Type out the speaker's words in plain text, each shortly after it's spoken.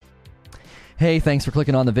Hey, thanks for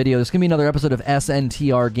clicking on the video. This is going to be another episode of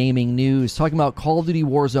SNTR Gaming News, talking about Call of Duty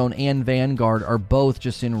Warzone and Vanguard are both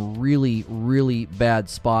just in really, really bad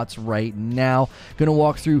spots right now. Going to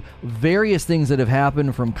walk through various things that have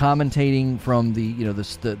happened, from commentating, from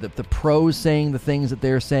the pros saying the things that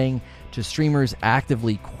they're saying, to streamers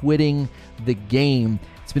actively quitting the game.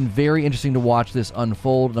 It's been very interesting to watch this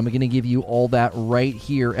unfold, and I'm going to give you all that right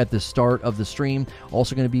here at the start of the stream.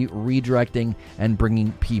 Also going to be redirecting and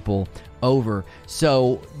bringing people over.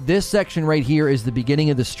 So this section right here is the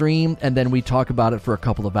beginning of the stream, and then we talk about it for a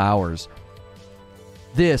couple of hours.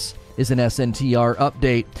 This is an SNTR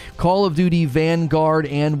update. Call of Duty Vanguard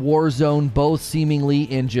and Warzone both seemingly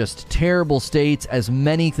in just terrible states, as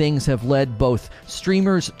many things have led both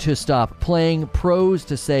streamers to stop playing, pros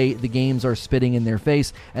to say the games are spitting in their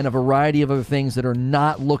face, and a variety of other things that are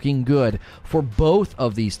not looking good for both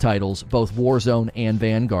of these titles, both Warzone and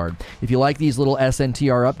Vanguard. If you like these little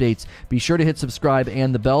SNTR updates, be sure to hit subscribe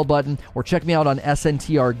and the bell button, or check me out on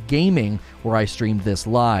SNTR Gaming, where I streamed this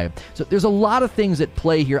live. So there's a lot of things at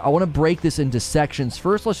play here. I want to break this into sections.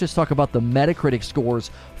 First, let's just talk about the Metacritic scores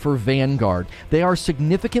for Vanguard. They are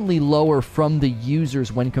significantly lower from the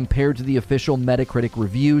users when compared to the official Metacritic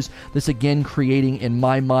reviews. This again creating, in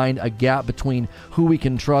my mind, a gap between who we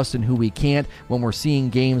can trust and who we can't when we're seeing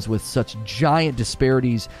games with such giant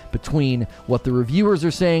disparities between what the reviewers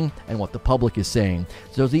are saying and what the public is saying.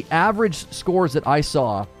 So the average scores that I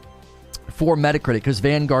saw for Metacritic, because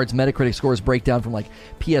Vanguard's Metacritic scores break down from like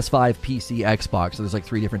PS5, PC, Xbox, so there's like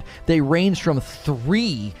three different, they range from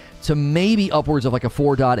 3 to maybe upwards of like a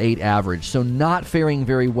 4.8 average, so not faring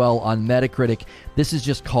very well on Metacritic. This is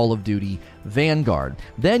just Call of Duty Vanguard.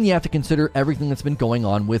 Then you have to consider everything that's been going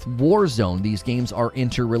on with Warzone. These games are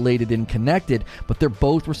interrelated and connected, but they're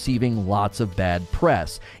both receiving lots of bad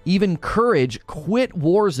press. Even Courage quit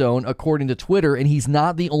Warzone, according to Twitter, and he's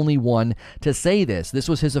not the only one to say this. This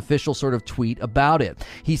was his official sort of tweet about it.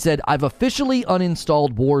 He said, "I've officially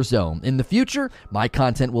uninstalled Warzone. In the future, my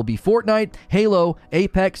content will be Fortnite, Halo,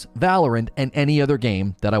 Apex, Valorant, and any other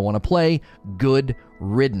game that I want to play. Good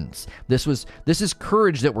riddance." This is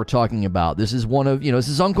Courage that we're talking about. This is one of, this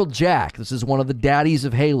is Uncle Jack. This is one of the daddies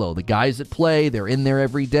of Halo. The guys that play, they're in there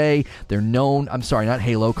every day. They're known, I'm sorry, not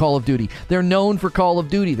Halo, Call of Duty. They're known for Call of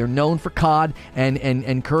Duty. They're known for COD,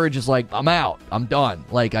 and Courage is like, I'm out. I'm done.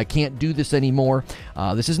 Like, I can't do this anymore.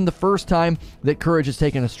 This isn't the first time that Courage has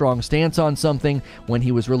taken a strong stance on something. When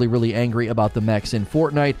he was really, really angry about the mechs in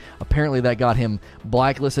Fortnite, apparently that got him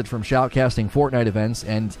blacklisted from shoutcasting Fortnite events,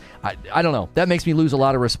 and I don't know. That makes me lose a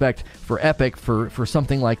lot of respect for Epic for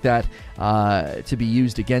something like that to be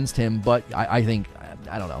used against him, but I think,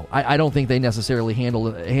 I don't know. I don't think they necessarily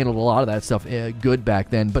handled a lot of that stuff good back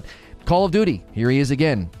then, but Call of Duty, here he is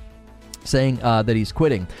again, saying that he's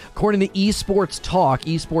quitting. According to Esports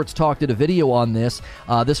Talk did a video on this.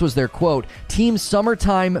 This was their quote. Team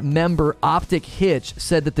Summertime member Optic Hitch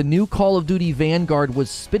said that the new Call of Duty Vanguard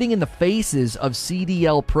was spitting in the faces of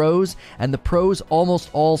CDL pros, and the pros almost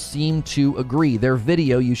all seem to agree. Their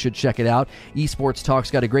video, you should check it out. Esports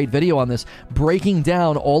Talk's got a great video on this, breaking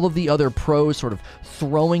down all of the other pros, sort of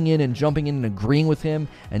throwing in and jumping in and agreeing with him,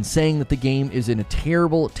 and saying that the game is in a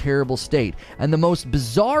terrible, terrible state. And the most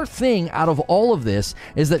bizarre thing out of all of this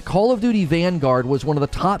is that Call of Duty Vanguard was one of the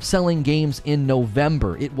top-selling games in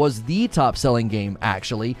November. It was the top-selling game,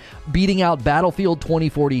 actually, beating out Battlefield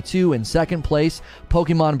 2042 in second place,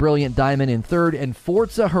 Pokemon Brilliant Diamond in third, and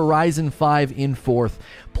Forza Horizon 5 in fourth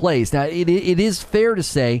place. Now, it is fair to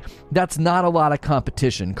say that's not a lot of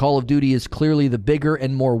competition. Call of Duty is clearly the bigger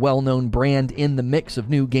and more well-known brand in the mix of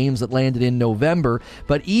new games that landed in November,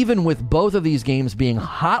 but even with both of these games being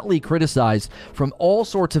hotly criticized from all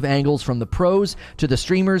sorts of angles, from the pros to the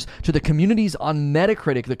streamers to the communities on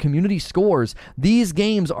Metacritic, the community scores, these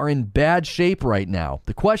games are in bad shape right now.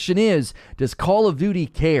 The question is, does Call of Duty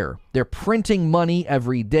care? They're printing money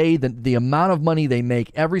every day. The amount of money they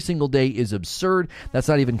make every single day is absurd. That's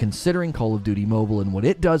not even considering Call of Duty Mobile and what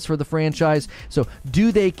it does for the franchise. So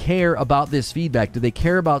do they care about this feedback? Do they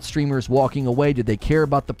care about streamers walking away? Do they care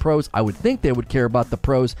about the pros? I would think they would care about the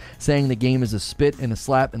pros saying the game is a spit and a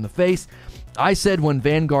slap in the face. I said when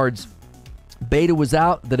Vanguard's beta was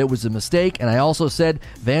out that it was a mistake, and I also said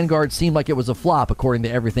Vanguard seemed like it was a flop according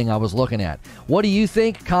to everything I was looking at. What do you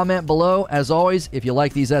think? Comment below. As always, if you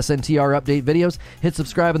like these SNTR update videos, hit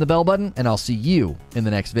subscribe and the bell button, and I'll see you in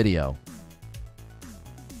the next video.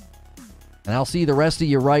 And I'll see the rest of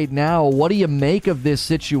you right now. What do you make of this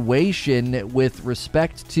situation with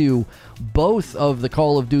respect to both of the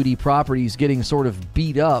Call of Duty properties getting sort of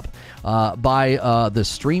beat up by the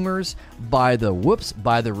streamers, by the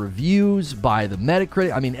reviews, by the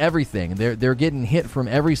Metacritic? I mean, everything. They're getting hit from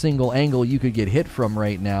every single angle you could get hit from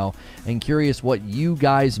right now. And curious what you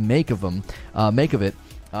guys make of them. Make of it.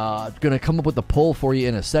 Going to come up with the poll for you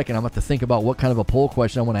in a second. I'm going to have to think about what kind of a poll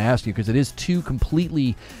question I want to ask you, because it is two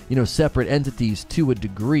completely, separate entities to a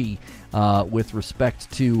degree with respect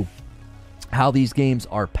to how these games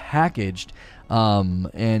are packaged.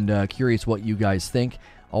 And curious what you guys think.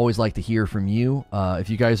 Always like to hear from you. If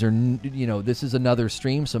you guys are, this is another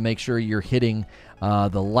stream, so make sure you're hitting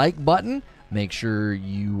the like button. Make sure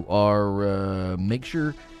you are,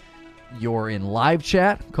 you're in live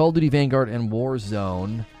chat, Call of Duty Vanguard and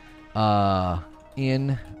Warzone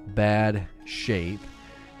in bad shape.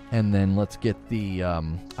 And then let's get the,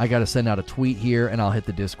 I got to send out a tweet here, and I'll hit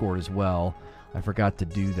the Discord as well. I forgot to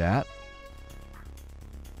do that.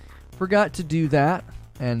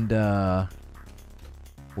 And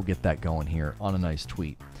we'll get that going here on a nice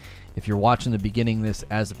tweet. If you're watching the beginning of this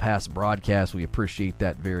as a past broadcast, we appreciate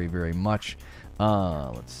that very, very much.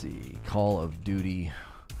 Let's see, Call of Duty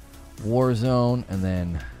Warzone, and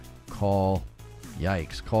then Call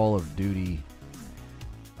of Duty,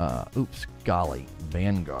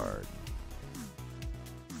 Vanguard.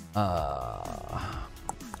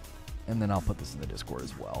 And then I'll put this in the Discord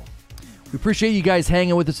as well. We appreciate you guys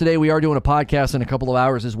hanging with us today. We are doing a podcast in a couple of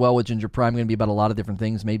hours as well with Ginger Prime. Going to be about a lot of different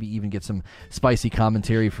things, maybe even get some spicy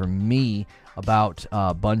commentary from me about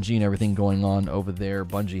Bungie and everything going on over there.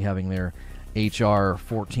 Bungie having their HR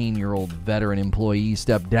 14-year-old veteran employee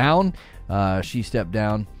stepped down. She stepped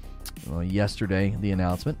down yesterday, the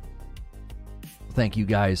announcement. Thank you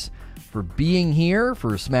guys for being here,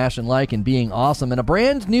 for smashing like and being awesome. And a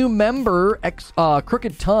brand new member,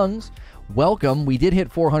 Crooked Tongues, welcome. We did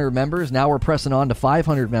hit 400 members. Now we're pressing on to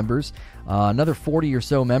 500 members. Another 40 or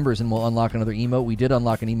so members, and we'll unlock another emote. We did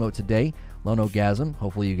unlock an emote today, Lonogasm.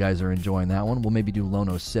 Hopefully you guys are enjoying that one. We'll maybe do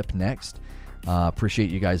Lono Sip next.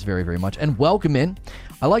 Appreciate you guys very, very much. And welcome in.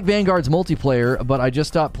 I like Vanguard's multiplayer, but I just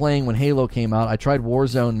stopped playing when Halo came out. I tried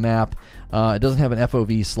Warzone map. It doesn't have an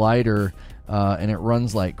FOV slider, and it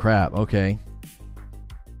runs like crap. Okay.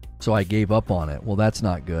 So I gave up on it. Well, that's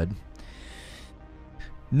not good.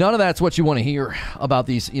 None of that's what you want to hear about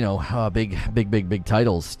these, big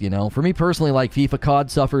titles, For me personally, like FIFA, COD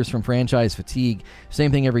suffers from franchise fatigue.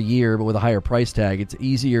 Same thing every year, but with a higher price tag. It's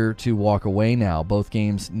easier to walk away now. Both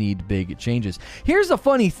games need big changes. Here's the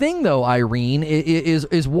funny thing, though, Irene, is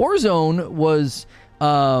Warzone was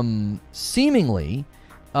seemingly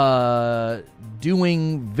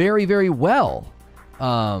doing very, very well.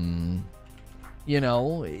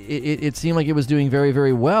 It seemed like it was doing very,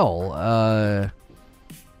 very well.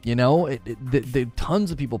 Tons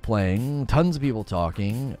of people playing, tons of people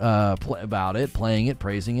talking about it, playing it,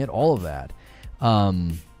 praising it, all of that.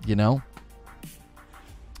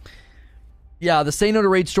 Yeah, the Say No to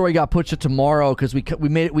Raid story got pushed to tomorrow because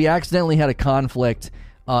we accidentally had a conflict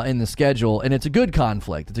in the schedule, and it's a good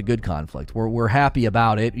conflict. We're happy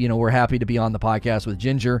about it. We're happy to be on the podcast with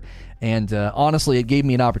Ginger, and honestly, it gave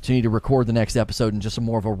me an opportunity to record the next episode in just a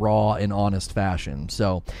more of a raw and honest fashion.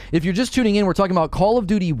 So if you're just tuning in, we're talking about Call of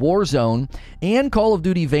Duty Warzone and Call of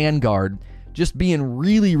Duty Vanguard just being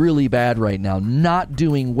really, really bad right now, not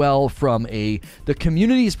doing well from the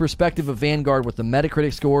community's perspective of Vanguard with the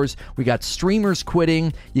Metacritic scores. We got streamers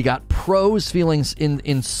quitting. You got pros feeling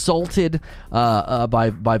insulted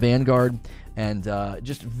by Vanguard. And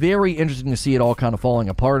just very interesting to see it all kind of falling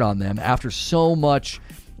apart on them after so much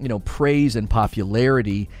praise and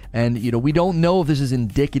popularity. And, we don't know if this is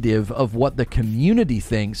indicative of what the community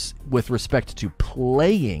thinks with respect to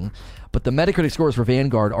playing, but the Metacritic scores for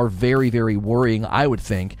Vanguard are very, very worrying, I would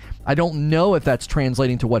think. I don't know if that's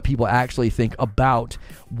translating to what people actually think about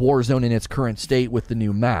Warzone in its current state with the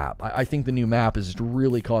new map. I think the new map is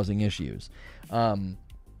really causing issues.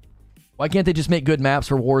 Why can't they just make good maps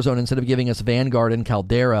for Warzone instead of giving us Vanguard and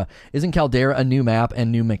Caldera? Isn't Caldera a new map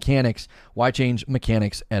and new mechanics? Why change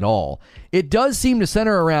mechanics at all? It does seem to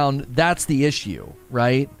center around that's the issue,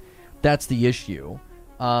 right? That's the issue.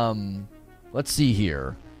 Let's see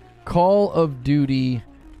here. Call of Duty,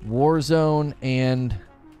 Warzone, and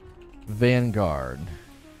Vanguard.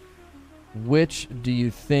 Which do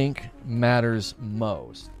you think matters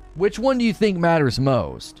most? Which one do you think matters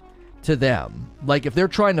most to them? Like, if they're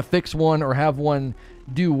trying to fix one or have one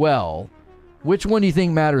do well, which one do you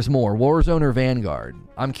think matters more, Warzone or Vanguard?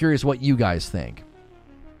 I'm curious what you guys think.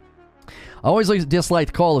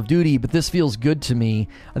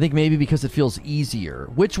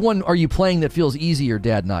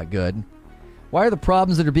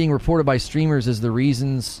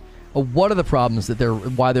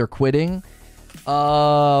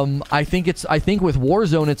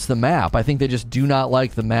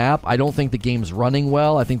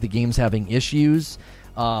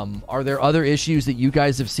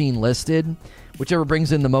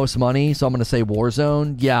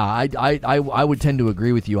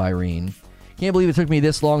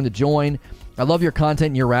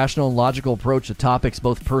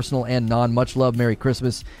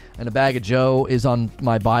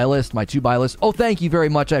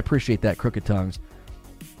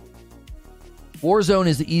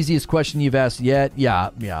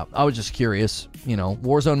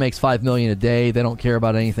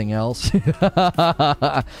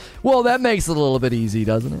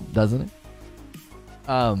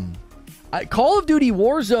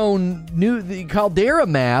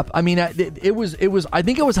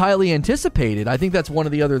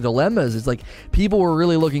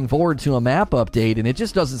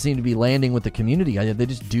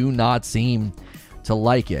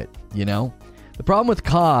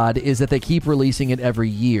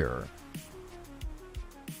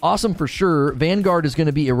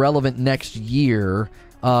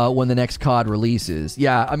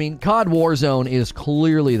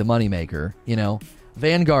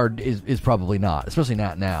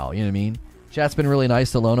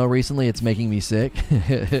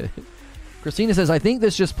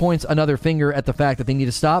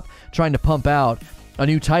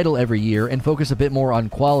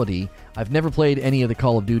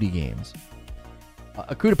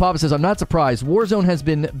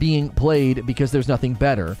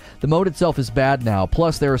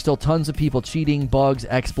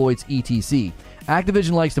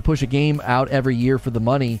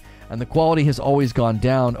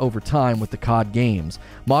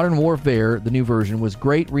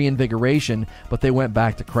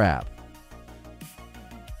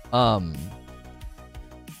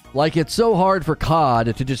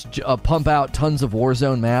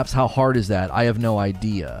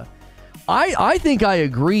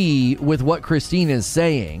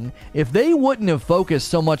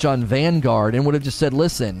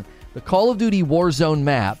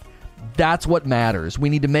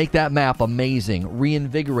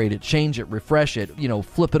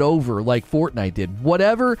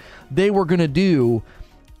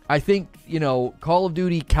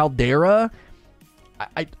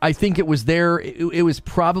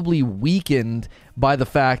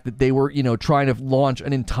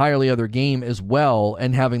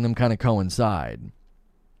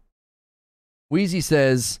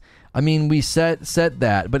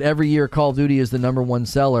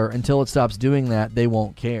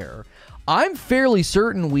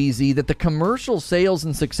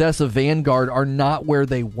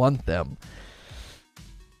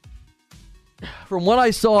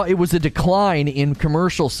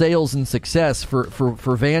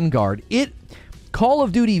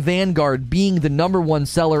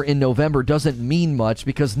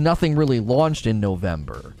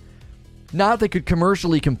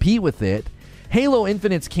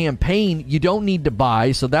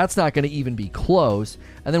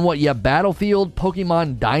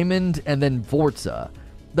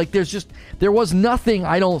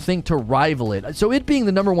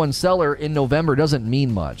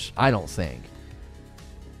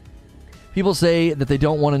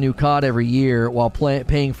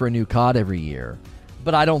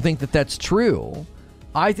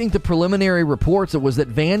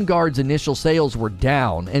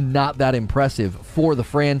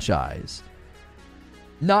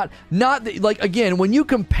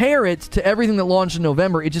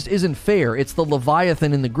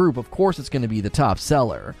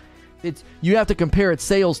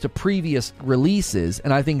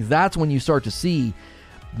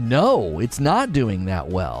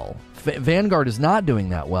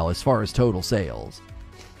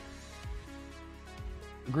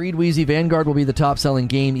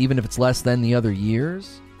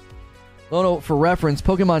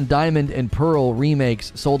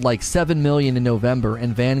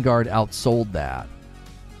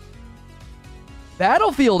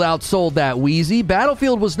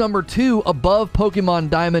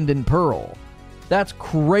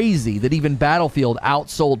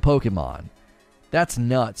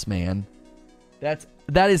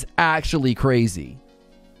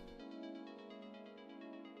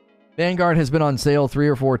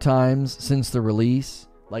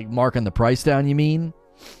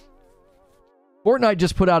 Fortnite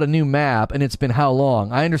just put out a new map, and it's been how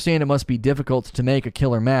long? I understand it must be difficult to make a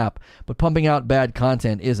killer map, but pumping out bad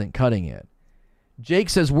content isn't cutting it. Jake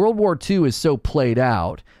says World War II is so played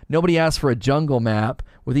out. Nobody asked for a jungle map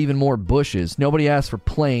with even more bushes. Nobody asked for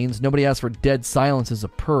plains. Nobody asked for dead silence as a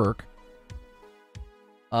perk.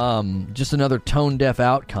 Just another tone-deaf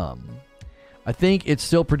outcome. I think it's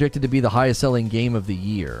still predicted to be the highest-selling game of the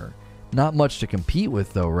year. Not much to compete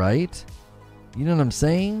with, though, right? You know what I'm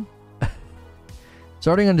saying?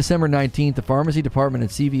 Starting on December 19th, the pharmacy department at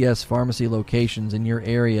CVS pharmacy locations in your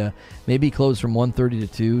area may be closed from 1:30 to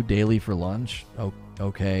 2 daily for lunch. Oh,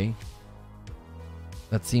 okay.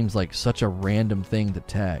 That seems like such a random thing to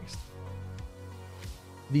text.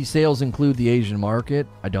 These sales include the Asian market?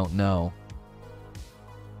 I don't know.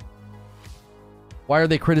 Why are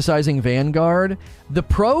they criticizing Vanguard? The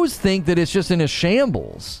pros think that it's just in a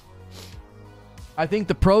shambles. I think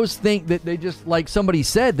the pros think that they just, like somebody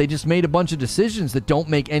said, they just made a bunch of decisions that don't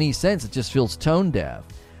make any sense. It just feels tone deaf.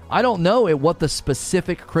 I don't know what the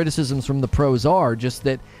specific criticisms from the pros are, just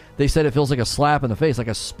that they said it feels like a slap in the face,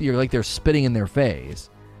 like they're spitting in their face.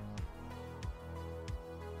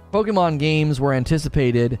 Pokemon games were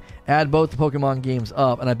anticipated. Add both the Pokemon games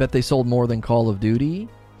up, and I bet they sold more than Call of Duty.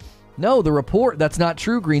 No, the report, that's not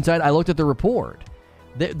true, Greenside. I looked at the report.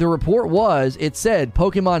 The report was, it said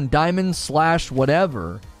Pokemon Diamond /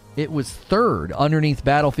 whatever. It was third underneath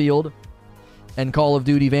Battlefield and Call of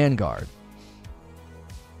Duty Vanguard.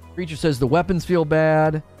 Creature says the weapons feel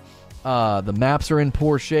bad. The maps are in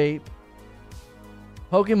poor shape.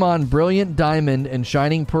 Pokemon Brilliant Diamond and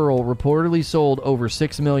Shining Pearl reportedly sold over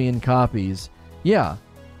 6 million copies. Yeah.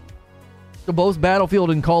 So both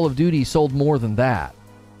Battlefield and Call of Duty sold more than that.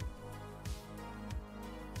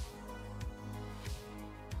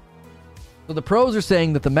 So the pros are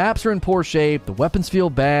saying that the maps are in poor shape, the weapons feel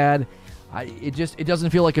bad. It doesn't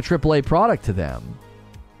feel like a AAA product to them.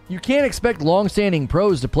 You can't expect long-standing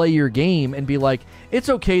pros to play your game and be like, it's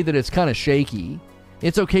okay that it's kind of shaky.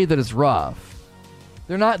 It's okay that it's rough.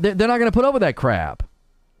 They're not going to put up with that crap.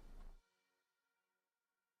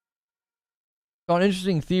 So an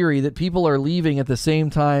interesting theory that people are leaving at the same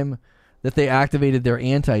time that they activated their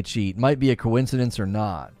anti-cheat. Might be a coincidence or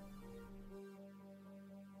not.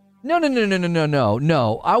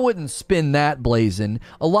 No. I wouldn't spin that blazing.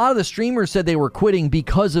 A lot of the streamers said they were quitting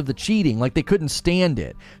because of the cheating, like they couldn't stand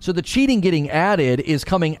it. So the cheating getting added is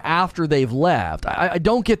coming after they've left. I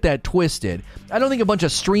don't get that twisted. I don't think a bunch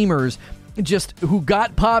of streamers just who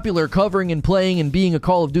got popular covering and playing and being a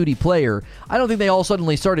Call of Duty player, I don't think they all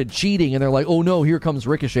suddenly started cheating and they're like, oh no, here comes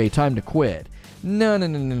Ricochet, time to quit.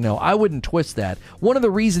 No. I wouldn't twist that. One of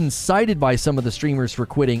the reasons cited by some of the streamers for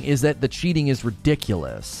quitting is that the cheating is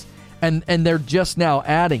ridiculous. And they're just now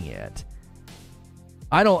adding it.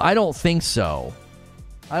 I don't think so.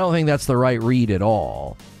 I don't think that's the right read at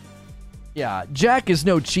all. Yeah, Jack is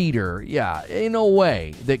no cheater. Yeah, ain't no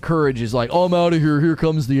way that Courage is like, oh, I'm out of here. Here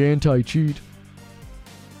comes the anti-cheat.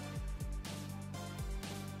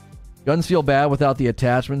 Guns feel bad without the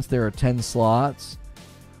attachments. There are 10 slots.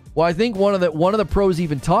 Well, I think one of the pros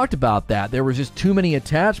even talked about that. There was just too many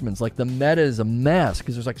attachments. Like, the meta is a mess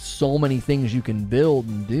because there's like so many things you can build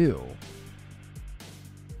and do.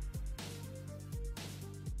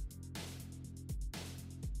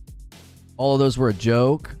 All of those were a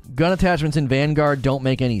joke. Gun attachments in Vanguard don't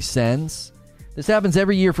make any sense. This happens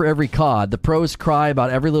every year for every COD. The pros cry about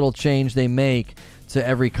every little change they make to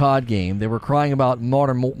every COD game. They were crying about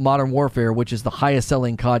Modern Warfare, which is the highest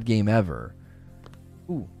selling COD game ever.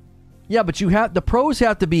 Ooh. Yeah, but the pros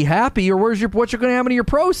have to be happy, or what's going to happen to your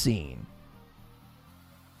pro scene?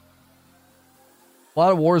 A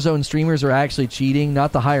lot of Warzone streamers are actually cheating,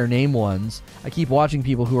 not the higher name ones. I keep watching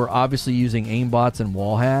people who are obviously using aimbots and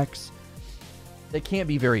wall hacks. They can't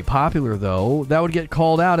be very popular though. That would get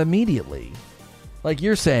called out immediately. Like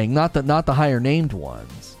you're saying, not the higher named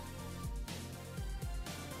ones.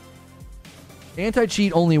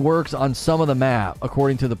 Anti-cheat only works on some of the map,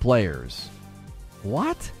 according to the players.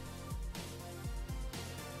 What?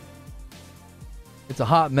 It's a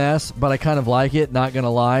hot mess, but I kind of like it, not gonna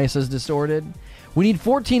lie, says Distorted. We need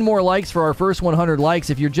 14 more likes for our first 100 likes.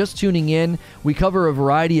 If you're just tuning in, we cover a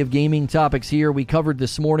variety of gaming topics here. We covered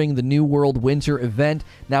this morning the New World Winter event.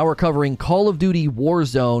 Now we're covering Call of Duty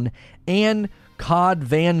Warzone and COD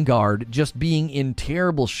Vanguard just being in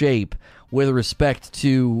terrible shape with respect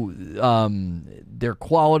to their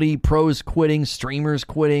quality, pros quitting, streamers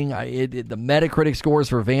quitting. The Metacritic scores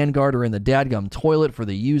for Vanguard are in the dadgum toilet for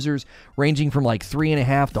the users, ranging from like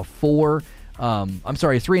 3.5 to 4.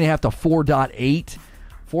 3.5 to 4.8.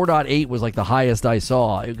 4.8 was like the highest I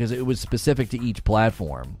saw because it was specific to each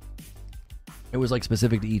platform.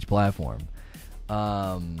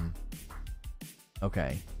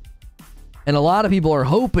 Okay. And a lot of people are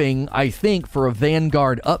hoping, I think, for a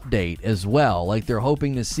Vanguard update as well. Like, they're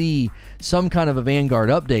hoping to see some kind of a Vanguard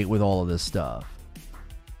update with all of this stuff.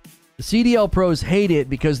 The CDL pros hate it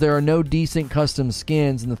because there are no decent custom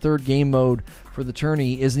skins, and the third game mode for the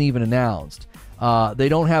tourney isn't even announced. They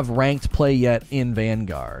don't have ranked play yet in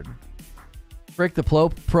Vanguard. Frick the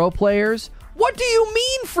pro players? What do you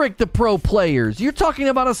mean, frick the pro players? You're talking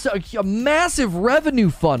about a massive revenue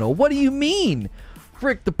funnel. What do you mean,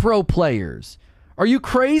 frick the pro players? Are you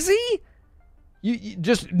crazy? You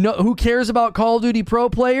just no, who cares about Call of Duty pro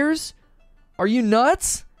players? Are you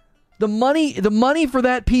nuts? The money for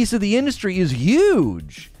that piece of the industry is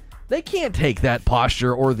huge. They can't take that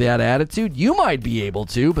posture or that attitude. You might be able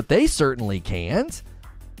to, but they certainly can't.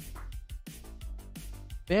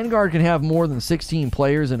 Vanguard can have more than 16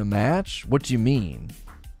 players in a match? What do you mean?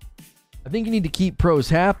 I think you need to keep pros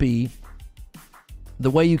happy the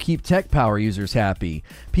way you keep tech power users happy.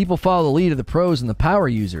 People follow the lead of the pros and the power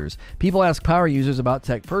users. People ask power users about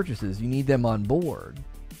tech purchases. You need them on board.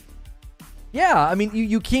 Yeah, I mean,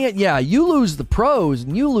 you can't... Yeah, you lose the pros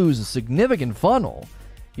and you lose a significant funnel.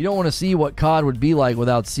 You don't want to see what COD would be like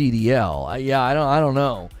without CDL. I don't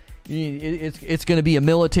know. It's going to be a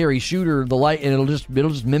military shooter, and it'll just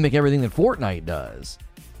mimic everything that Fortnite does.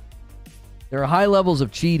 There are high levels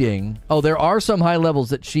of cheating. Oh, there are some high levels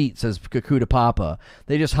that cheat, says Kakuta Papa.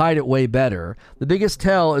 They just hide it way better. The biggest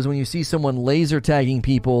tell is when you see someone laser tagging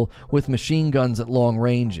people with machine guns at long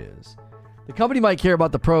ranges. The company might care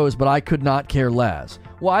about the pros, but I could not care less.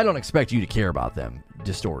 Well, I don't expect you to care about them,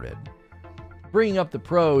 Distorted. Bringing up the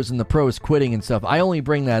pros and the pros quitting and stuff, I only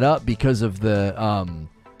bring that up because of the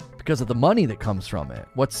money that comes from it.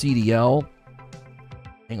 What's CDL?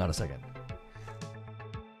 Hang on a second.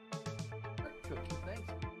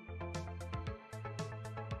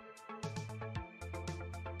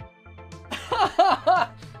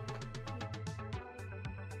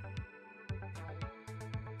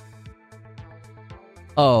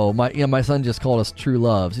 Oh, my son just called us True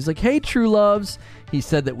Loves. He's like, "Hey, True Loves." He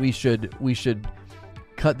said that we should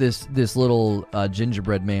cut this little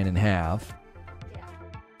gingerbread man in half. Yeah.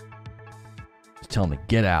 Just tell him to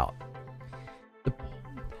get out.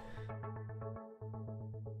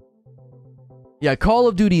 Yeah, Call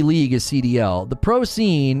of Duty League is CDL. The pro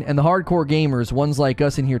scene and the hardcore gamers, ones like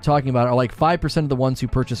us in here talking about, are like 5% of the ones who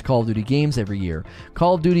purchase Call of Duty games every year.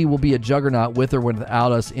 Call of Duty will be a juggernaut with or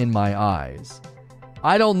without us in my eyes.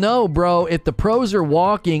 I don't know, bro. If the pros are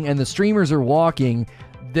walking and the streamers are walking,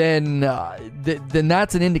 then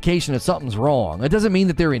that's an indication that something's wrong. It doesn't mean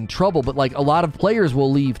that they're in trouble, but like a lot of players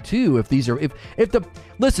will leave too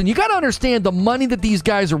listen, you got to understand the money that these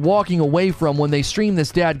guys are walking away from when they stream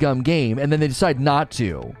this dadgum game and then they decide not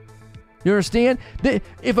to. You understand?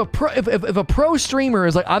 If a pro streamer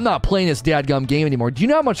is like, I'm not playing this dadgum game anymore, do you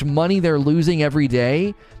know how much money they're losing every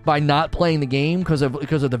day by not playing the game because of the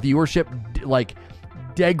viewership like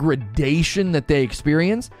degradation that they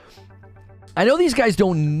experience? I know these guys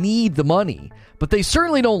don't need the money, but they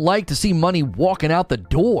certainly don't like to see money walking out the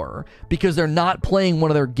door because they're not playing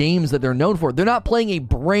one of their games that they're known for. They're not playing a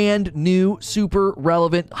brand new, super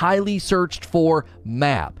relevant, highly searched for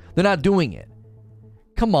map. They're not doing it.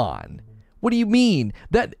 Come on. What do you mean?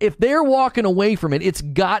 That if they're walking away from it, it's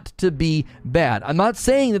got to be bad. I'm not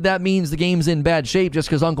saying that means the game's in bad shape just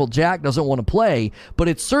because Uncle Jack doesn't want to play, but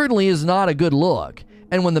it certainly is not a good look.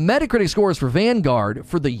 And when the Metacritic scores for Vanguard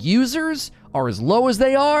for the users are as low as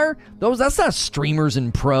they are, that's not streamers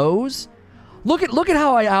and pros. Look at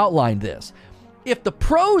how I outlined this. If the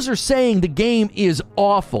pros are saying the game is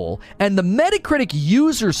awful and the Metacritic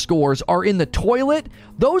user scores are in the toilet,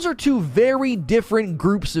 those are two very different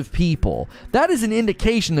groups of people. That is an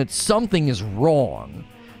indication that something is wrong.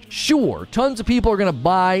 Sure, tons of people are going to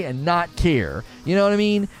buy and not care. You know what I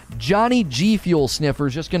mean? Johnny G Fuel Sniffer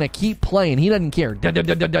is just going to keep playing. He doesn't care. He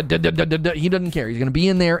doesn't care. He's going to be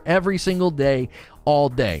in there every single day, all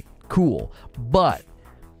day. Cool. But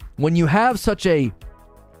when you have such a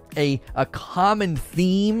common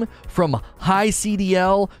theme from high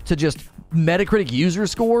CDL to just Metacritic user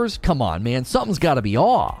scores, come on, man. Something's got to be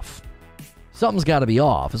off. Something's got to be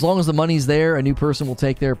off. As long as the money's there, a new person will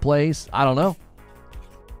take their place. I don't know.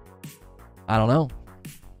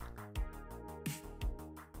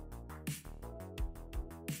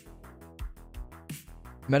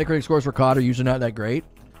 Metacritic scores for COD are usually not that great.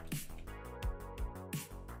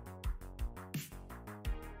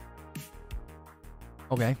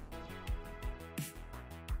 Okay.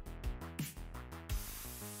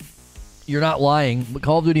 You're not lying.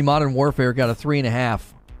 Call of Duty Modern Warfare got a 3.5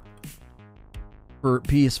 for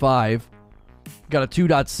PS5. Got a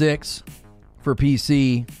 2.6 for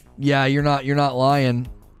PC. Yeah, you're not lying.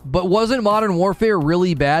 But wasn't Modern Warfare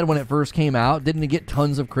really bad when it first came out? Didn't it get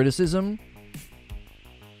tons of criticism?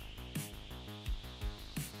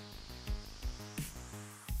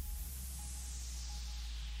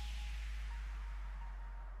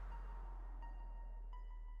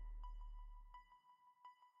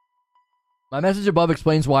 My message above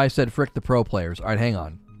explains why I said frick the pro players. All right, hang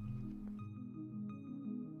on.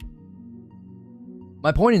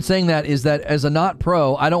 My point in saying that is that as a not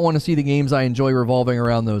pro, I don't want to see the games I enjoy revolving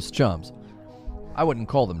around those chumps. I wouldn't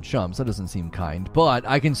call them chumps. That doesn't seem kind. But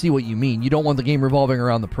I can see what you mean. You don't want the game revolving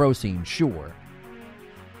around the pro scene, sure.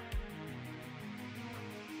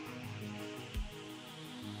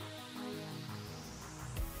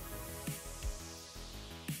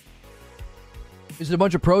 Is it a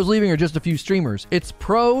bunch of pros leaving or just a few streamers? It's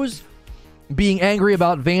pros being angry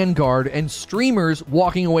about Vanguard and streamers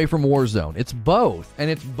walking away from Warzone. It's both, and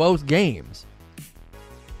it's both games.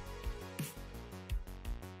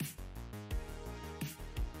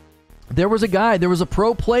 There was a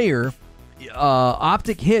pro player,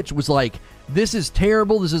 Optic Hitch, was like, this is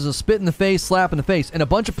terrible, this is a spit in the face, slap in the face, and a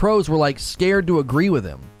bunch of pros were like scared to agree with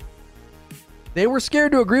him. They were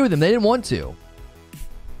scared to agree with him, they didn't want to.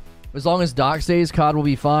 As long as Doc stays, COD will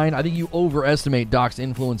be fine. I think you overestimate Doc's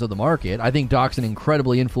influence of the market. I think Doc's an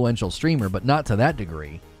incredibly influential streamer, but not to that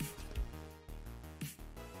degree.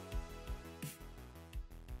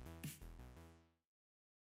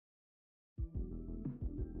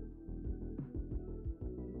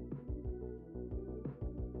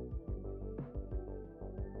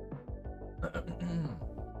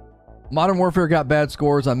 Modern Warfare got bad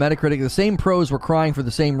scores on Metacritic. The same pros were crying for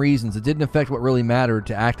the same reasons. It didn't affect what really mattered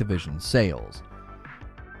to Activision: sales.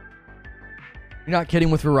 You're not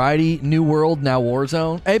kidding with Variety, New World, now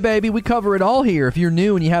Warzone. Hey, baby, we cover it all here. If you're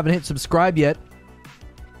new and you haven't hit subscribe yet,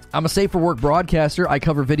 I'm a Safe for Work broadcaster. I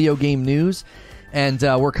cover video game news, and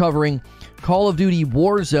we're covering Call of Duty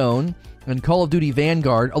Warzone and Call of Duty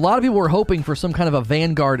Vanguard. A lot of people were hoping for some kind of a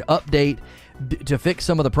Vanguard update to fix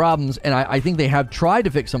some of the problems, and I think they have tried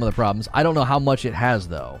to fix some of the problems. I don't know how much it has,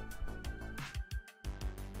 though.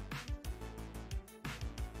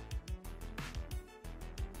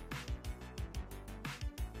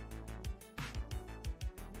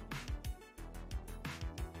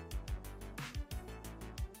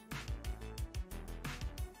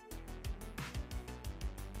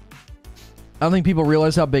 I don't think people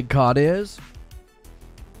realize how big COD is.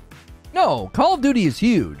 No, Call of Duty is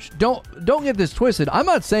huge. Don't get this twisted. I'm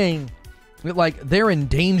not saying that, like, they're in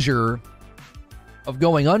danger of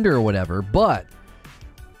going under or whatever, but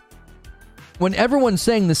when everyone's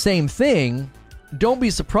saying the same thing, don't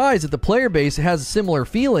be surprised that the player base has similar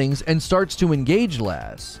feelings and starts to engage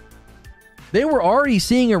less. They were already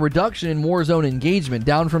seeing a reduction in Warzone engagement,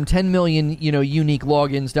 down from 10 million, unique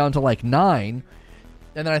logins down to like 9,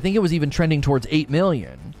 and then I think it was even trending towards 8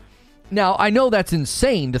 million. Now, I know that's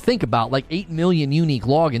insane to think about. Like, 8 million unique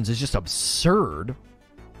logins is just absurd.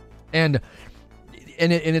 And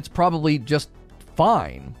it's probably just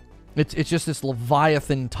fine. It's just this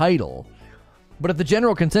Leviathan title. But if the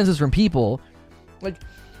general consensus from people, like,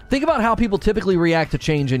 think about how people typically react to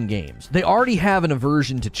change in games. They already have an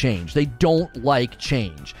aversion to change. They don't like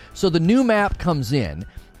change. So the new map comes in,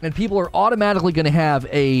 and people are automatically going to have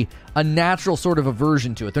a natural sort of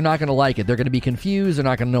aversion to it. They're not going to like it. They're going to be confused. They're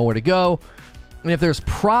not going to know where to go. And if there's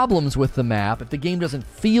problems with the map, if the game doesn't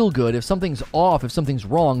feel good, if something's off, if something's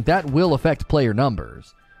wrong, that will affect player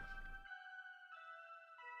numbers.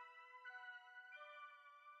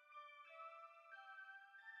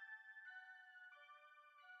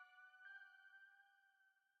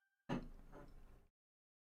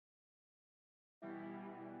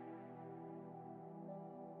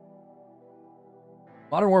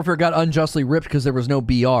 Modern Warfare got unjustly ripped because there was no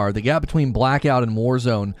BR. The gap between Blackout and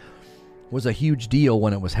Warzone was a huge deal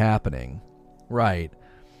when it was happening. Right.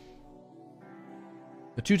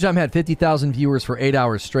 The two-time had 50,000 viewers for 8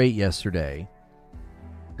 hours straight yesterday.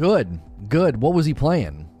 Good. What was he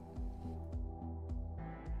playing?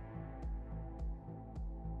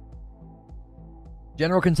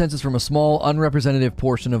 General consensus from a small, unrepresentative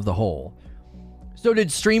portion of the whole. So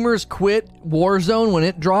did streamers quit Warzone when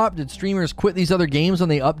it dropped? Did streamers quit these other games when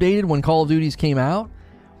they updated, when Call of Duties came out?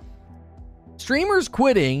 Streamers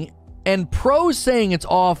quitting and pros saying it's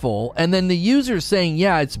awful, and then the users saying,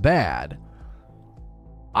 yeah, it's bad.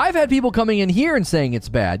 I've had people coming in here and saying it's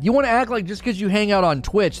bad. You want to act like just because you hang out on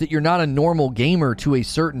Twitch that you're not a normal gamer to a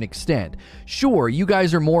certain extent. Sure, you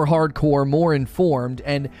guys are more hardcore, more informed,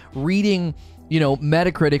 and reading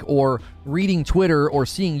Metacritic or reading Twitter or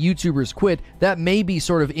seeing YouTubers quit, that may be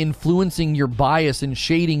sort of influencing your bias and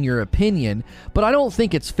shading your opinion. But I don't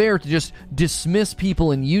think it's fair to just dismiss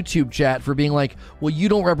people in YouTube chat for being like, well, you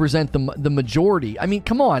don't represent the majority. I mean,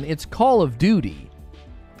 come on, it's Call of Duty.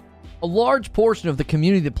 A large portion of the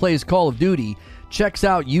community that plays Call of Duty checks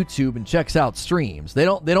out YouTube and checks out streams. They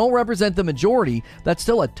don't represent the majority. That's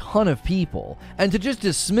still a ton of people. And to just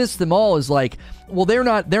dismiss them all is like, well, they're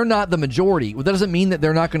not the majority. Well, that doesn't mean that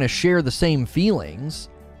they're not going to share the same feelings,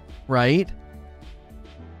 right?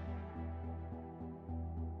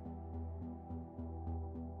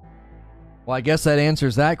 Well, I guess that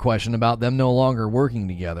answers that question about them no longer working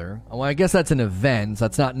together. Well, I guess that's an event.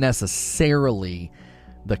 That's not necessarily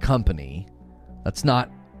the company. It's not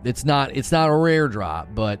a rare drop,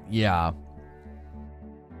 but yeah.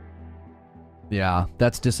 Yeah,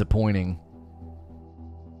 that's disappointing.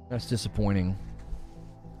 That's disappointing.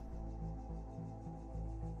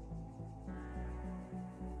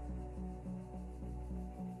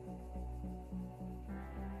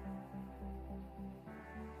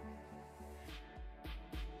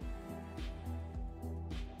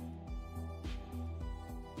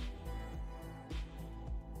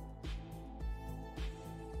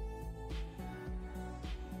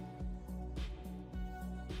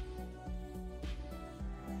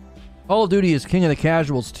 Call of Duty is king of the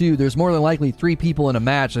casuals too. There's more than likely 3 people in a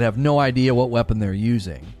match that have no idea what weapon they're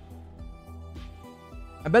using.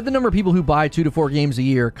 I bet the number of people who buy 2 to 4 games a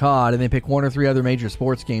year, COD, and they pick 1 or 3 other major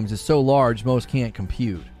sports games is so large most can't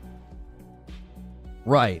compute.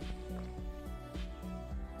 Right.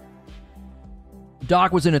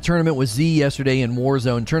 Doc was in a tournament with Z yesterday in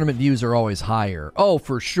Warzone. Tournament views are always higher. Oh,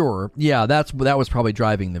 for sure. Yeah, that was probably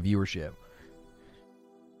driving the viewership.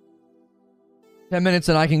 10 minutes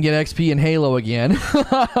and I can get XP in Halo again.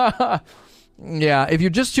 Yeah, if you're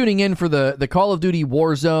just tuning in for the Call of Duty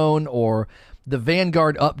Warzone or the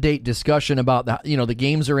Vanguard update discussion about the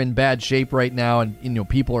games are in bad shape right now, and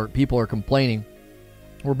people are complaining.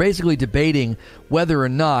 We're basically debating whether or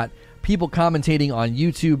not people commentating on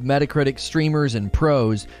YouTube, Metacritic, streamers, and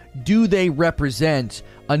pros, do they represent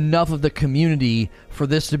enough of the community for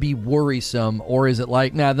this to be worrisome, or is it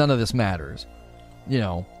like, nah, none of this matters?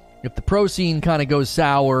 If the pro scene kind of goes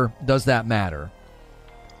sour, does that matter?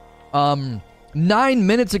 9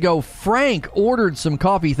 minutes ago, Frank ordered some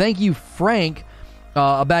coffee. Thank you, Frank.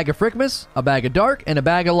 A bag of Frickmas, a bag of Dark, and a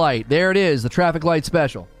bag of Light. There it is, the traffic light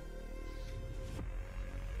special.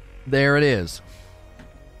 There it is.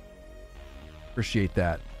 Appreciate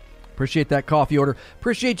that. Appreciate that coffee order.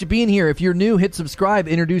 Appreciate you being here. If you're new, hit subscribe.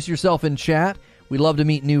 Introduce yourself in chat. We love to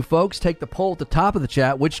meet new folks. Take the poll at the top of the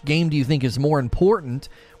chat. Which game do you think is more important?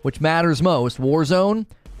 Which matters most, Warzone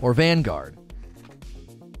or Vanguard?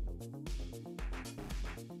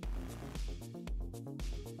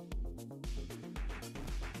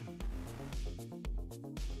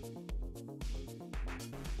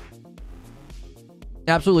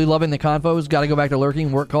 Absolutely loving the confos. Got to go back to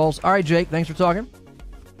lurking, work calls. All right, Jake, thanks for talking.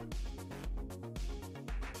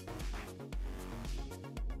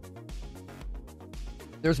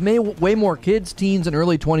 There's way more kids, teens, and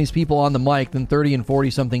early 20s people on the mic than 30 and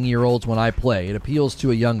 40-something-year-olds when I play. It appeals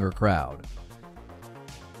to a younger crowd.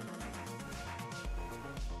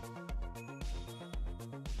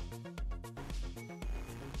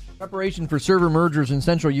 Preparation for server mergers in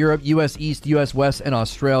Central Europe, US East, US West, and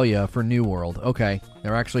Australia for New World. Okay,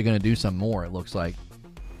 they're actually going to do some more, it looks like.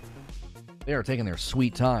 They are taking their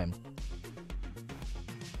sweet time.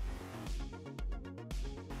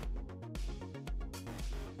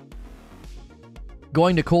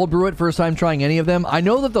 Going to cold brew it, first time trying any of them. I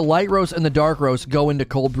know that the light roast and the dark roast go into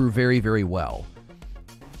cold brew very, very well.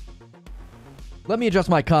 Let me adjust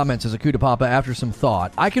my comments as a coup de papa after some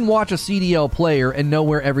thought. I can watch a CDL player and know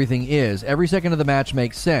where everything is. Every second of the match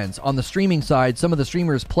makes sense. On the streaming side, some of the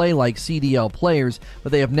streamers play like CDL players,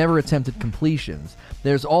 but they have never attempted completions.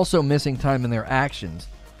 There's also missing time in their actions.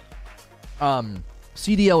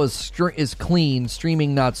 CDL is clean,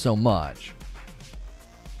 streaming not so much.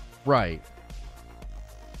 Right.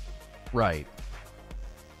 Right.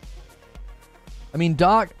 I mean,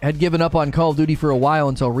 Doc had given up on Call of Duty for a while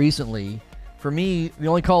until recently. For me, the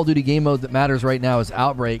only Call of Duty game mode that matters right now is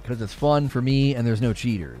Outbreak because it's fun for me and there's no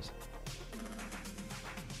cheaters.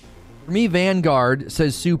 For me, Vanguard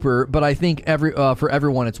says super, but I think for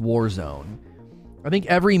everyone it's Warzone. I think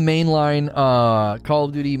every mainline Call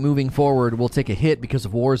of Duty moving forward will take a hit because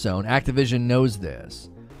of Warzone. Activision knows this.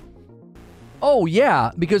 Oh,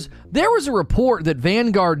 yeah, because there was a report that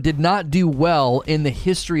Vanguard did not do well in the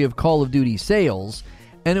history of Call of Duty sales,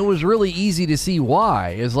 and it was really easy to see why.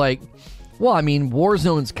 It's like, Well, I mean,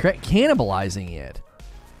 Warzone's cannibalizing it.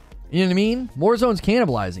 You know what I mean? Warzone's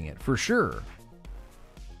cannibalizing it, for sure.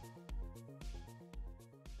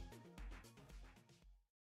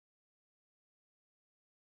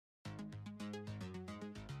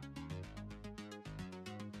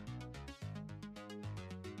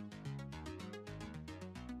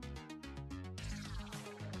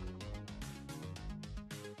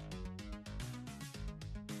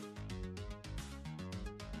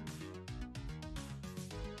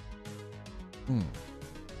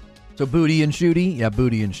 So booty and shooty? Yeah,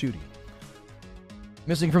 booty and shooty.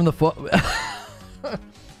 Missing from the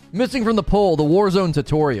missing from the poll, the Warzone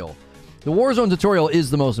tutorial. The Warzone tutorial is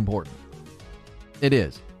the most important. It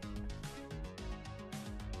is.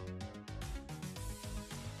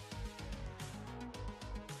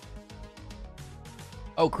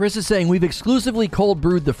 Oh, Chris is saying we've exclusively cold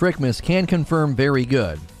brewed the Frickmas. Can confirm, very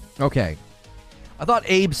good. Okay. I thought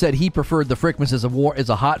Abe said he preferred the Frickmas as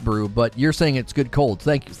a hot brew, but you're saying it's good cold.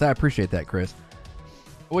 Thank you. I appreciate that, Chris.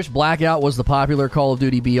 I wish Blackout was the popular Call of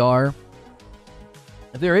Duty BR.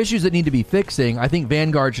 If there are issues that need to be fixing, I think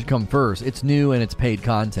Vanguard should come first. It's new and it's paid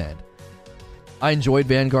content. I enjoyed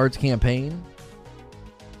Vanguard's campaign.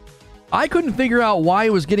 I couldn't figure out why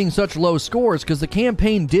it was getting such low scores because the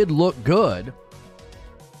campaign did look good,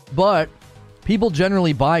 but people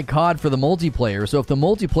generally buy COD for the multiplayer, so if the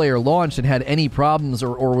multiplayer launched and had any problems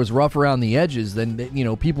or was rough around the edges, then, you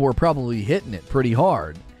know, people were probably hitting it pretty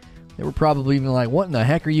hard. They were probably even like, what in the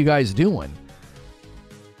heck are you guys doing?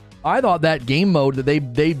 I thought that game mode that they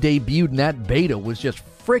debuted in that beta was just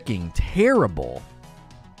freaking terrible.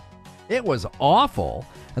 It was awful.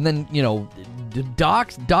 And then, you know,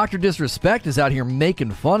 Dr. Disrespect is out here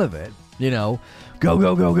making fun of it, you know. Go,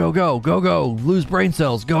 go, go, go, go, go, go, lose brain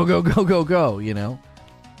cells, go, go, go, go, go, you know?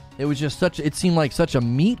 It was just it seemed like such a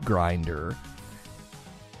meat grinder.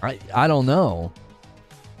 I don't know.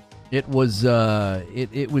 It was,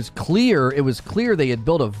 it was clear they had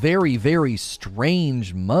built a very, very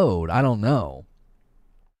strange mode. I don't know.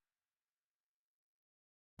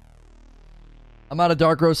 I'm out of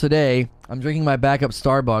dark roast today. I'm drinking my backup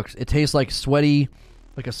Starbucks. It tastes like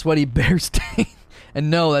a sweaty bear stain. And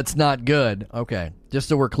no, that's not good. Okay. Just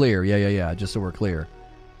so we're clear. Yeah. Just so we're clear.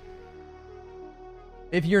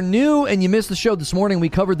 If you're new and you missed the show this morning, we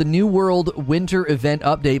covered the New World Winter Event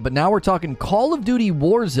update, but now we're talking Call of Duty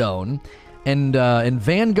Warzone and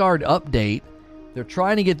Vanguard update. They're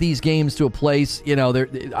trying to get these games to a place, you know,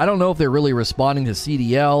 I don't know if they're really responding to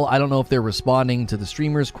CDL. I don't know if they're responding to the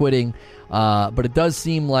streamers quitting, but it does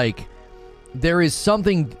seem like there's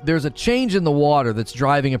a change in the water that's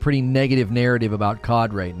driving a pretty negative narrative about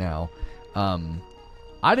COD right now.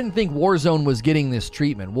 I didn't think Warzone was getting this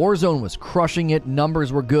treatment. Warzone was crushing it.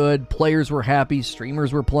 Numbers were good. Players were happy.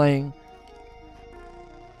 Streamers were playing.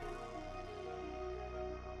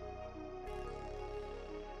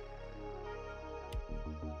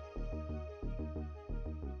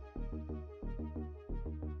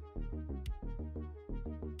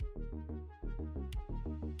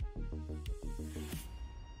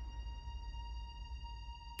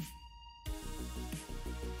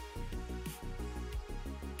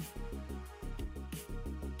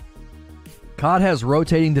 COD has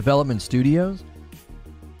rotating development studios?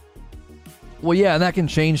 Well, yeah, and that can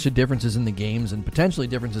change to differences in the games and potentially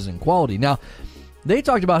differences in quality. Now, they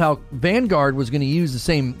talked about how Vanguard was going to use the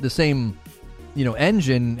same, you know,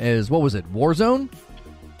 engine as, what was it, Warzone?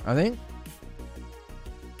 I think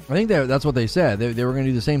that's what they said. They were going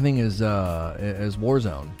to do the same thing as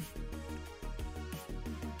Warzone.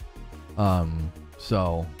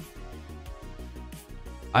 So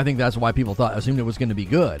I think that's why people assumed it was going to be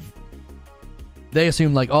good. They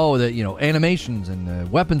assumed, like, oh, that, you know, animations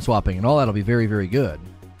and weapon swapping and all that'll be very, very good.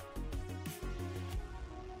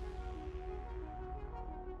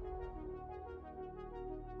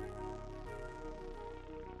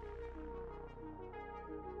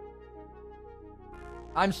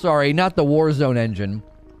 I'm sorry, not the Warzone engine.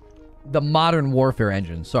 The Modern Warfare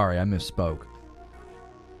engine. Sorry, I misspoke.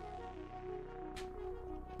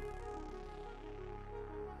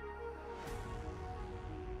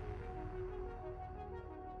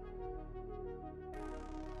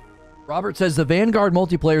 Robert says the Vanguard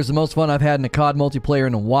multiplayer is the most fun I've had in a COD multiplayer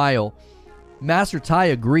in a while. Master Ty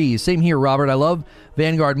agrees. Same here, Robert. I love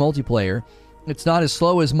Vanguard multiplayer. It's not as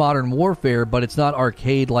slow as Modern Warfare, but it's not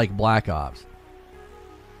arcade like Black Ops.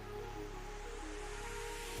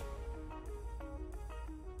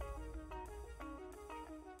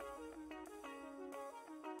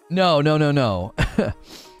 No.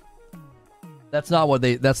 That's not what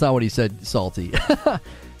he said, Salty.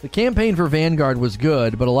 The campaign for Vanguard was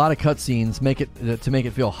good, but a lot of cutscenes make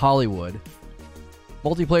it feel Hollywood.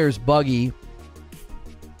 Multiplayer's buggy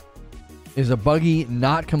is a buggy,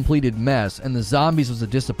 not completed mess, and the zombies was a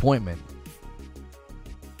disappointment.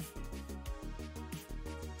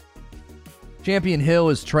 Champion Hill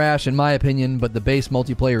is trash in my opinion, but the base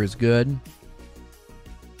multiplayer is good.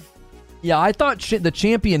 Yeah, I thought the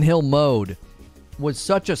Champion Hill mode was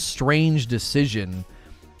such a strange decision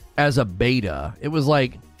as a beta. It was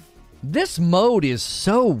like, this mode is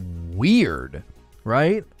so weird,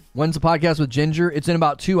 right? When's the podcast with Ginger? It's in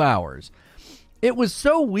about 2 hours. It was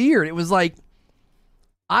so weird. It was like,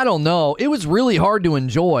 I don't know. It was really hard to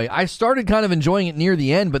enjoy. I started kind of enjoying it near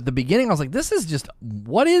the end, but the beginning I was like, this is just,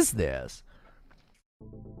 what is this?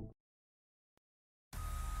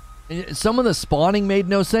 Some of the spawning made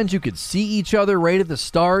no sense. You could see each other right at the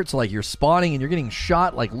start. So, like, you're spawning and you're getting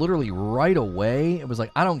shot, like, literally right away. It was like,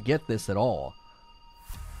 I don't get this at all.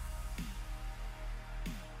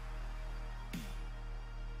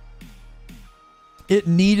 It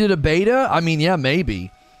needed a beta? I mean, yeah, maybe.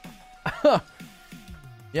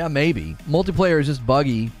 Yeah, maybe. Multiplayer is just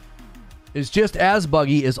buggy. It's just as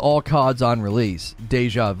buggy as all CODs on release.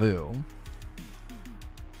 Deja vu.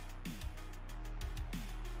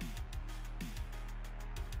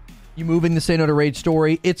 You moving the Say No to Rage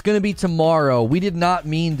story? It's going to be tomorrow. We did not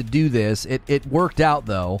mean to do this. It worked out,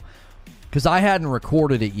 though, because I hadn't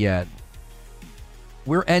recorded it yet.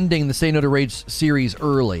 We're ending the Say No to Rage series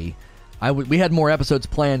early. We had more episodes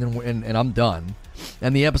planned, and I'm done.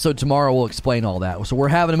 And the episode tomorrow will explain all that. So we're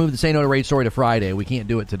having to move the Say No to Rage story to Friday. We can't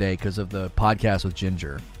do it today because of the podcast with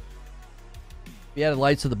Ginger. We added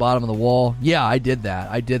lights to the bottom of the wall. Yeah, I did that.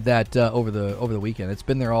 I did that over the weekend. It's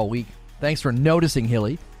been there all week. Thanks for noticing,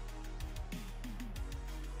 Hilly.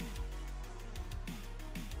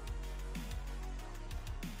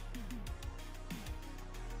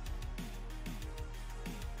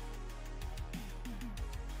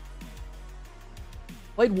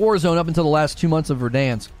 Played Warzone up until the last 2 months of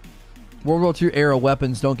Verdansk. World War II era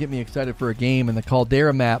weapons don't get me excited for a game, and the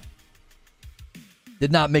Caldera map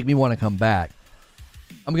did not make me want to come back.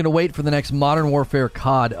 I'm going to wait for the next Modern Warfare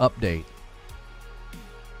COD update.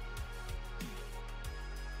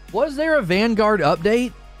 Was there a Vanguard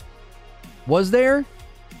update? Was there?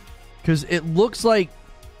 Because it looks like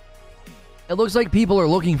people are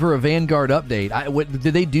looking for a Vanguard update.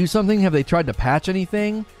 Did they do something? Have they tried to patch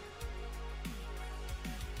anything?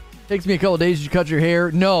 Takes me a couple days to cut your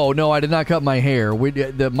hair. No, I did not cut my hair.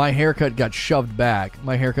 My haircut got shoved back.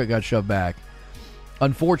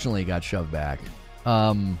 Unfortunately, it got shoved back.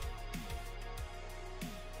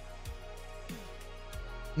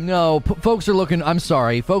 No, folks are looking. I'm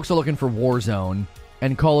sorry, folks are looking for Warzone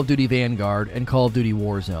and Call of Duty Vanguard and Call of Duty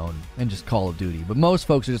Warzone and just Call of Duty. But most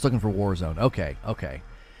folks are just looking for Warzone. Okay.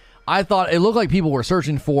 I thought it looked like people were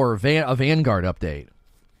searching for a Vanguard update.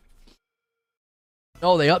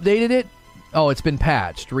 Oh, they updated it? Oh, it's been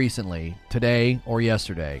patched recently. Today or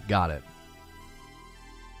yesterday. Got it.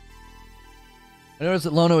 I noticed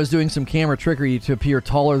that Lono is doing some camera trickery to appear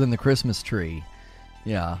taller than the Christmas tree.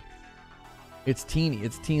 Yeah. It's teeny.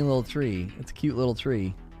 It's a teeny little tree. It's a cute little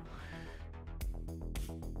tree.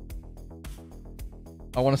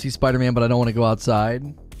 I want to see Spider-Man, but I don't want to go outside.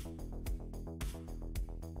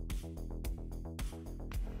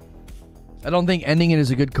 I don't think ending it is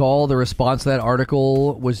a good call. The response to that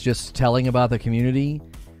article was just telling about the community.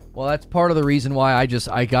 Well, that's part of the reason why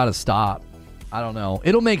I gotta stop. I don't know.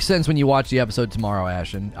 It'll make sense when you watch the episode tomorrow,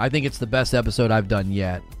 Ashen. I think it's the best episode I've done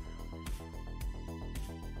yet.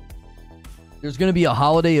 There's going to be a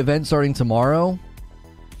holiday event starting tomorrow.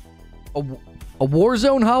 A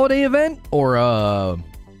Warzone holiday event or a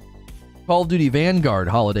Call of Duty Vanguard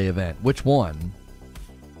holiday event? Which one?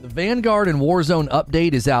 The Vanguard and Warzone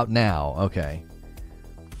update is out now. Okay.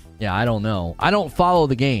 Yeah, I don't know. I don't follow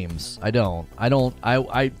the games.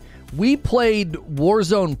 We played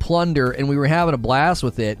Warzone Plunder and we were having a blast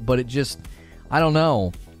with it, but it just, I don't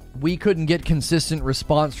know. We couldn't get consistent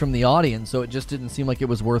response from the audience, so it just didn't seem like it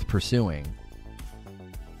was worth pursuing.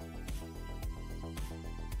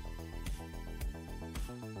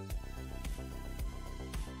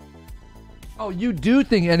 Oh, you do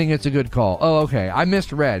think ending it's a good call. Oh, okay. I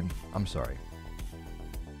misread. I'm sorry.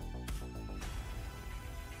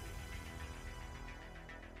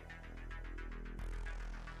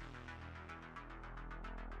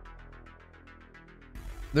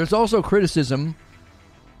 There's also criticism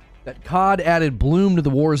that COD added bloom to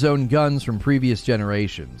the Warzone guns from previous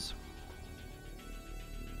generations.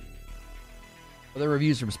 Are there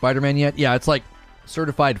reviews from Spider-Man yet? Yeah, it's like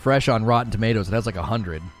certified fresh on Rotten Tomatoes. It has like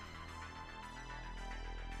 100.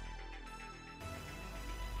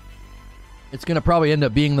 It's going to probably end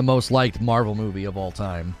up being the most liked Marvel movie of all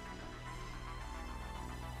time.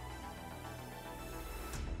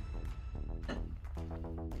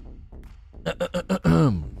 I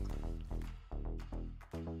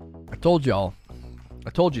told y'all. I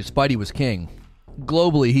told you Spidey was king.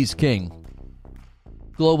 Globally, he's king.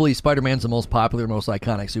 Globally, Spider-Man's the most popular, most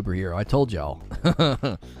iconic superhero. I told y'all.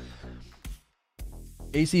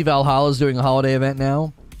 AC Valhalla's doing a holiday event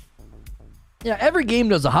now. Yeah, every game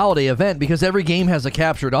does a holiday event because every game has a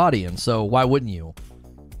captured audience, so why wouldn't you?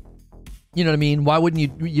 You know what I mean? Why wouldn't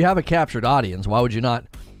you? You have a captured audience. Why would you not,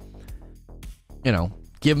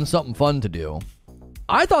 give them something fun to do?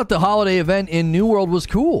 I thought the holiday event in New World was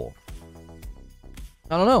cool.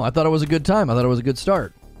 I don't know. I thought it was a good time. I thought it was a good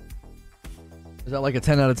start. Is that like a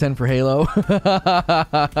 10 out of 10 for Halo?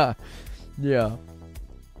 Yeah.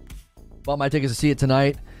 Bought my tickets to see it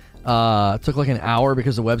tonight. Took like an hour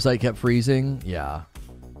because the website kept freezing. Yeah.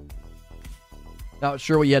 Not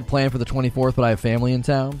sure what you had planned for the 24th, but I have family in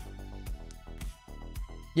town.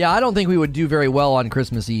 Yeah, I don't think we would do very well on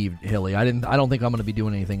Christmas Eve, Hilly. I don't think I'm going to be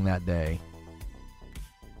doing anything that day.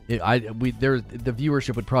 The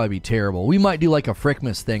viewership would probably be terrible. We might do like a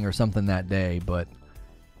Frickmas thing or something that day, but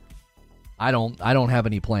I don't have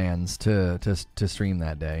any plans to stream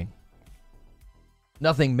that day.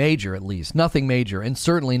 Nothing major, at least. Nothing major, and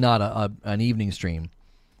certainly not an evening stream.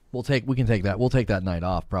 We can take that. We'll take that night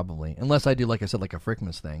off probably, unless I do, like I said, like a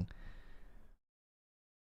Frickmas thing.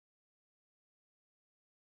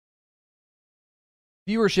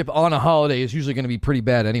 Viewership on a holiday is usually going to be pretty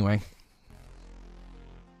bad anyway.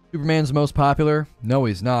 Superman's most popular? No,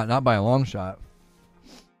 he's not. Not by a long shot.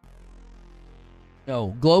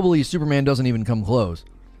 No, globally, Superman doesn't even come close.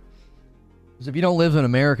 Because if you don't live in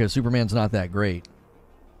America, Superman's not that great.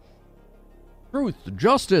 Truth,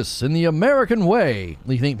 justice, in the American way.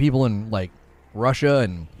 You think people in, like, Russia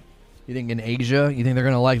and you think in Asia, you think they're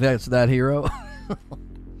going to like that hero?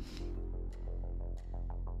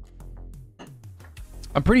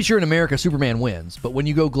 I'm pretty sure in America, Superman wins. But when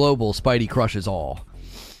you go global, Spidey crushes all.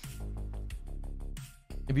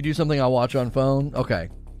 If you do something I'll watch on phone, okay.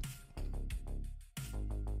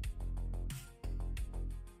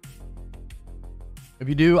 If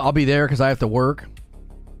you do, I'll be there because I have to work.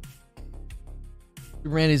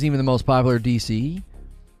 Superman is even the most popular DC.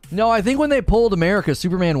 No, I think when they pulled America,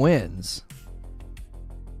 Superman wins.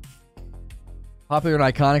 Popular and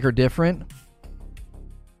iconic are different.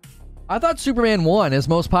 I thought Superman won as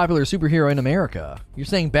most popular superhero in America. You're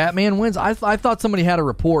saying Batman wins? I thought somebody had a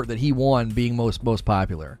report that he won being most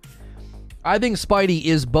popular. I think Spidey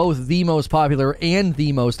is both the most popular and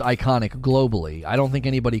the most iconic globally. I don't think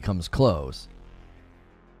anybody comes close.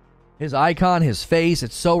 His icon, his face,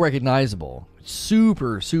 it's so recognizable. It's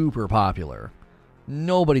super, super popular.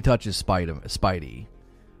 Nobody touches Spidey.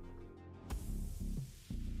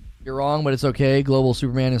 You're wrong, but it's okay. Global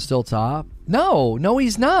Superman is still top. No,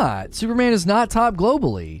 he's not. Superman is not top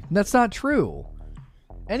globally. That's not true.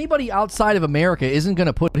 Anybody outside of America isn't going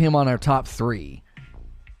to put him on our top 3.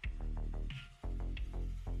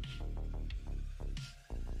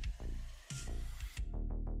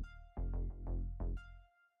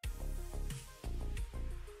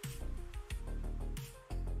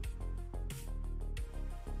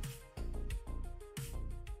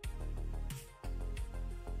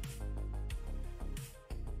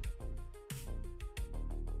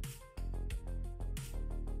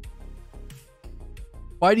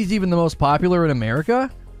 Spidey's even the most popular in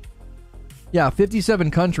America? Yeah,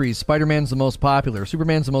 57 countries, Spider-Man's the most popular.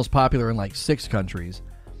 Superman's the most popular in like 6 countries.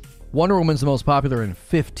 Wonder Woman's the most popular in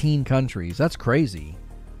 15 countries. That's crazy.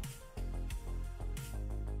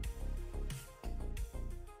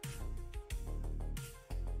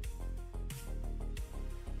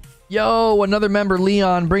 Yo, another member,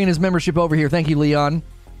 Leon, bringing his membership over here. Thank you, Leon.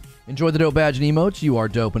 Enjoy the dope badge and emotes. You are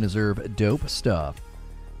dope and deserve dope stuff.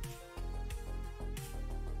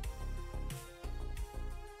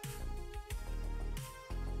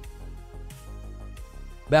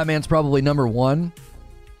 Batman's probably number 1.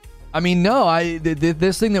 I mean, no,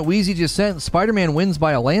 this thing that Wheezy just sent, Spider-Man wins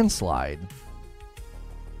by a landslide.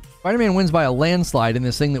 Spider-Man wins by a landslide in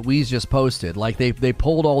this thing that Wheeze just posted. Like, they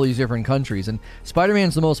polled all these different countries, and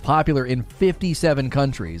Spider-Man's the most popular in 57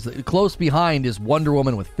 countries. Close behind is Wonder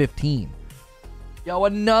Woman with 15. Yo,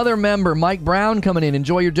 another member, Mike Brown, coming in.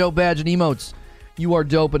 Enjoy your dope badge and emotes. You are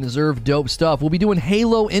dope and deserve dope stuff. We'll be doing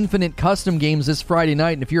Halo Infinite custom games this Friday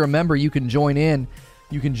night, and if you're a member, you can join in.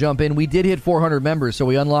 You can jump in. We did hit 400 members, so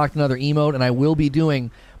we unlocked another emote, and I will be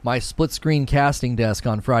doing my split-screen casting desk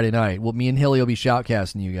on Friday night. Well, me and Hilly will be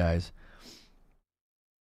shoutcasting you guys.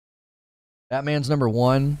 Batman's number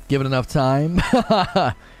 1. Give it enough time.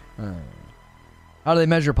 How do they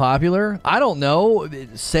measure popular? I don't know.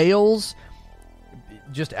 Sales,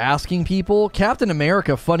 just asking people. Captain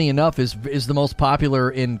America, funny enough, is the most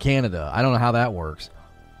popular in Canada. I don't know how that works.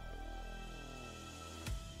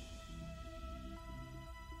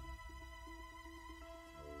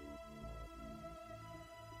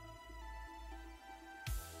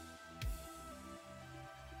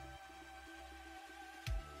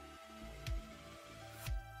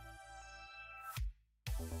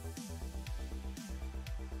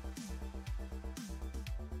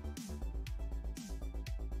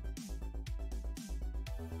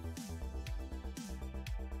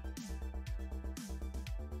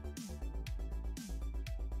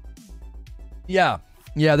 Yeah.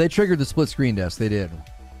 Yeah, they triggered the split screen desk. They did.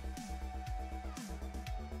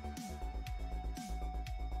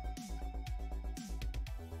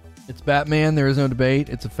 It's Batman. There is no debate.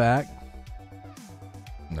 It's a fact.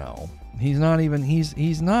 No. He's not even...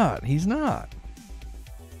 He's not. He's not.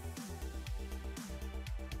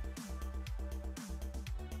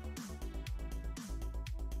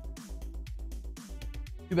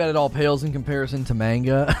 Too bad it all pales in comparison to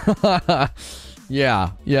manga.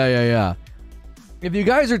 Yeah. If you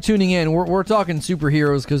guys are tuning in, we're talking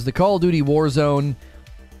superheroes because the Call of Duty Warzone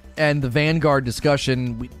and the Vanguard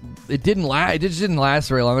discussion, it just didn't last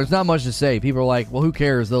very long. There's not much to say. People are like, well, who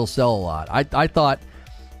cares? They'll sell a lot. I thought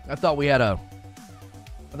we had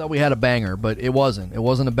a banger, but it wasn't. It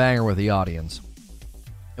wasn't a banger with the audience.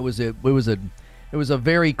 It was a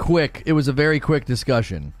very quick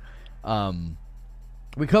discussion.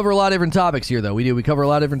 We cover a lot of different topics here, though. We cover a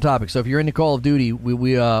lot of different topics. So if you're into Call of Duty,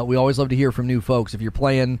 we always love to hear from new folks. If you're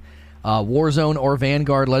playing Warzone or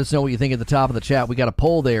Vanguard, let us know what you think at the top of the chat. We got a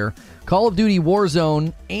poll there. Call of Duty,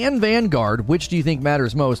 Warzone, and Vanguard. Which do you think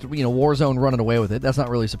matters most? You know, Warzone running away with it. That's not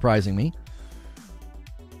really surprising me.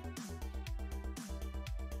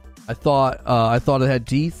 I thought it had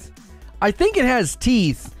teeth. I think it has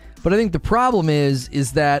teeth. But I think the problem is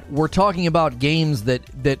that we're talking about games that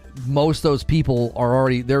most of those people are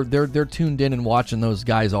already they're tuned in and watching those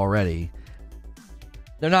guys already.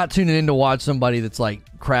 They're not tuning in to watch somebody that's like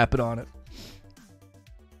crapping on it.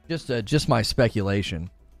 Just my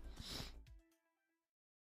speculation.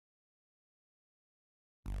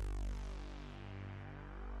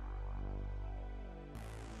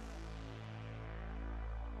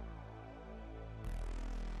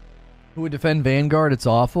 Who would defend Vanguard? It's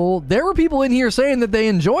awful. There were people in here saying that they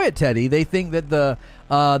enjoy it, Teddy. They think that the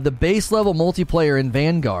base level multiplayer in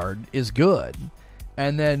Vanguard is good.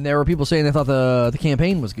 And then there were people saying they thought the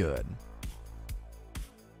campaign was good.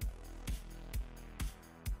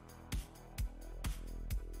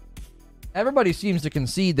 Everybody seems to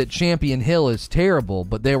concede that Champion Hill is terrible,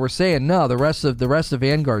 but they were saying no, the rest of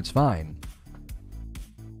Vanguard's fine.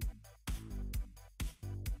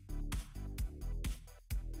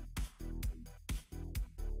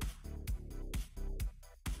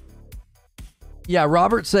 Yeah,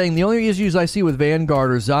 Robert's saying the only issues I see with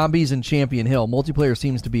Vanguard are zombies and Champion Hill. Multiplayer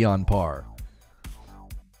seems to be on par.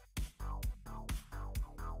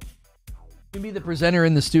 You can be the presenter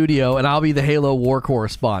in the studio, and I'll be the Halo war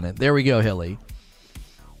correspondent. There we go, Hilly.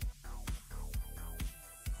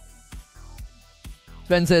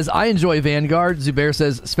 Sven says, I enjoy Vanguard. Zubair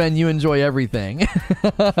says, Sven, you enjoy everything.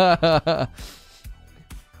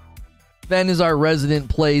 Sven is our resident,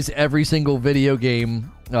 plays every single video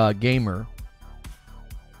game gamer.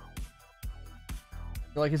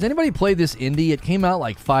 They're like, has anybody played this indie? It came out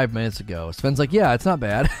like 5 minutes ago. Sven's like, yeah, it's not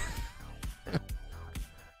bad.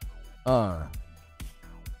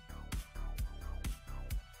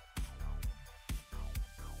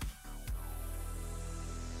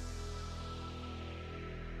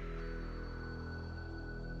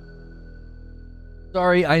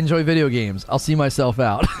 Sorry, I enjoy video games. I'll see myself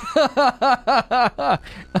out.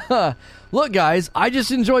 Look, guys, I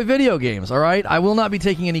just enjoy video games, all right? I will not be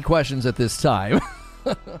taking any questions at this time.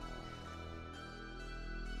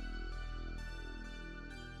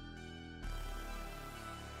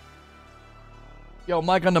 Yo,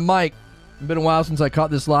 Mike on the mic. It's been a while since I caught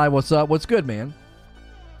this live. What's up? What's good, man?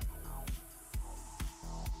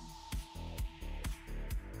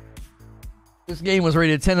 This game was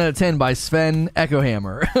rated 10 out of 10 by Sven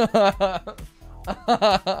Echohammer.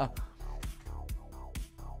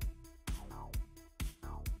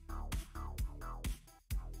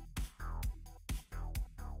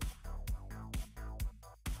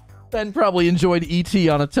 Sven probably enjoyed E.T.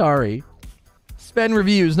 on Atari. Sven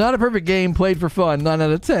reviews, not a perfect game, played for fun, 9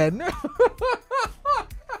 out of 10.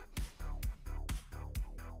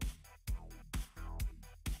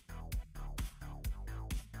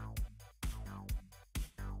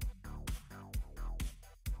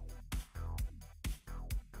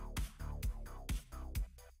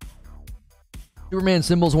 Superman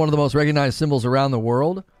symbol is one of the most recognized symbols around the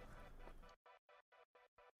world.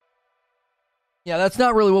 Yeah, that's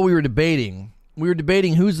not really what we were debating. We were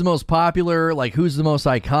debating who's the most popular, like who's the most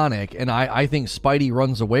iconic, and I think Spidey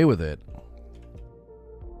runs away with it.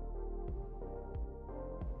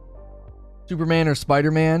 Superman or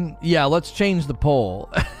Spider-Man? Yeah, let's change the poll.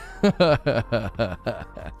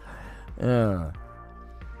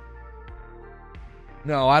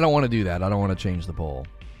 No, I don't want to do that. I don't want to change the poll.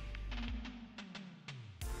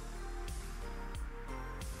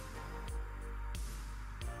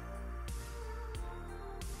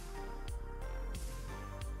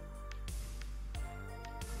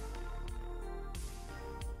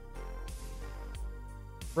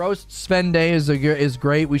 Roast Sven Day is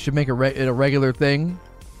great. We should make it a regular thing.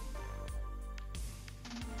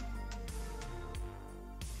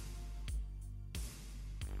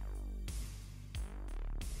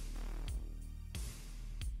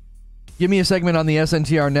 Give me a segment on the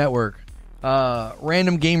SNTR network.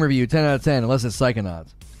 Random game review, 10 out of 10, unless it's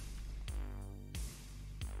Psychonauts.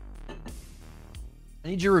 I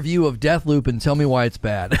need your review of Deathloop and tell me why it's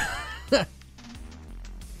bad.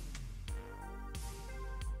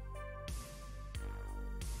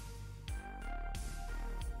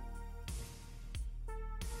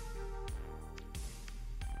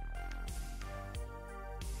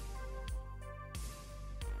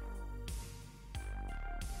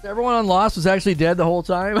 Everyone on Lost was actually dead the whole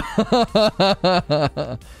time.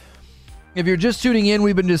 If you're just tuning in,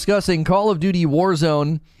 we've been discussing Call of Duty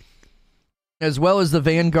Warzone as well as the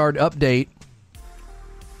Vanguard update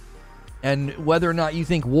and whether or not you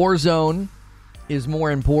think Warzone is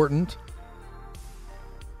more important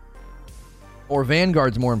or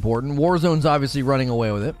Vanguard's more important. Warzone's obviously running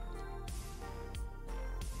away with it.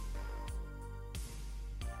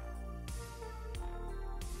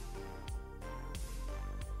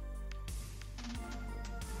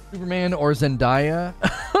 Superman or Zendaya?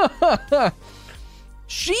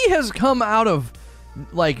 She has come out of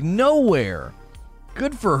like nowhere.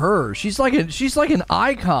 Good for her. She's like an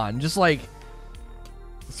icon. Just like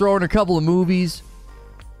throwing a couple of movies.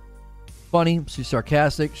 Funny, she's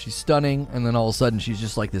sarcastic, she's stunning, and then all of a sudden she's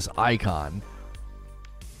just like this icon.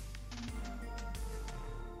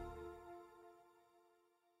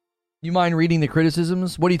 You mind reading the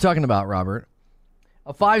criticisms? What are you talking about, Robert?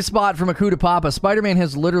 A 5 spot from Akuta Papa. Spider-Man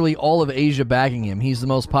has literally all of Asia backing him. He's the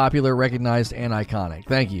most popular, recognized, and iconic.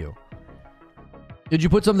 Thank you. Did you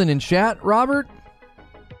put something in chat, Robert?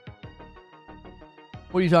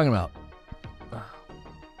 What are you talking about?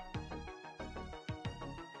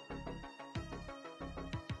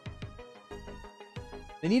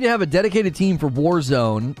 They need to have a dedicated team for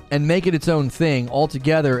Warzone and make it its own thing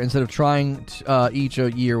altogether instead of trying each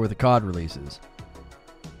a year with the COD releases.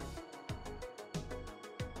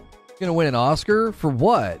 Gonna win an Oscar for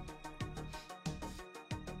what?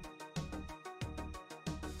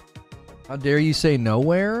 How dare you say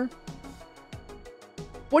nowhere?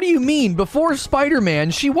 What do you mean? Before Spider-Man,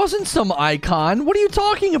 she wasn't some icon. What are you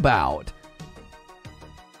talking about?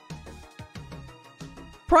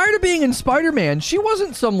 Prior to being in Spider-Man, she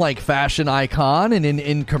wasn't some like fashion icon and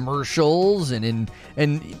in commercials and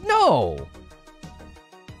no.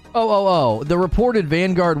 Oh. The reported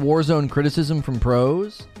Vanguard Warzone criticism from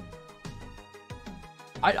pros.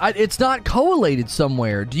 It's not collated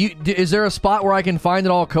somewhere. Is there a spot where I can find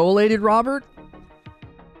it all collated, Robert?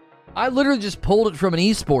 I literally just pulled it from an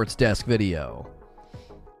esports desk video.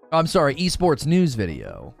 I'm sorry, esports news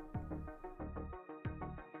video.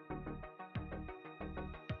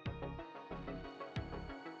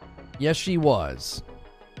 Yes, she was.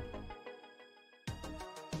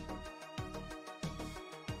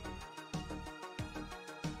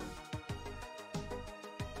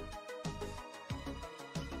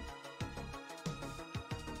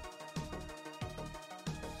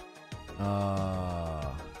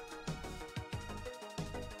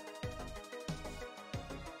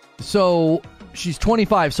 So she's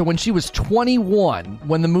 25. So when she was 21,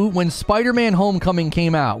 when Spider-Man Homecoming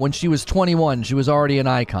came out, when she was 21, she was already an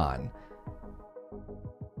icon.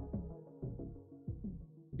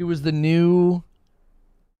 She was the new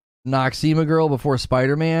Noxzema girl before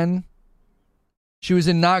Spider-Man. She was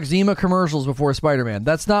in Noxzema commercials before Spider-Man.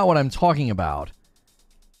 That's not what I'm talking about.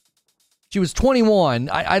 She was 21.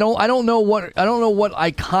 I don't know what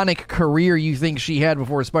iconic career you think she had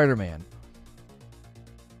before Spider-Man.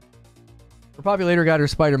 Her populator got her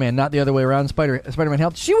Spider-Man, not the other way around. Spider-Man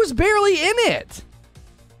helped. She was barely in it.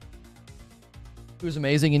 She was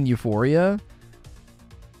amazing in Euphoria.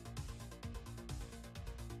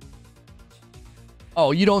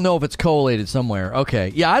 Oh, you don't know if it's collated somewhere.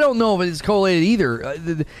 Okay. Yeah, I don't know if it's collated either.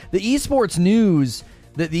 The esports news,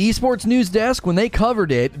 the esports news desk, when they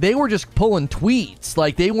covered it, they were just pulling tweets.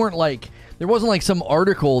 Like, they weren't like, there wasn't like some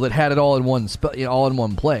article that had it all in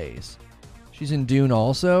one place. She's in Dune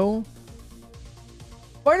also.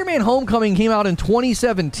 Spider-Man Homecoming came out in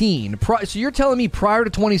 2017. So you're telling me prior to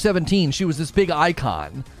 2017, she was this big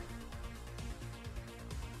icon?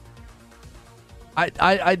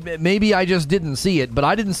 I maybe I just didn't see it, but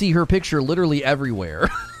I didn't see her picture literally everywhere.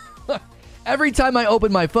 Every time I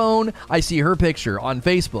open my phone, I see her picture on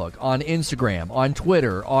Facebook, on Instagram, on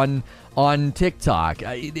Twitter, on TikTok.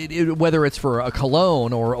 Whether it's for a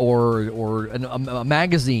cologne or a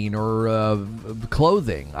magazine or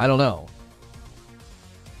clothing, I don't know.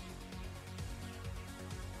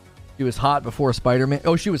 She was hot before Spider-Man.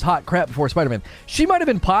 Oh, she was hot crap before Spider-Man. She might have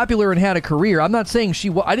been popular and had a career. I'm not saying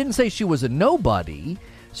I didn't say she was a nobody.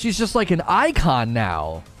 She's just like an icon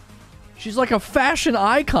now. She's like a fashion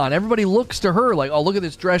icon. Everybody looks to her like, oh, look at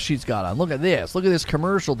this dress she's got on. Look at this. Look at this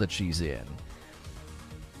commercial that she's in.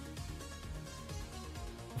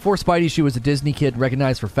 Before Spidey, she was a Disney kid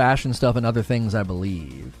recognized for fashion stuff and other things, I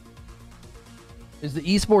believe. Is the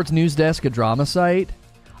esports news desk a drama site?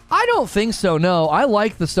 I don't think so, no. I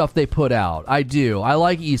like the stuff they put out. I do. I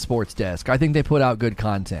like Esports Desk. I think they put out good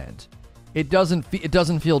content. It doesn't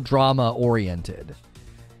feel drama-oriented.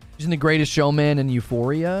 She's in The Greatest Showman and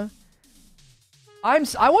Euphoria.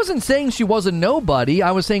 I wasn't saying she was a nobody.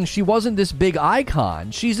 I was saying she wasn't this big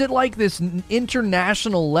icon. She's at like this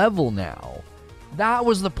international level now. That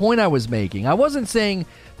was the point I was making. I wasn't saying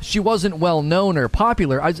she wasn't well-known or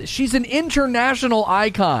popular. She's an international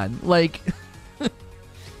icon. Like...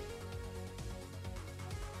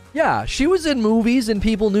 Yeah, she was in movies and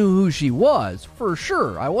people knew who she was, for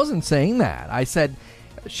sure. I wasn't saying that. I said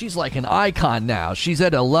she's like an icon now. She's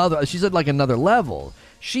at like another level.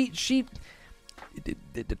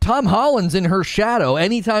 Tom Holland's in her shadow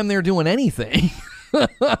anytime they're doing anything.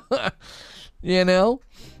 You know?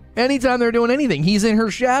 Anytime they're doing anything, he's in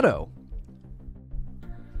her shadow.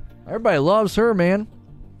 Everybody loves her, man.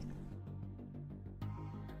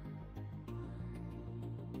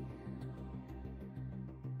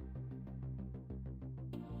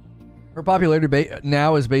 Her popularity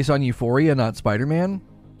now is based on Euphoria, not Spider-Man.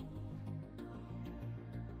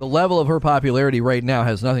 The level of her popularity right now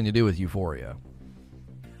has nothing to do with Euphoria.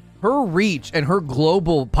 Her reach and her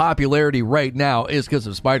global popularity right now is because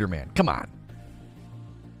of Spider-Man. Come on.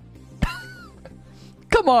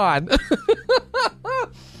 Come on.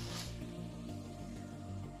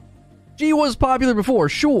 She was popular before,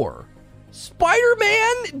 sure.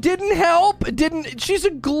 Spider-Man didn't help. She's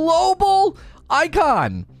a global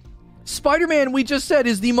icon. Spider-Man, we just said,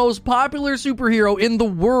 is the most popular superhero in the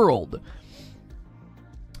world.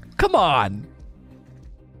 Come on.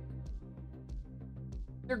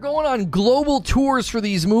 They're going on global tours for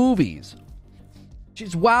these movies.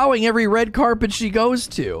 She's wowing every red carpet she goes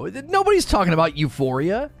to. Nobody's talking about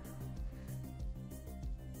Euphoria.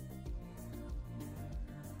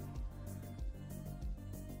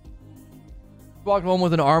 Walked home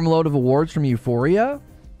with an armload of awards from Euphoria?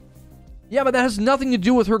 Yeah, but that has nothing to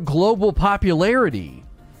do with her global popularity.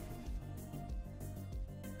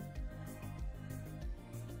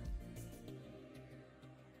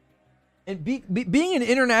 And being an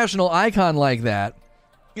international icon like that,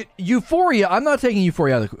 Euphoria, I'm not taking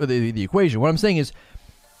Euphoria out of the equation. What I'm saying is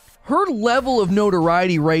her level of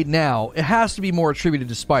notoriety right now, it has to be more attributed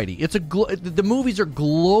to Spidey. The movies are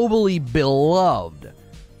globally beloved.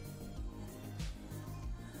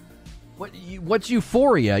 What's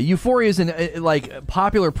Euphoria? Euphoria is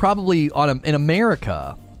popular probably in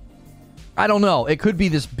America. I don't know. It could be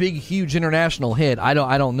this big, huge international hit. I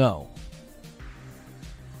don't know.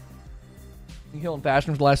 In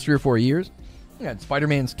fashion for the last 3 or 4 years. Yeah,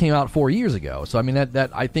 Spider-Man came out 4 years ago. So I mean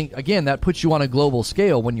that I think again that puts you on a global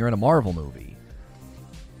scale when you're in a Marvel movie.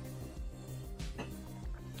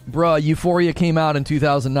 Bruh, Euphoria came out in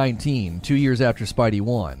 2019, 2 years after Spidey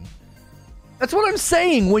 1. That's what I'm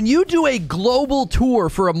saying. When you do a global tour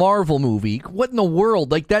for a Marvel movie, what in the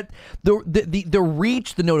world? Like that, the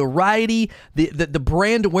reach, the notoriety, the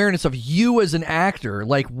brand awareness of you as an actor.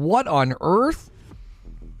 Like what on earth?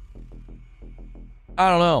 I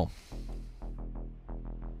don't know.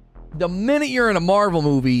 The minute you're in a Marvel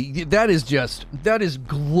movie, that is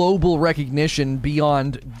global recognition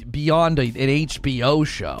beyond an HBO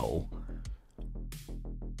show.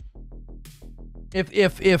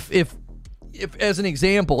 If, as an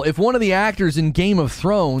example, if one of the actors in Game of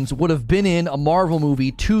Thrones would have been in a Marvel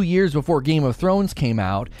movie 2 years before Game of Thrones came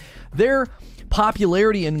out, Their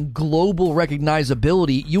popularity and global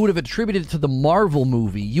recognizability, you would have attributed it to the Marvel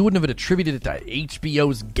movie. You wouldn't have attributed it to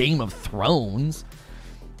HBO's Game of Thrones.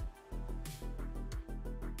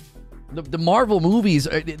 The Marvel movies,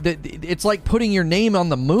 it's like putting your name on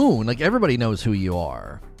the moon. Like, everybody knows who you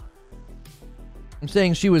are. I'm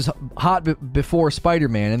saying she was hot before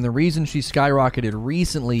Spider-Man, and the reason she skyrocketed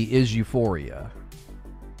recently is Euphoria.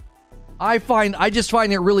 I just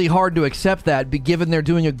find it really hard to accept that, given they're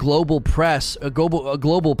doing a global presser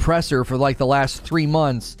for like the last 3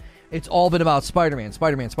 months. It's all been about Spider-Man.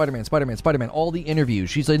 All the interviews.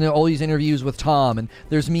 She's in all these interviews with Tom, and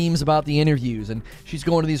there's memes about the interviews, and she's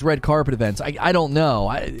going to these red carpet events. I don't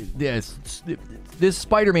know. This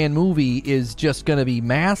Spider-Man movie is just going to be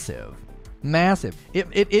massive. Massive.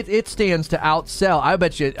 It stands to outsell. I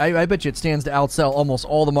bet you it stands to outsell almost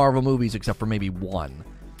all the Marvel movies except for maybe one.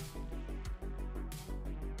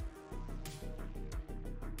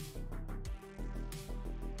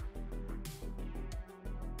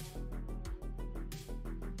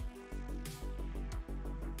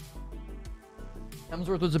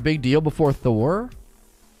 Hemsworth was a big deal before Thor?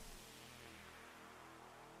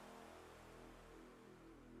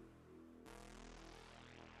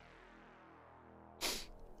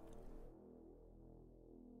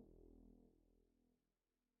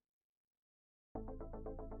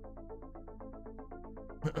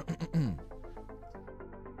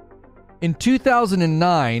 In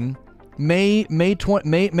 2009, May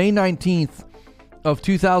 19th of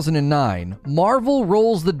 2009, Marvel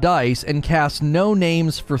rolls the dice and casts no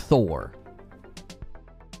names for Thor.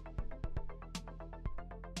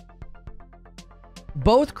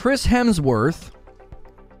 Both Chris Hemsworth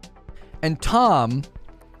and Tom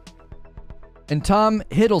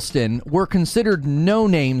Hiddleston were considered no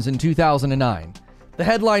names in 2009. The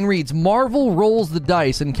headline reads, Marvel rolls the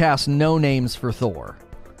dice and casts no names for Thor.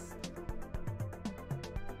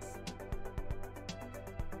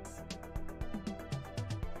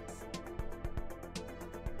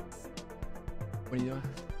 What are you doing?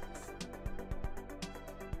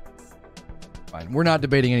 Fine. We're not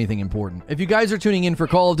debating anything important. If you guys are tuning in for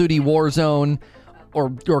Call of Duty Warzone or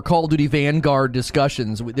Call of Duty Vanguard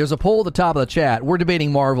discussions, there's a poll at the top of the chat. We're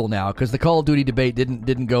debating Marvel now because the Call of Duty debate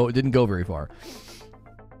didn't go very far.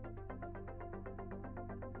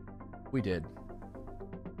 We did.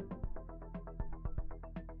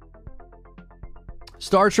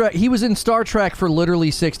 Star Trek. He was in Star Trek for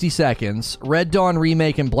literally 60 seconds. Red Dawn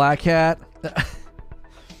remake and Black Hat.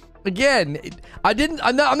 Again,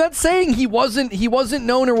 I'm not saying he wasn't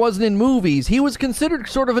known or wasn't in movies. He was considered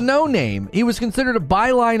sort of a no-name. He was considered a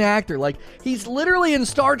byline actor. Like, he's literally in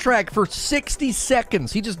Star Trek for 60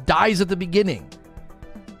 seconds. He just dies at the beginning.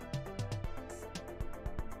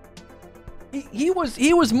 He was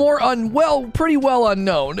pretty well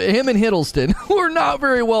unknown. Him and Hiddleston were not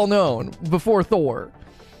very well known before Thor.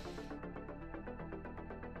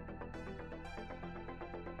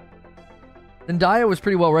 Zendaya was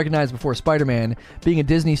pretty well recognized before Spider-Man. Being a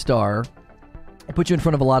Disney star, it put you in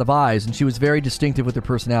front of a lot of eyes, and she was very distinctive with her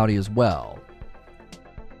personality as well.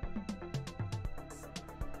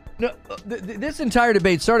 No, this entire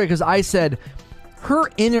debate started because I said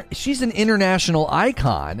she's an international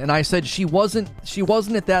icon, and I said she wasn't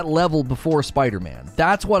at that level before Spider-Man.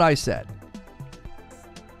 That's what I said.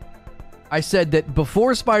 I said that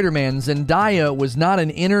before Spider-Man, Zendaya was not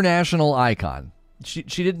an international icon. She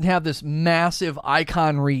didn't have this massive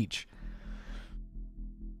icon reach.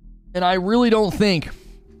 And I really don't think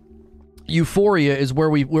Euphoria is where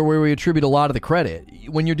we attribute a lot of the credit.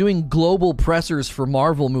 When you're doing global pressers for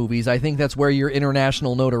Marvel movies, I think that's where your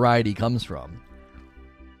international notoriety comes from.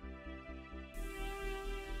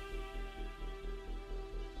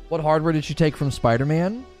 What hardware did she take from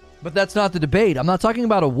Spider-Man? But that's not the debate. I'm not talking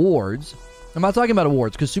about awards.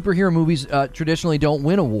 Because superhero movies traditionally don't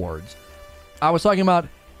win awards. I was talking about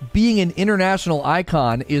being an international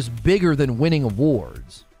icon is bigger than winning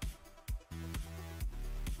awards.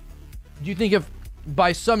 Do you think if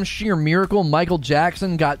by some sheer miracle Michael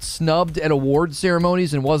Jackson got snubbed at award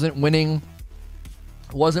ceremonies and wasn't winning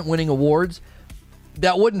awards,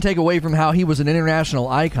 that wouldn't take away from how he was an international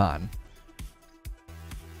icon?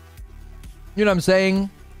 You know what I'm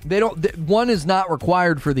saying? One is not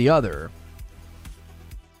required for the other.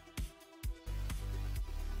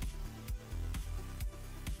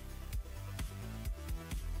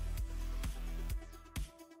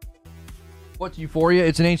 What's Euphoria?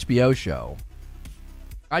 It's an HBO show.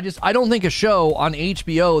 I don't think a show on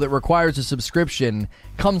HBO that requires a subscription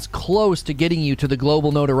comes close to getting you to the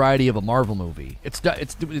global notoriety of a Marvel movie.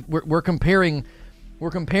 We're comparing a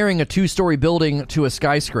 2-story building to a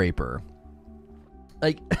skyscraper.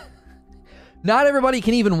 Like, Not everybody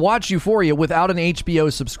can even watch Euphoria without an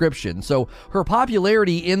HBO subscription. So her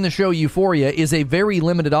popularity in the show Euphoria is a very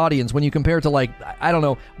limited audience when you compare it to, like, I don't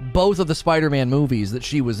know, both of the Spider-Man movies that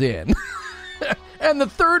she was in. And the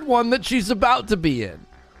third one that she's about to be in.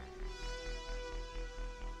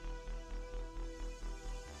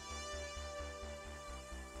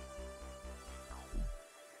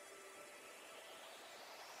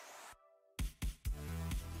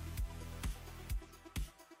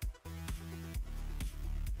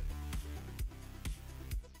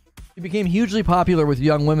 He became hugely popular with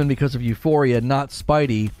young women because of Euphoria, not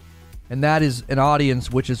Spidey, and that is an audience,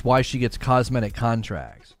 which is why she gets cosmetic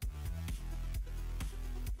contracts.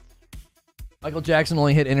 Michael Jackson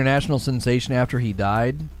only hit international sensation after he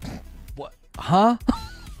died. What? Huh?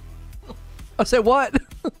 I said what?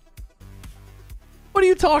 What are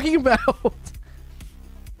you talking about? What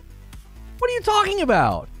are you talking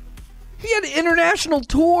about? He had international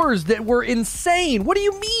tours that were insane. What do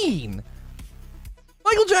you mean?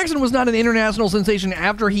 Michael Jackson was not an international sensation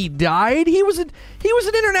after he died. He was an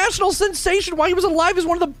international sensation while he was alive as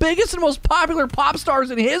one of the biggest and most popular pop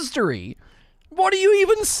stars in history. What are you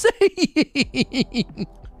even saying?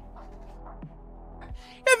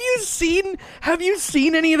 Have you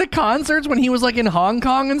seen any of the concerts when he was like in Hong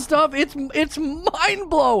Kong and stuff? It's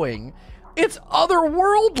mind-blowing. It's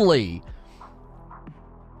otherworldly.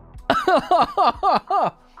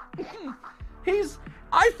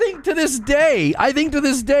 I think to this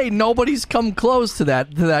day, nobody's come close to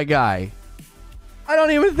that guy. I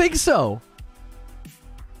don't even think so.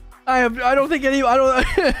 I don't think any. I don't.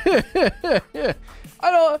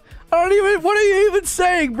 I don't even. What are you even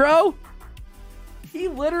saying, bro? He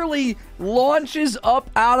literally launches up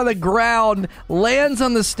out of the ground, lands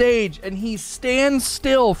on the stage, and he stands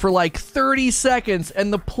still for like 30 seconds,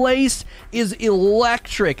 and the place is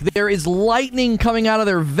electric. There is lightning coming out of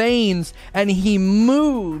their veins, and he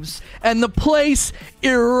moves, and the place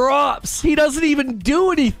erupts. He doesn't even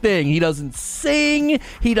do anything. He doesn't sing.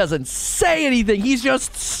 He doesn't say anything. He's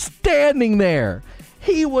just standing there.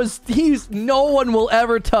 No one will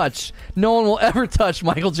ever touch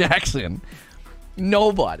Michael Jackson.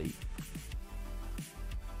 Nobody.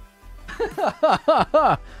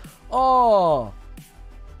 Oh.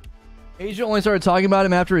 Asia only started talking about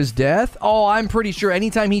him after his death? Oh, I'm pretty sure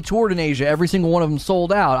anytime he toured in Asia, every single one of them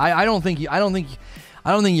sold out. I don't think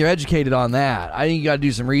you're educated on that. I think you got to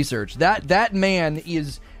do some research. That man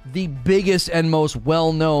is the biggest and most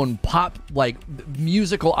well-known pop, like,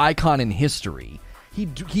 musical icon in history.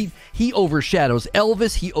 He overshadows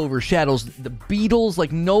Elvis. He overshadows the Beatles.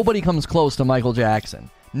 Like, nobody comes close to Michael Jackson.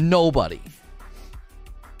 Nobody.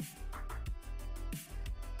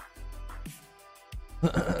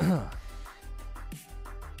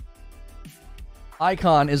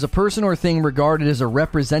 Icon is a person or thing regarded as a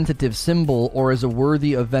representative symbol or as a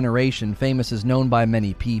worthy of veneration. Famous is known by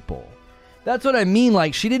many people. That's what I mean.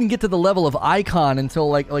 Like, she didn't get to the level of icon until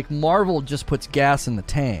like Marvel just puts gas in the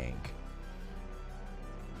tank.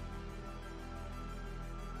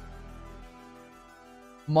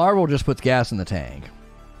 Marvel just puts gas in the tank.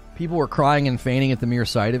 People were crying and fainting at the mere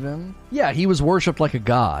sight of him. Yeah, he was worshipped like a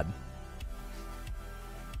god.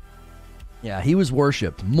 Yeah, he was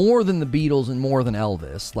worshipped more than the Beatles and more than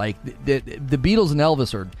Elvis. Like, the Beatles and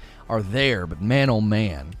Elvis are there, but man, oh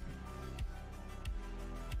man.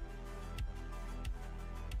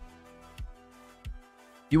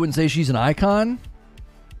 You wouldn't say she's an icon?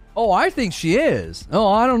 Oh, I think she is. Oh,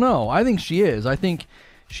 I don't know. I think she is. I think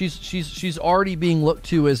she's already being looked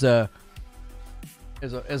to as a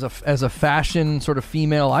fashion sort of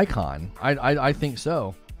female icon. I think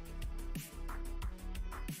so.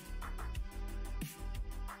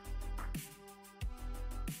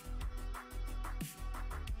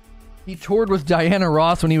 He toured with Diana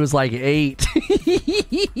Ross when he was like 8.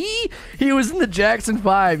 He was in the Jackson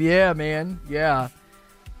 5. Yeah, man. Yeah.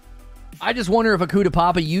 I just wonder if Akuta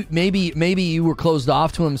Papa, maybe you were closed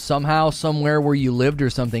off to him somehow, somewhere where you lived or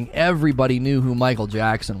something. Everybody knew who Michael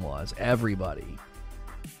Jackson was. Everybody.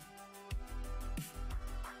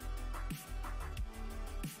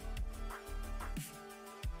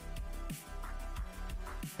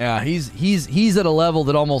 Yeah, he's at a level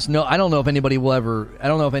that almost I don't know if anybody will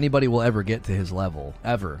ever get to his level.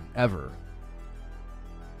 Ever.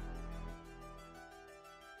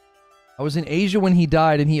 I was in Asia when he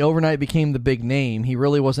died, and he overnight became the big name. He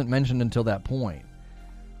really wasn't mentioned until that point.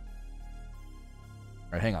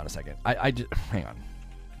 All right, hang on a second. Hang on.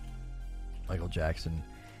 Michael Jackson,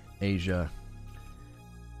 Asia,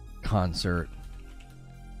 concert,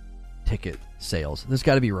 ticket sales. There's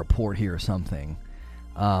got to be a report here or something.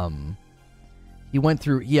 He went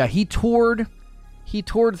through. Yeah, he toured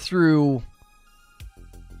through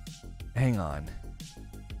Hang on.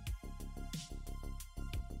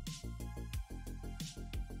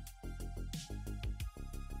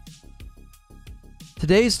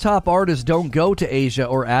 Today's top artists don't go to Asia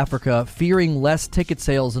or Africa, fearing less ticket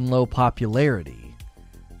sales and low popularity.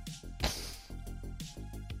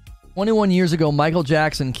 21 years ago, Michael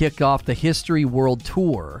Jackson kicked off the History World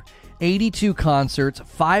Tour. 82 concerts,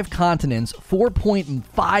 5 continents,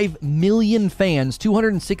 4.5 million fans,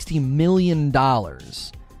 $260 million.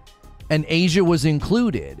 And Asia was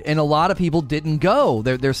included. And a lot of people didn't go.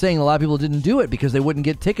 They're saying a lot of people didn't do it because they wouldn't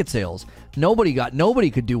get ticket sales. Nobody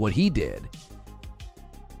could do what he did.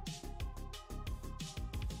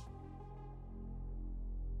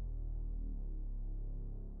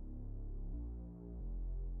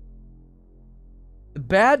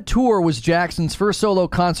 Bad Tour was Jackson's first solo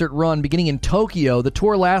concert run beginning in Tokyo. The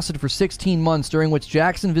tour lasted for 16 months, during which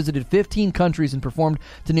Jackson visited 15 countries and performed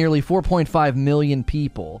to nearly 4.5 million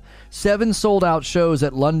people. 7 sold-out shows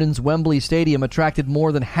at London's Wembley Stadium attracted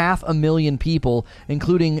more than 500,000 people,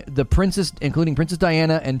 including Princess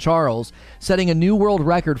Diana and Charles, setting a new world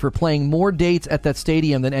record for playing more dates at that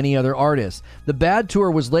stadium than any other artist. The Bad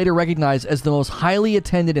Tour was later recognized as the most highly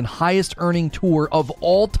attended and highest-earning tour of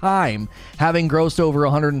all time, having grossed over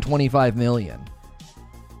 125 million.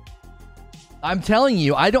 I'm telling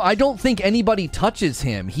you, I don't think anybody touches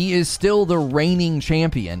him. He is still the reigning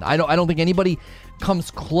champion. I don't think anybody comes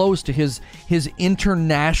close to his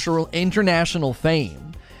international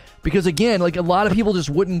fame. Because again, like, a lot of people just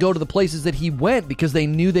wouldn't go to the places that he went because they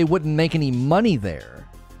knew they wouldn't make any money there.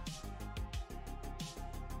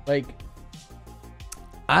 Like,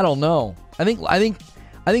 I don't know. I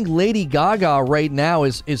think Lady Gaga right now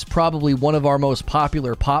is probably one of our most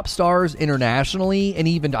popular pop stars internationally, and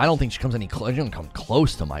even I don't think she doesn't come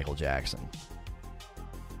close to Michael Jackson.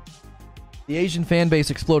 The Asian fan base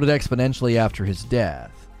exploded exponentially after his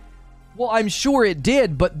death. Well, I'm sure it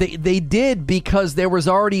did, but they did because there was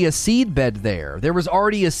already a seedbed there. There was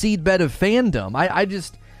already a seedbed of fandom.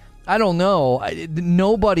 I don't know. I don't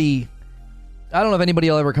know if anybody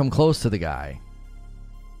will ever come close to the guy.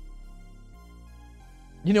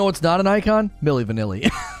 You know what's not an icon? Milli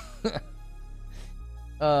Vanilli.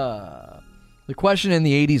 The question in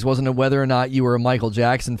the 80s wasn't whether or not you were a Michael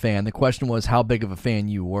Jackson fan. The question was how big of a fan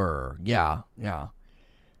you were. Yeah.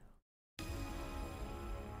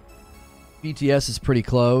 BTS is pretty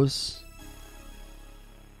close.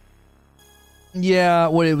 Yeah,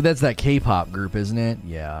 that's that K-pop group, isn't it?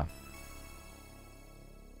 Yeah.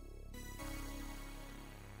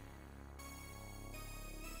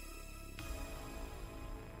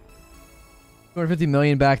 $250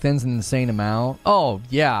 million back then's an insane amount. Oh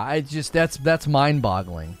yeah, that's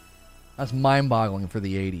mind-boggling. That's mind-boggling for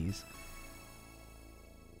the 80s.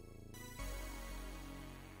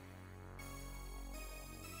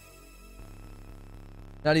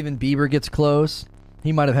 Not even Bieber gets close.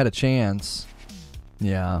 He might have had a chance.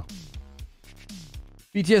 Yeah.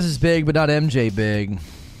 BTS is big, but not MJ big.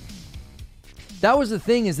 That was the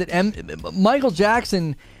thing, is that Michael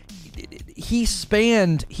Jackson, he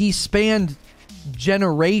spanned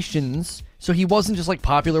generations, so he wasn't just like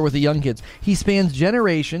popular with the young kids. He spans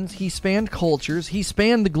generations, he spanned cultures, he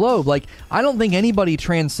spanned the globe. Like, I don't think anybody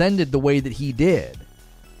transcended the way that he did.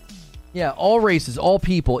 Yeah, all races, all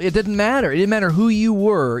people. It didn't matter. It didn't matter who you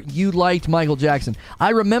were. You liked Michael Jackson. I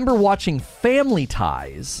remember watching Family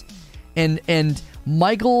Ties, and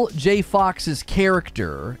Michael J. Fox's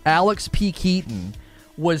character, Alex P. Keaton,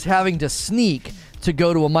 was having to sneak to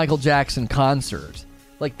go to a Michael Jackson concert.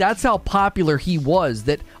 Like, that's how popular he was,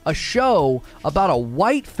 that a show about a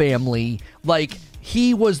white family, like,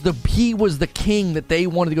 he was the king that they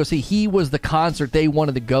wanted to go see. He was the concert they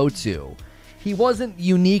wanted to go to. He wasn't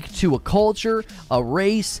unique to a culture, a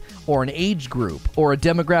race, or an age group, or a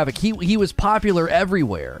demographic. He was popular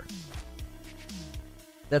everywhere.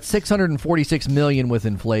 That's 646 million with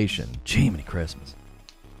inflation. Jiminy Christmas.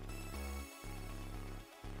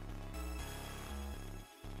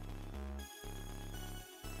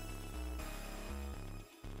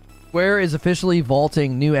 Square is officially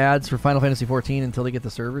vaulting new ads for Final Fantasy XIV until they get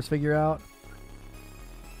the servers figured out.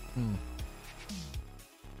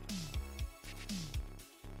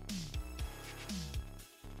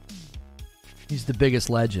 He's the biggest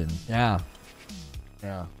legend. Yeah.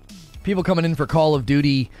 People coming in for Call of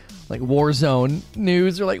Duty, like Warzone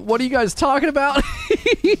news, are like, what are you guys talking about?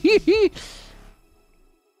 You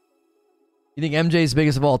think MJ's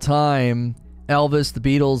biggest of all time? Elvis, the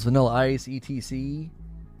Beatles, Vanilla Ice, etc.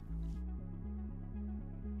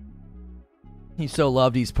 He's so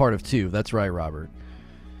loved, he's part of 2. That's right, Robert.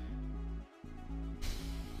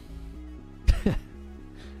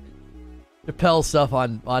 Chappelle's stuff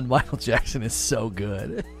on Michael Jackson is so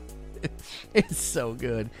good. It's so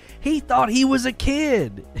good. He thought he was a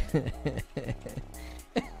kid.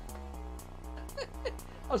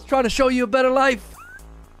 I was trying to show you a better life.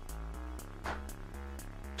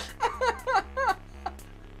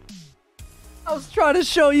 I was trying to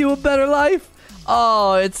show you a better life.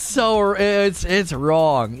 Oh, it's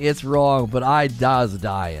wrong. It's wrong, but I was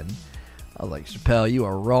dying. I was like, Chappelle, you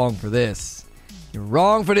are wrong for this. You're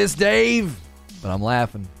wrong for this, Dave. But I'm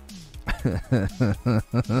laughing.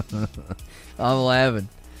 I'm laughing.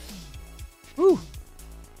 Whew.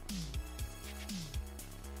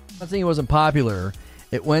 I'm saying it wasn't popular.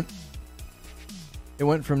 It went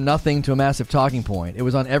from nothing to a massive talking point. It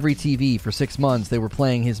was on every TV for 6 months. They were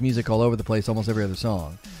playing his music all over the place, almost every other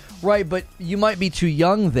song. Right, but you might be too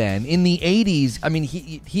young then. In the 80s, I mean,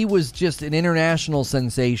 he was just an international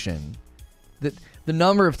sensation. The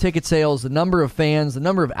number of ticket sales, the number of fans, the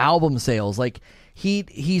number of album sales, like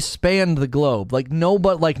he spanned the globe. Like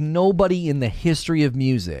nobody in the history of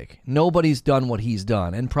music, nobody's done what he's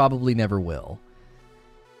done, and probably never will.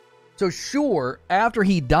 So sure, after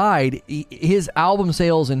he died, his album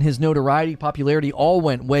sales and his notoriety, popularity all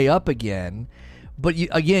went way up again. But you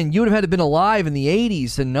would have had to have been alive in the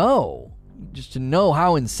 80s to know, just to know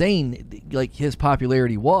how insane like his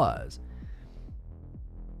popularity was.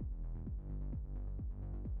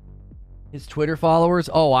 His Twitter followers?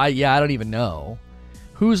 Oh, I don't even know.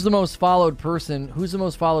 Who's the most followed person? Who's the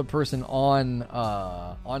most followed person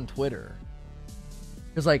on Twitter?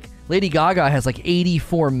 Because like Lady Gaga has like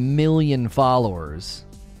 84 million followers.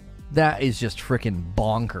 That is just freaking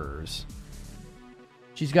bonkers.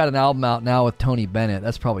 She's got an album out now with Tony Bennett.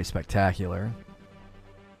 That's probably spectacular.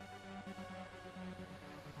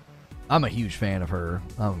 I'm a huge fan of her.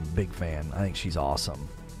 I'm a big fan. I think she's awesome.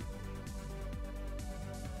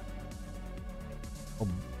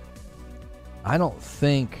 I don't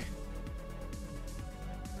think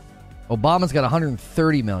Obama's got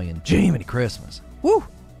 130 million. Jiminy Christmas. Woo!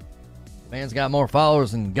 Man's got more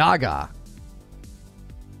followers than Gaga.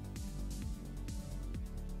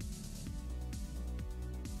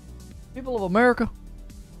 People of America,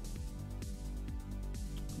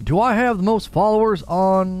 do I have the most followers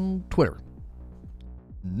on Twitter?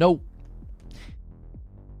 Nope.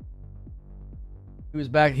 He was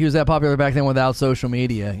that popular back then without social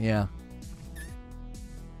media, yeah.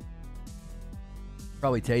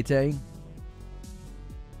 Probably Tay-Tay.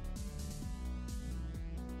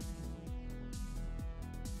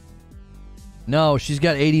 No, she's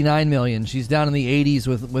got 89 million. She's down in the 80s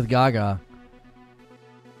with Gaga.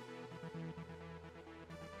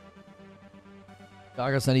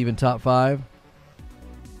 Gaga's not even top 5.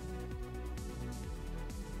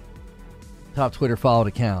 Top Twitter followed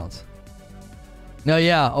accounts. No,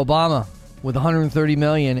 yeah, Obama with 130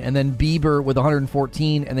 million, and then Bieber with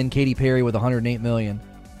 114, and then Katy Perry with 108 million.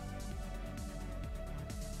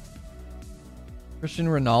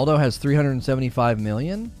 Cristiano Ronaldo has 375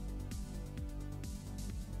 million?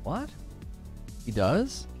 What? He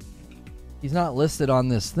does? He's not listed on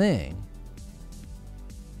this thing.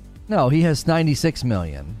 No, he has 96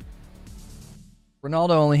 million.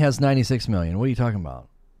 Ronaldo only has 96 million. What are you talking about?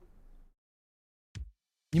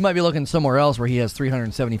 You might be looking somewhere else where he has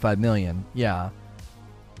 375 million. Yeah.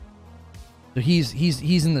 So he's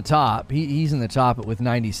in the top. He's in the top with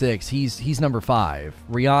 96. He's number 5.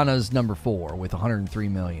 Rihanna's number 4 with 103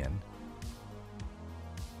 million.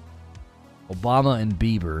 Obama and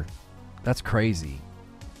Bieber. That's crazy.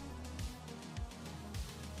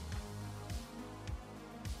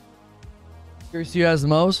 Curious who has the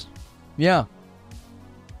most? Yeah.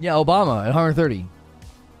 Yeah, Obama at 130.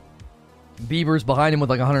 Bieber's behind him with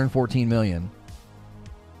like 114 million.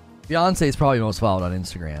 Beyonce's probably most followed on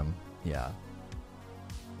Instagram. Yeah.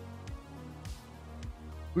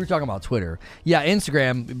 We were talking about Twitter. Yeah,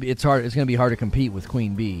 Instagram, it's hard. It's going to be hard to compete with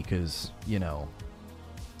Queen Bee because, you know.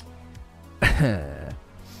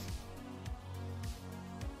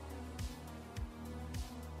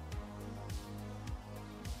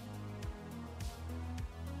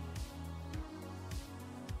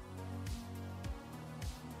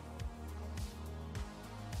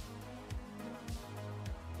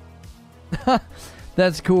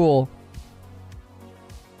 That's cool.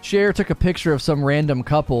 Cher took a picture of some random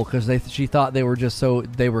couple because she thought they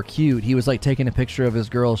were cute. He was like taking a picture of his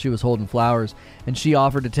girl. She was holding flowers, and she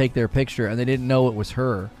offered to take their picture, and they didn't know it was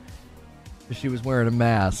her because she was wearing a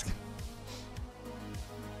mask.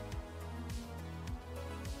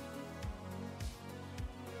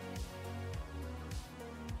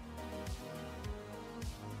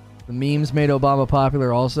 The memes made Obama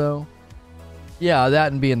popular also. Yeah,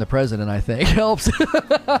 that and being the president, I think, helps.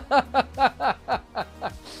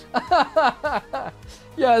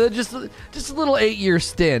 Yeah, just a little 8-year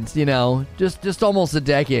stint, you know, just almost a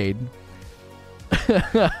decade.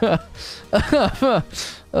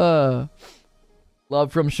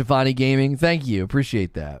 Love from Shivani Gaming. Thank you.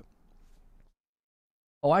 Appreciate that.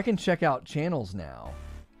 Oh, I can check out channels now.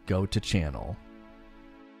 Go to channel.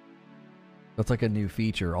 That's like a new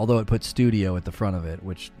feature, although it puts studio at the front of it,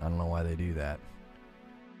 which I don't know why they do that.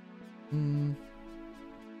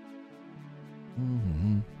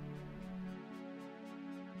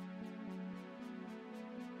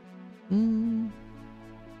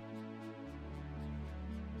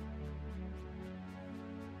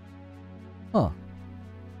 Huh.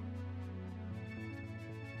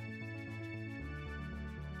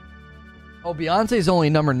 Oh, Beyonce's only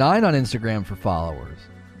number 9 on Instagram for followers.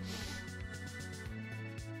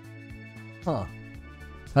 Huh.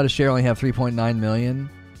 How does Cher only have 3.9 million?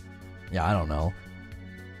 Yeah, I don't know.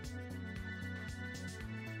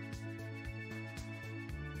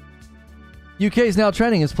 UK is now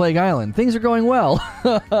trending as Plague Island. Things are going well.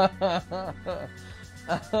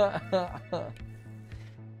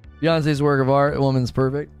 Beyonce's work of art. A woman's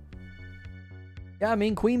perfect. Yeah, I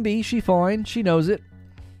mean, Queen Bee, she fine. She knows it.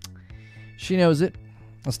 She knows it.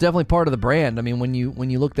 That's definitely part of the brand. I mean, when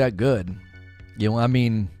you look that good, you know, I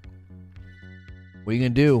mean, what are you gonna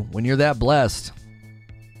do when you're that blessed?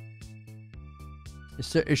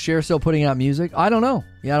 Is Cher still putting out music? I don't know.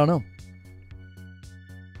 Yeah, I don't know.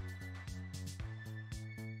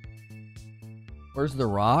 Where's The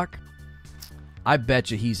Rock? I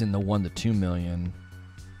bet you he's in the 1 to 2 million.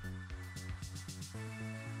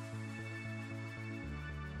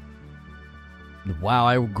 Wow,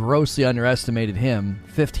 I grossly underestimated him.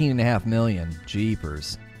 15.5 million.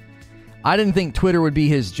 Jeepers. I didn't think Twitter would be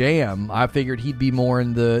his jam. I figured he'd be more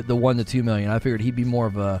in the 1 to 2 million. I figured he'd be more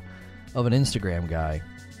of an Instagram guy.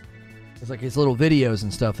 It's like his little videos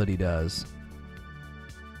and stuff that he does.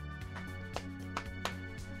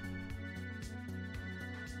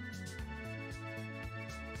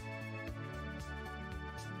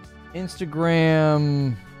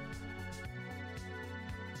 Instagram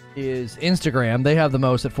is Instagram. They have the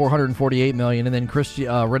most at 448 million, and then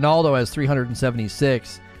Ronaldo has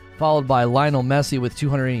 376, followed by Lionel Messi with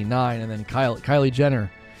 289, and then Kylie Jenner.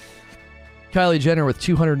 Kylie Jenner with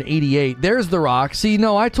 288. There's The Rock. See,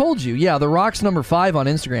 no, I told you. Yeah, The Rock's number 5 on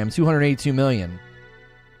Instagram, 282 million.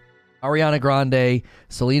 Ariana Grande,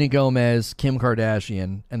 Selena Gomez, Kim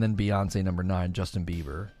Kardashian, and then Beyonce number 9, Justin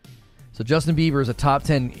Bieber. So Justin Bieber is a top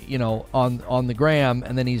 10, you know, on the gram,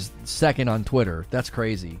 and then he's second on Twitter. That's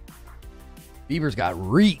crazy. Bieber's got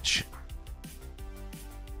reach.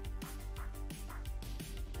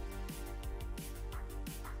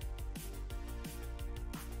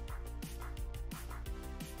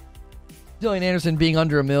 Gillian Anderson being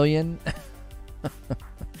under 1 million.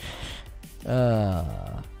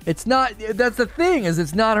 It's not. That's the thing, is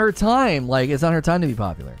it's not her time. Like, it's not her time to be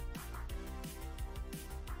popular.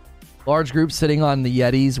 Large groups sitting on the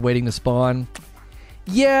Yetis waiting to spawn.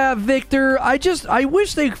 Yeah, Victor, I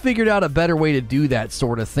wish they figured out a better way to do that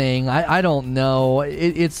sort of thing. I don't know.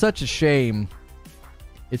 It's such a shame.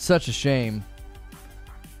 It's such a shame.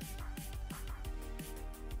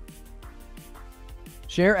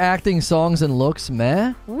 Share acting, songs, and looks,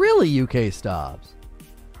 meh? Really, UK Stobbs?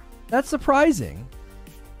 That's surprising.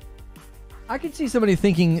 I could see somebody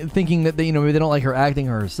thinking that they, you know, maybe they don't like her acting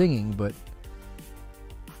or her singing, but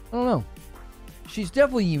I don't know. She's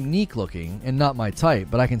definitely unique looking and not my type,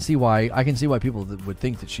 but I can see why people would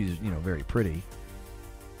think that she's, you know, very pretty.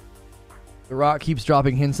 The Rock keeps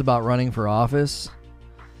dropping hints about running for office.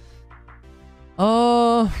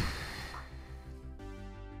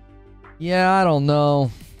 Yeah, I don't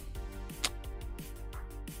know.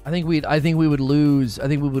 I think we would lose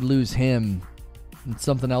him and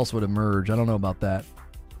something else would emerge. I don't know about that.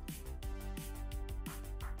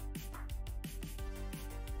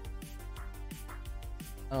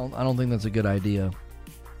 I don't think that's a good idea.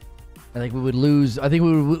 I think we would lose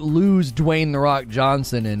Dwayne The Rock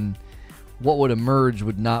Johnson, and what would emerge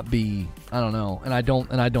would not be, I don't know. And I don't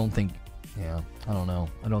think, yeah, I don't know.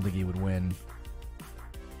 I don't think he would win.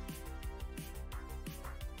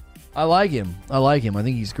 I like him. I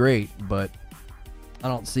think he's great, but I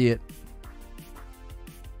don't see it.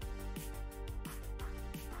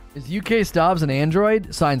 Is UK Stobbs an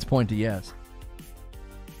android? Signs point to yes.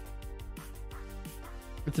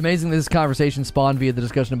 It's amazing that this conversation spawned via the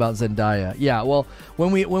discussion about Zendaya. Yeah, well,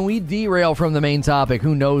 when we derail from the main topic,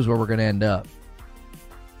 who knows where we're going to end up.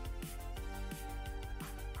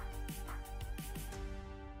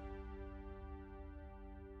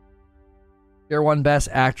 Cher won Best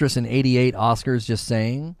Actress in 88 Oscars, just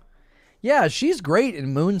saying. Yeah, she's great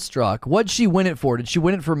in Moonstruck. What'd she win it for? Did she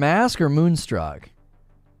win it for Mask or Moonstruck?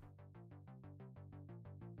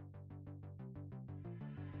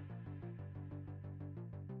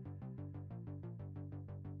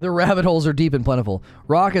 The rabbit holes are deep and plentiful.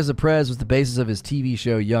 Rock as a Prez was the basis of his TV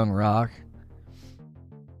show Young Rock.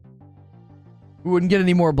 We wouldn't get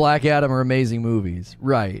any more Black Adam or amazing movies.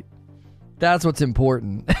 Right. That's what's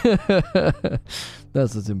important.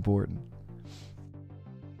 That's what's important.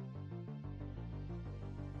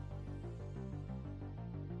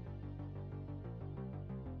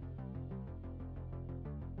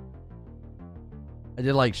 I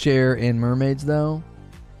did like Cher in Mermaids, though.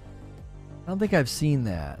 I don't think I've seen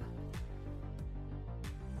that.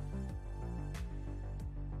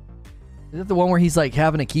 Is it the one where he's like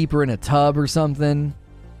having to keep her in a tub or something?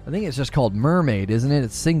 I think it's just called Mermaid, isn't it?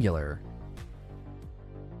 It's singular.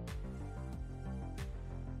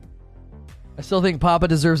 I still think Papa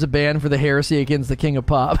deserves a ban for the heresy against the King of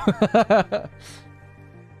Pop.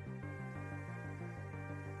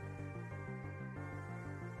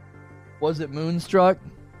 Was it Moonstruck?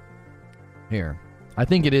 Here. I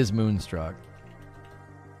think it is Moonstruck.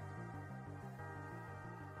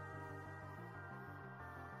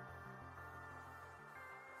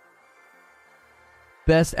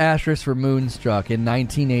 Best Actress for Moonstruck in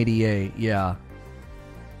 1988. Yeah.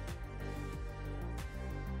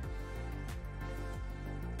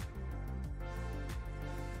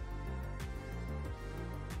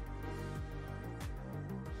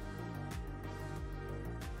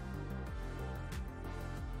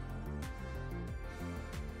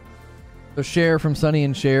 So Cher from Sonny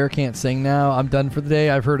and Cher can't sing now. I'm done for the day.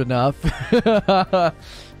 I've heard enough.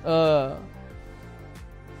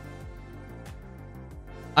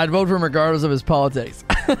 I'd vote for him regardless of his politics.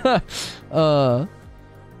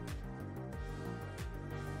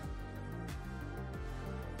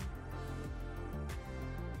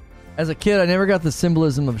 As a kid, I never got the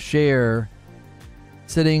symbolism of Cher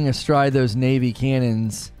sitting astride those Navy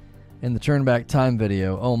cannons in the Turn Back Time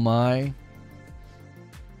video. Oh my.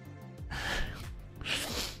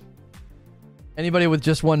 Anybody with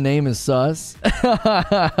just one name is sus.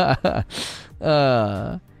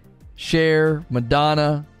 Cher,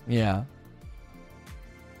 Madonna, yeah.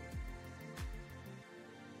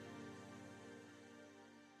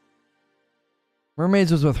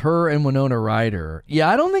 Mermaids was with her and Winona Ryder. Yeah,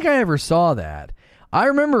 I don't think I ever saw that. I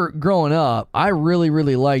remember growing up, I really,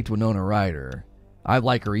 really liked Winona Ryder. I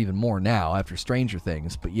like her even more now after Stranger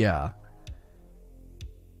Things, but yeah.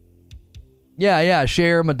 Yeah,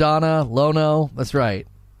 Cher, Madonna, Lono, that's right.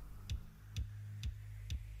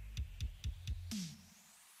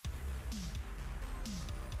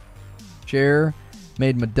 Cher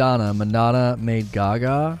made Madonna. Madonna made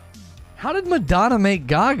Gaga. How did Madonna make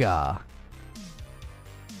Gaga?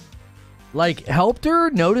 Like, helped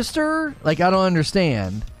her? Noticed her? Like, I don't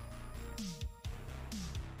understand.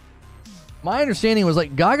 My understanding was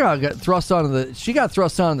like Gaga got thrust onto the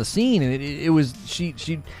scene, and it was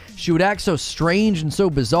she would act so strange and so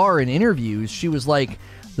bizarre in interviews. She was like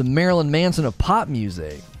the Marilyn Manson of pop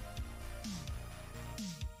music.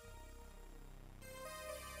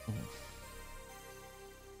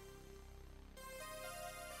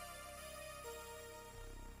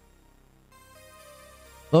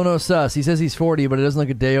 Lono sus. He says he's 40, but it doesn't look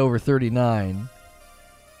a day over 39.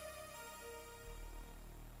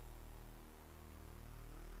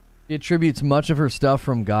 She attributes much of her stuff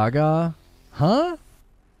from Gaga. Huh?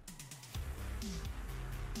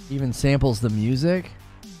 Even samples the music?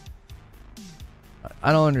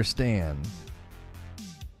 I don't understand.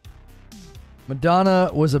 Madonna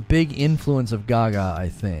was a big influence of Gaga, I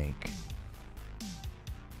think.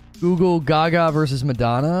 Google Gaga versus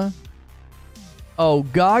Madonna. Oh,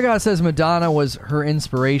 Gaga says Madonna was her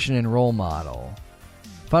inspiration and role model.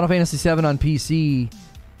 Final Fantasy VII on PC.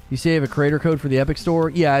 You say you have a creator code for the Epic Store?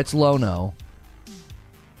 Yeah, it's Lono.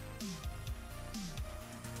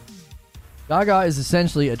 Gaga is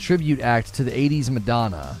essentially a tribute act to the 80s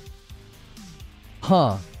Madonna.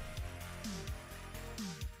 Huh.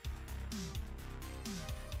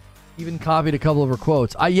 Even copied a couple of her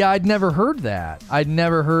quotes. I'd never heard that. I'd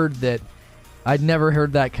never heard that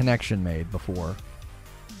connection made before.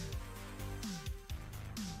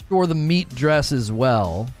 Or the meat dress as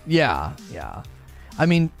well. Yeah. I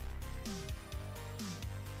mean,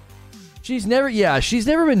 she's never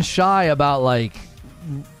been shy about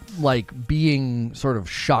like being sort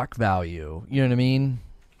of shock value. You know what I mean?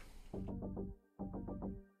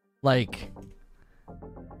 Like,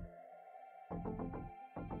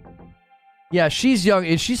 yeah, she's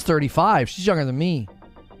young. She's 35. She's younger than me.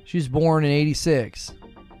 She was born in 86.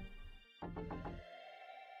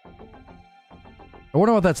 I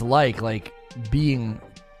wonder what that's like being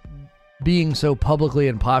so publicly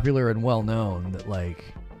and popular and well known that, like,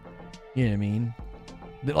 you know what I mean?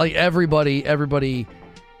 That, like, everybody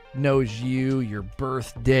knows you, your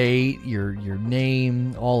birth date, your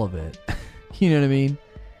name, all of it. You know what I mean?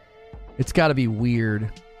 It's got to be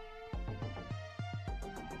weird.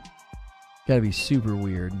 Got to be super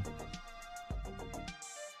weird.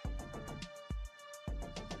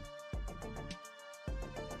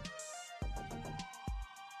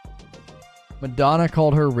 Madonna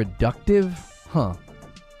called her reductive? Huh.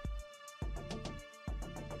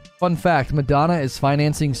 Fun fact, Madonna is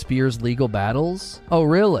financing Spears' legal battles? Oh,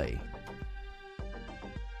 really?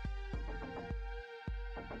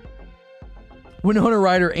 Winona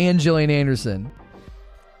Ryder and Gillian Anderson.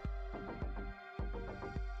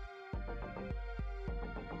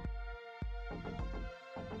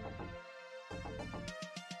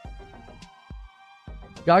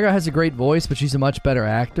 Gaga has a great voice, but she's a much better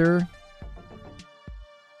actor.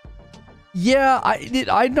 Yeah,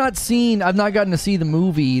 I've not gotten to see the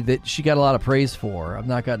movie that she got a lot of praise for. I've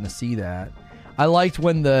not gotten to see that. I liked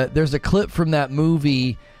when there's a clip from that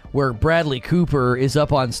movie where Bradley Cooper is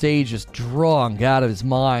up on stage just drunk out of his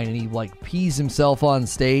mind, and he like pees himself on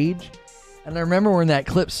stage. And I remember when that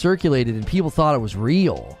clip circulated and people thought it was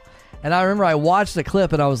real. And I remember I watched the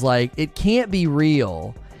clip and I was like, it can't be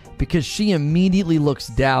real. Because she immediately looks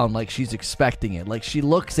down like she's expecting it. Like, she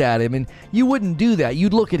looks at him, and you wouldn't do that.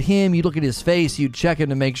 You'd look at him, you'd look at his face, you'd check him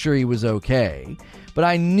to make sure he was okay. But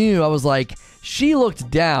I was like, she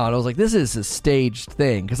looked down. I was like, this is a staged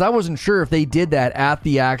thing. Because I wasn't sure if they did that at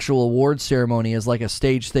the actual awards ceremony as like a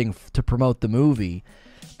staged thing to promote the movie.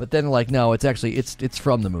 But then, like, no, it's actually, it's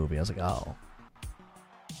from the movie. I was like, oh.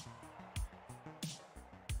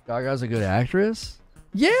 Gaga's a good actress?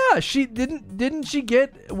 Yeah, she didn't she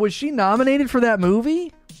get, was she nominated for that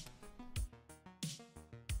movie?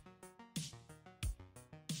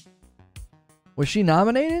 Was she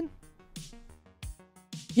nominated?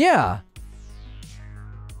 Yeah.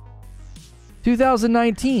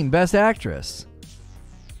 2019 Best Actress.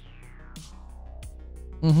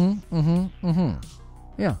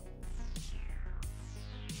 Yeah.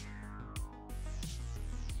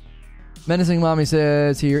 Menacing Mommy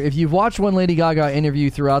says here, if you've watched one Lady Gaga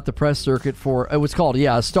interview throughout the press circuit for, it was called,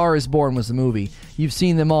 A Star is Born was the movie, you've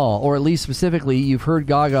seen them all, or at least specifically, you've heard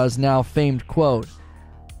Gaga's now famed quote,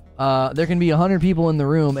 there can be 100 people in the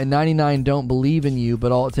room and 99 don't believe in you,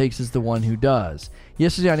 but all it takes is the one who does.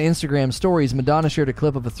 Yesterday on Instagram stories, Madonna shared a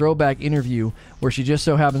clip of a throwback interview where she just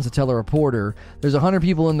so happens to tell a reporter, there's 100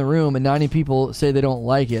 people in the room and 90 people say they don't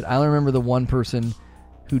like it. I only remember the one person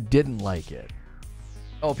who didn't like it.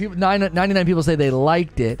 Oh, 99 people say they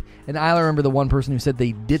liked it, and I remember the one person who said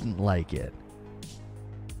they didn't like it.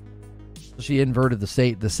 So she inverted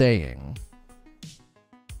the saying.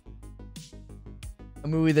 A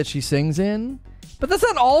movie that she sings in? But that's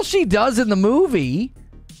not all she does in the movie.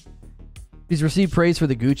 She's received praise for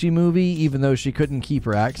the Gucci movie, even though she couldn't keep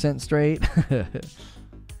her accent straight.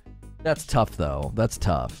 That's tough, though. That's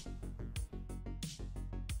tough.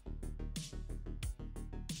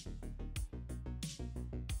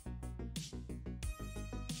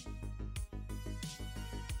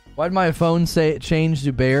 Why'd my phone say it changed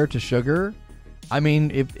Zubair to Sugar? I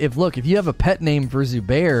mean, if you have a pet name for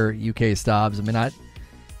Zubair, UK Stobbs, I mean,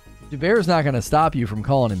 Zubair's not going to stop you from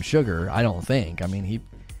calling him Sugar, I don't think. I mean, he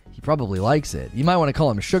probably likes it. You might want to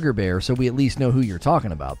call him Sugar Bear so we at least know who you're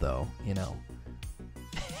talking about, though, you know.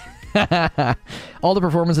 All the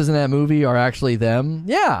performances in that movie are actually them.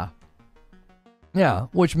 Yeah. Yeah,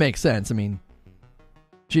 which makes sense. I mean,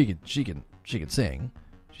 she can sing.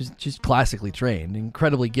 She's classically trained,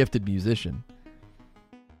 incredibly gifted musician.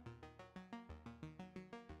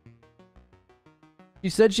 She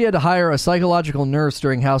said she had to hire a psychological nurse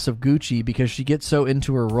during House of Gucci because she gets so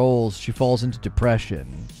into her roles, she falls into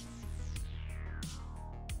depression.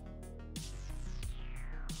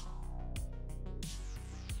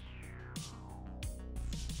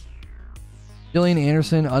 Gillian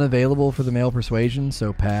Anderson unavailable for the male persuasion,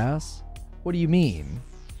 so pass? What do you mean,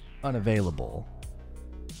 unavailable?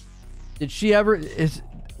 Did she ever...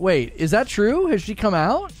 Wait, is that true? Has she come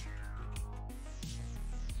out?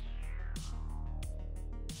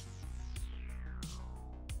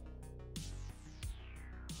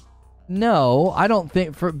 No, I don't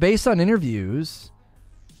think... based on interviews,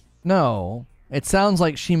 no. It sounds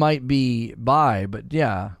like she might be bi, but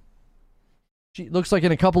yeah. She looks like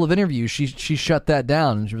in a couple of interviews, she shut that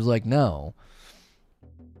down, and she was like, no.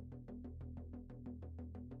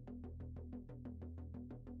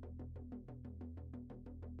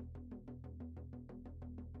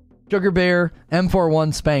 Sugar Bear,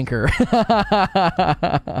 M41 Spanker.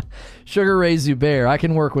 Sugar Ray Zubair. I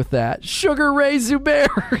can work with that. Sugar Ray Zubair.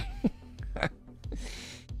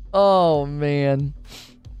 Oh, man.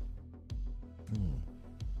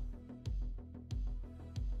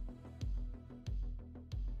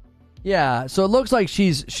 Yeah, so it looks like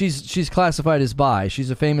she's classified as bi.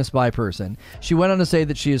 She's a famous bi person. She went on to say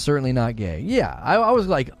that she is certainly not gay. Yeah, I was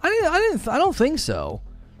like, I don't think so.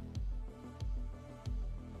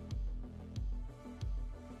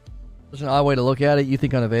 There's an odd way to look at it. You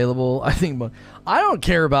think unavailable. I don't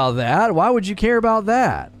care about that. Why would you care about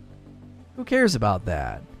that? Who cares about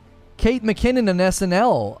that? Kate McKinnon on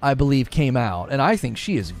SNL, I believe, came out, and I think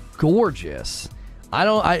she is gorgeous.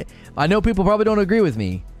 I know people probably don't agree with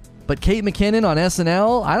me, but Kate McKinnon on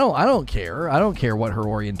SNL, I don't care. I don't care what her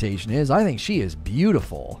orientation is. I think she is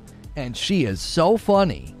beautiful, and she is so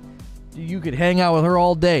funny. You could hang out with her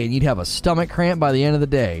all day, and you'd have a stomach cramp by the end of the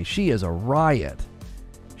day. She is a riot.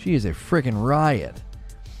 She is a freaking riot.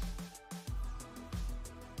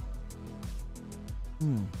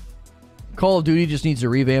 Call of Duty just needs to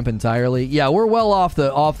revamp entirely. Yeah, we're well off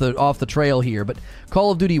the trail here, but Call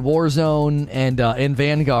of Duty Warzone and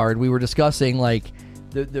Vanguard, we were discussing like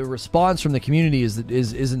the response from the community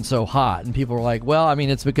isn't so hot, and people were like, well, I mean,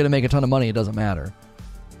 it's going to make a ton of money. It doesn't matter.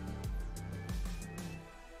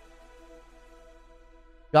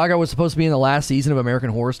 Gaga was supposed to be in the last season of American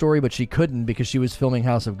Horror Story, but she couldn't because she was filming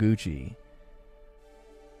House of Gucci.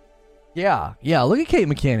 Yeah, look at Kate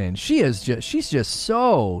McKinnon. She's just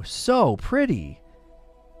so pretty.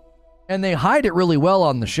 And they hide it really well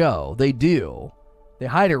on the show. They do. They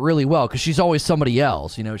hide it really well because she's always somebody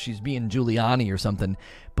else. You know, she's being Giuliani or something.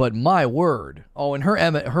 But my word. Oh, and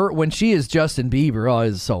her when she is Justin Bieber,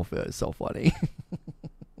 it's so funny.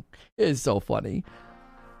 It is so funny.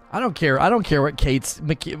 I don't care what Kate's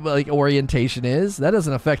orientation is. That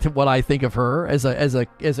doesn't affect what I think of her as a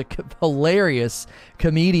hilarious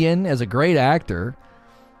comedian, as a great actor.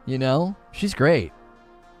 You know, she's great.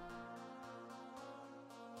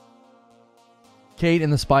 Kate in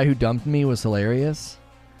The Spy Who Dumped Me was hilarious.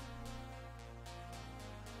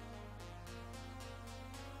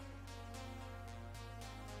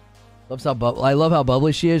 I love how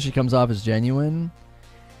bubbly she is. She comes off as genuine.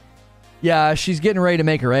 Yeah, she's getting ready to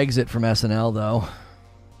make her exit from SNL, though.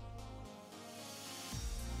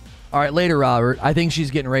 All right, later, Robert. I think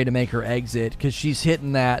she's getting ready to make her exit because she's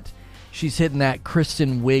hitting that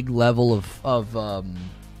Kristen Wiig level of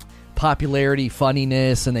popularity,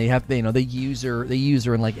 funniness, and they use her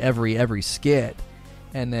in like every skit,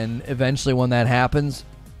 and then eventually when that happens,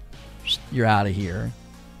 you're out of here.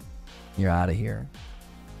 You're out of here.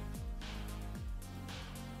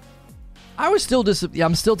 I'm still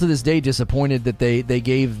to this day disappointed that they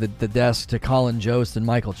gave the desk to Colin Jost and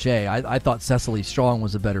Michael Che. I thought Cecily Strong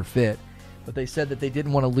was a better fit, but they said that they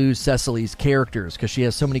didn't want to lose Cecily's characters because she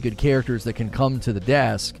has so many good characters that can come to the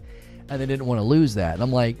desk, and they didn't want to lose that. And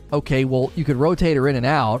I'm like, okay, well, you could rotate her in and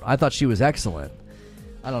out. I thought she was excellent.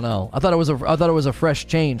 I don't know. I thought it was a fresh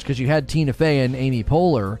change because you had Tina Fey and Amy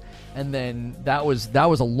Poehler, and then that was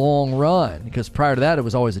a long run because prior to that it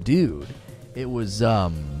was always a dude. It was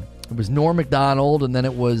Norm Macdonald, and then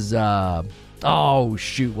it was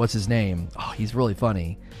what's his name? Oh, he's really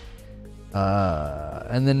funny.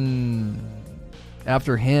 And then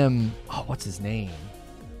after him, what's his name?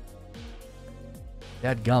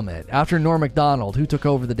 Dadgummit. After Norm Macdonald, who took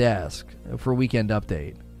over the desk for Weekend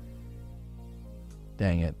Update?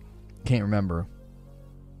 Dang it. Can't remember.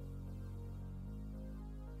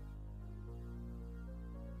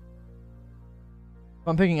 If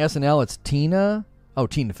I'm picking SNL, it's Tina. Oh,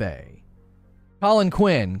 Tina Fey. Colin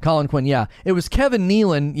Quinn, yeah. It was Kevin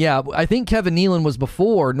Nealon. Yeah, I think Kevin Nealon was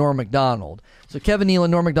before Norm Macdonald. So Kevin Nealon,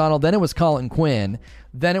 Norm Macdonald, then it was Colin Quinn,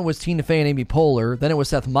 then it was Tina Fey and Amy Poehler, then it was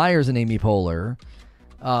Seth Meyers and Amy Poehler.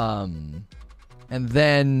 And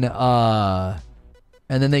then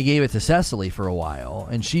they gave it to Cecily for a while,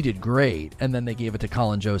 and she did great. And then they gave it to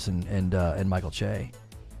Colin Jost and Michael Che.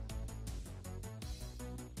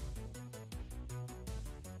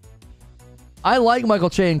 I like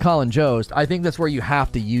Michael Che and Colin Jost. I think that's where you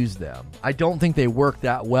have to use them. I don't think they work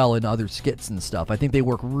that well in other skits and stuff. I think they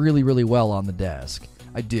work really, really well on the desk.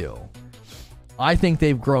 I do. I think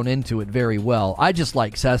they've grown into it very well. I just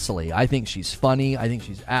like Cecily. I think she's funny. I think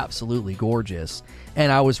she's absolutely gorgeous.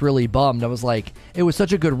 And I was really bummed. I was like, it was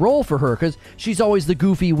such a good role for her because she's always the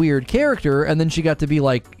goofy, weird character. And then she got to be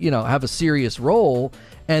like, have a serious role.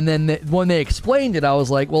 And then when they explained it, I was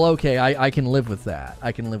like, well, okay, I can live with that.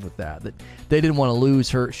 I can live with that. That they didn't want to lose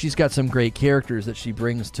her. She's got some great characters that she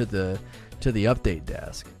brings to the update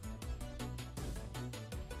desk.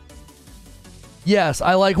 Yes,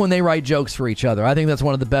 I like when they write jokes for each other. I think that's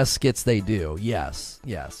one of the best skits they do. Yes.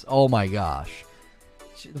 Oh my gosh.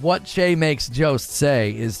 What Che makes Jost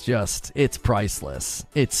say is just, it's priceless.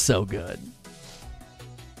 It's so good.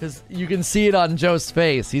 Because you can see it on Jost's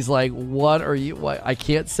face. He's like, what are you? What? I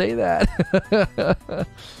can't say that.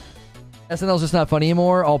 SNL's just not funny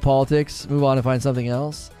anymore. All politics. Move on and find something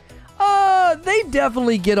else. They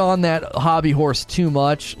definitely get on that hobby horse too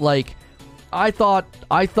much. Like, I thought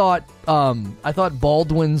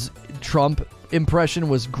Baldwin's Trump impression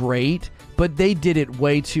was great, but they did it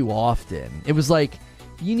way too often. It was like,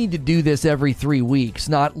 you need to do this every 3 weeks,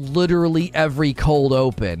 not literally every cold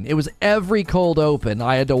open. It was every cold open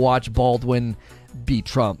I had to watch Baldwin beat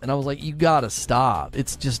Trump, and I was like, you gotta stop.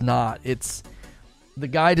 It's just not. It's the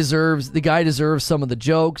guy deserves some of the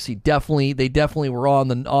jokes. They definitely were on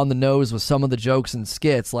the nose with some of the jokes and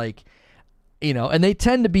skits, like, you know, and they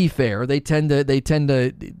tend to be fair. They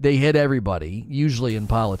hit everybody, usually in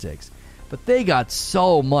politics. But they got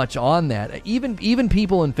so much on that. Even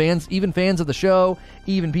people and fans, even fans of the show,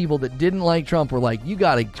 even people that didn't like Trump were like, you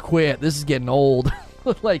got to quit. This is getting old.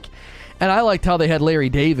 Like, and I liked how they had Larry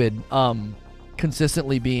David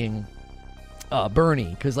consistently being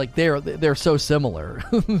Bernie, because like they're so similar.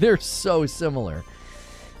 They're so similar.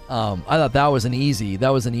 I thought that was an easy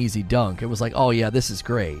dunk. It was like, oh yeah, this is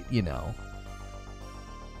great, you know.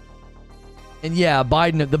 And yeah, the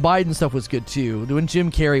Biden stuff was good too. When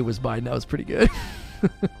Jim Carrey was Biden, that was pretty good.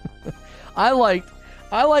 I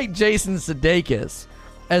liked Jason Sudeikis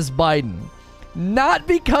as Biden, not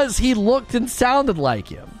because he looked and sounded like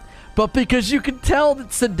him, but because you could tell that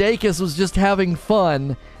Sudeikis was just having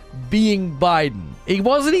fun being Biden. He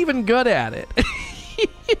wasn't even good at it.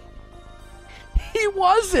 He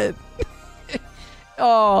wasn't.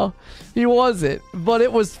 Oh, he wasn't. But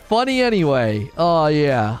it was funny anyway. Oh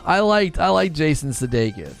yeah, I liked Jason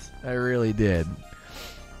Sudeikis. I really did.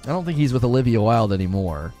 I don't think he's with Olivia Wilde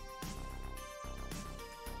anymore.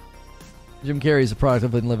 Jim Carrey's a product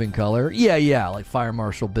of In Living Color. Yeah, like Fire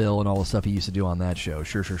Marshal Bill and all the stuff he used to do on that show.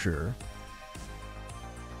 Sure.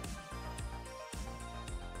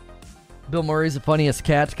 Bill Murray's the funniest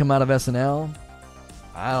cat to come out of SNL.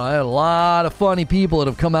 I don't know, a lot of funny people that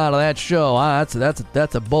have come out of that show.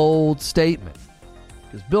 That's a bold statement.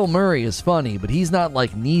 Because Bill Murray is funny, but he's not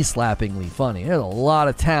like knee-slappingly funny. There's a lot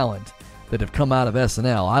of talent that have come out of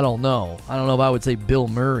SNL. I don't know if I would say Bill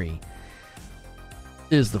Murray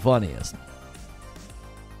is the funniest.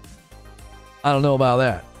 I don't know about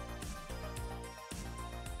that.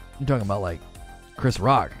 I'm talking about like Chris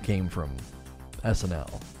Rock came from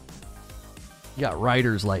SNL. You got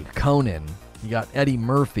writers like Conan. You got Eddie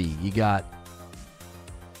Murphy. You got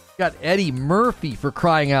Eddie Murphy, for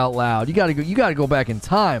crying out loud. You got to go back in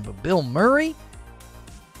time. But Bill Murray?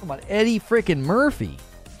 How about Eddie freaking Murphy?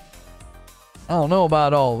 I don't know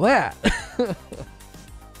about all that.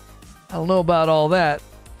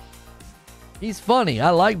 He's funny.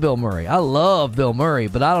 I like Bill Murray. I love Bill Murray,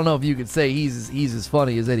 but I don't know if you could say he's as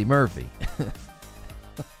funny as Eddie Murphy.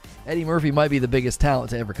 Eddie Murphy might be the biggest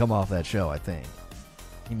talent to ever come off that show, I think.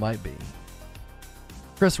 He might be.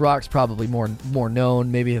 Chris Rock's probably more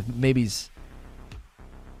known. Maybe he's.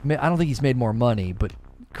 I don't think he's made more money, but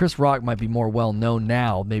Chris Rock might be more well known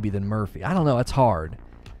now, maybe, than Murphy. I don't know. It's hard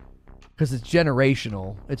because it's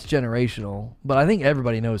generational. But I think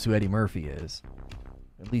everybody knows who Eddie Murphy is.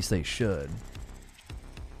 At least they should.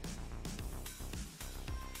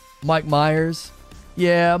 Mike Myers.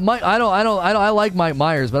 Yeah, Mike. I like Mike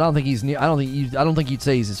Myers, but I don't think you'd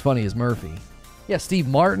say he's as funny as Murphy. Yeah, Steve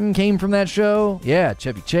Martin came from that show. Yeah,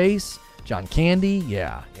 Chevy Chase, John Candy.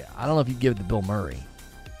 Yeah. I don't know if you'd give it to Bill Murray.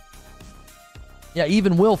 Yeah,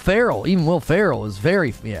 even Will Ferrell. Is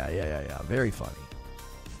very, very funny.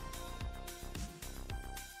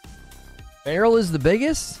 Ferrell is the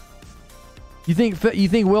biggest? You think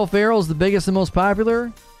Will Ferrell is the biggest and most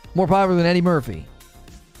popular? More popular than Eddie Murphy?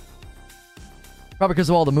 Probably because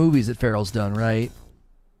of all the movies that Ferrell's done, right?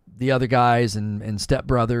 The Other Guys and Step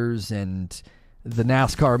Brothers and the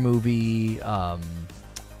NASCAR movie.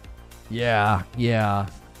 Yeah.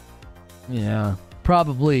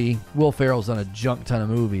 Probably Will Ferrell's done a junk ton of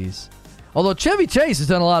movies. Although Chevy Chase has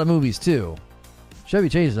done a lot of movies too.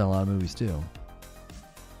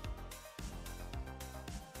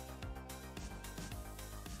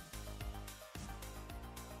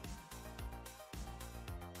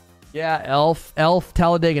 Yeah, Elf,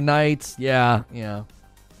 Talladega Nights. Yeah.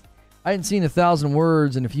 I hadn't seen 1,000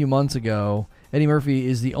 Words in a few months ago. Eddie Murphy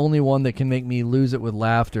is the only one that can make me lose it with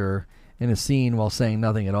laughter in a scene while saying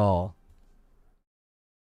nothing at all.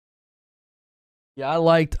 Yeah, I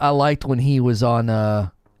liked when he was on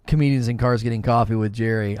Comedians in Cars Getting Coffee with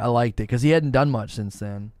Jerry. I liked it because he hadn't done much since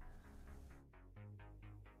then.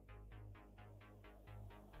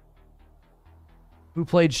 Who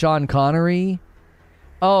played Sean Connery?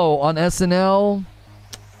 Oh, on SNL.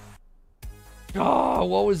 Oh,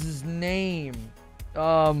 what was his name?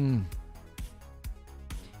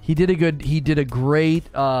 He did a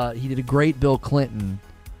great Bill Clinton.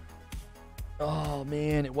 Oh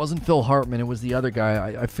man, it wasn't Phil Hartman, it was the other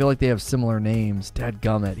guy. I feel like they have similar names.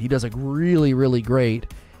 Dadgummit. He does a really, really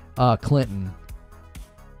great Clinton.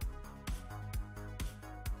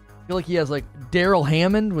 I feel like he has like Daryl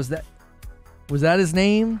Hammond. Was that his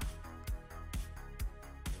name?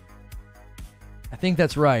 I think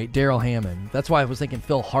that's right, Daryl Hammond. That's why I was thinking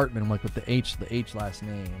Phil Hartman, like with the H last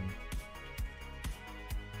name.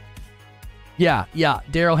 Yeah,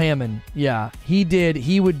 Daryl Hammond. Yeah, he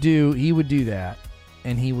would do that,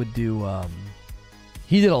 and he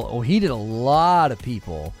did a lot of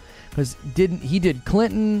people, because he did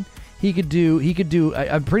Clinton. He could do.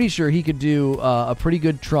 I'm pretty sure he could do a pretty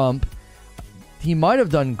good Trump. He might have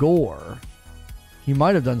done Gore. He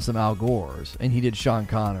might have done some Al Gores, and he did Sean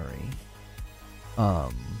Connery.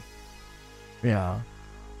 Yeah.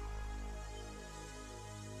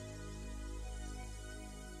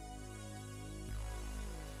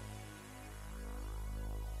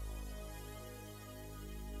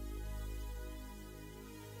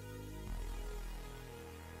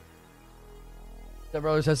 Step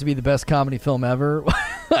Brothers has to be the best comedy film ever.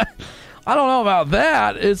 I don't know about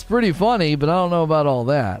that. It's pretty funny, but I don't know about all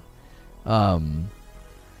that.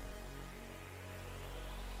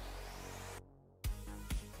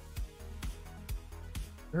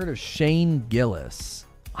 Heard of Shane Gillis?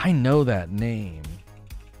 I know that name.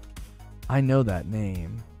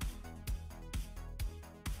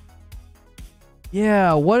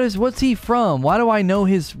 Yeah, what's he from? Why do I know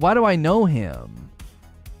him?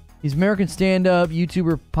 He's American stand-up,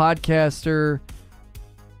 YouTuber, podcaster,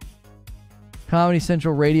 Comedy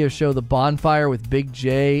Central radio show The Bonfire with Big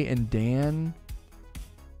J and Dan.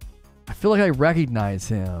 I feel like I recognize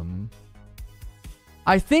him.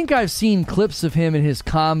 I think I've seen clips of him in his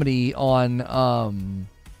comedy on on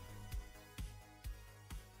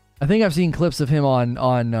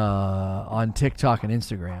TikTok and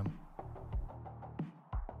Instagram.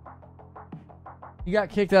 He got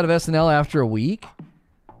kicked out of SNL after a week?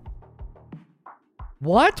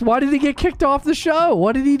 What? Why did he get kicked off the show?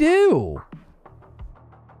 What did he do?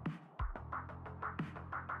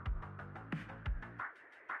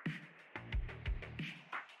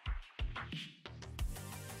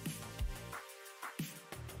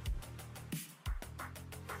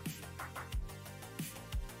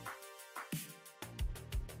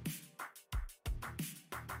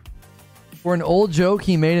 For an old joke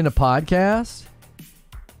he made in a podcast?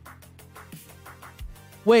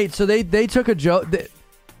 Wait, so they took a joke.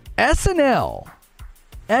 SNL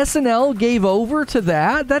gave over to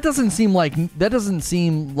that? That doesn't seem like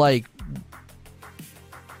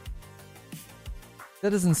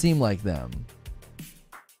them.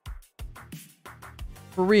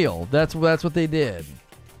 For real, that's what they did.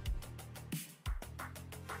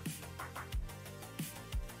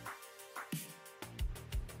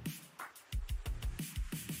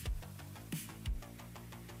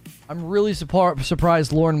 I'm really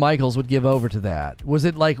surprised Lorne Michaels would give over to that. Was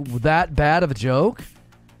it like that bad of a joke?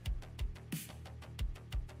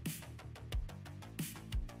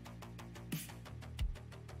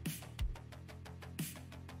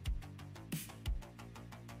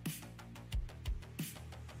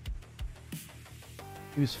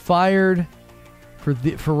 He was fired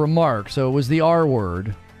for remark, so it was the R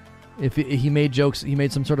word. If he made jokes, he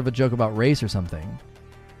made some sort of a joke about race or something.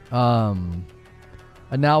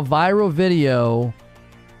 A now viral video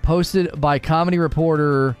posted by comedy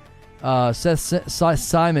reporter Seth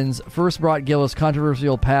Simons first brought Gillis'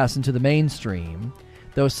 controversial past into the mainstream,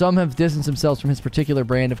 though some have distanced themselves from his particular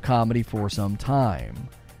brand of comedy for some time.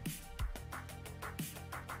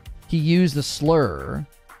 He used a slur.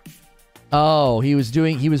 Oh, he was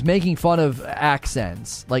making fun of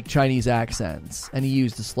accents, like Chinese accents, and he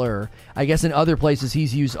used a slur. I guess in other places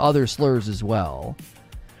he's used other slurs as well.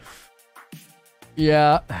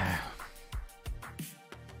 Yeah.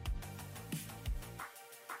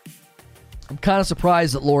 I'm kind of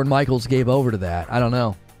surprised that Lorne Michaels gave over to that. I don't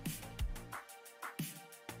know.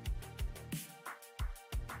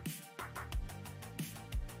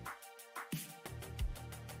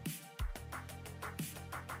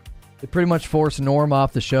 They pretty much forced Norm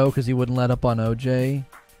off the show because he wouldn't let up on OJ.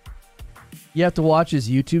 You have to watch his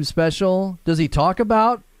YouTube special. Does he talk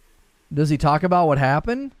about what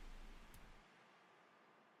happened?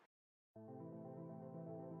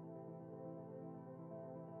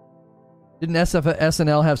 Didn't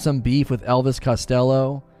SNL have some beef with Elvis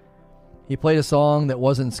Costello? He played a song that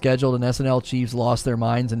wasn't scheduled and SNL chiefs lost their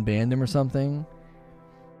minds and banned him or something.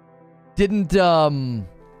 Didn't Sinead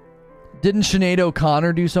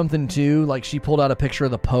O'Connor do something too? Like she pulled out a picture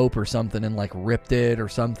of the Pope or something and like ripped it or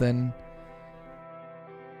something.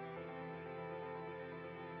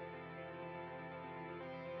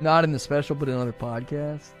 Not in the special, but in other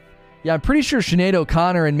podcasts. Yeah, I'm pretty sure Sinead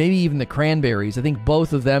O'Connor and maybe even the Cranberries, I think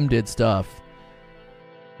both of them did stuff.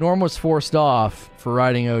 Norm was forced off for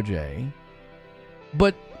writing OJ.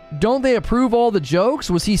 But don't they approve all the jokes?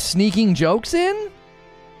 Was he sneaking jokes in?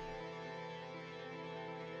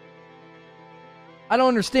 I don't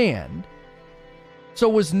understand. So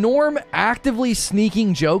was Norm actively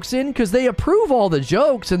sneaking jokes in? Because they approve all the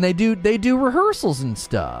jokes and they do rehearsals and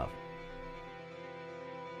stuff.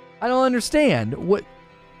 I don't understand. What?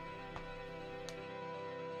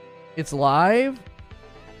 It's live?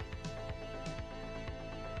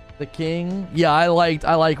 The King? Yeah, I like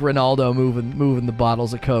Ronaldo moving the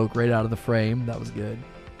bottles of Coke right out of the frame. That was good.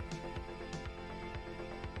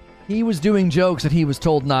 He was doing jokes that he was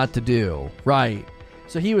told not to do. Right.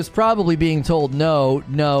 So he was probably being told, no,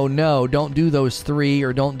 don't do those 3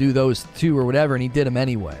 or don't do those 2 or whatever, and he did them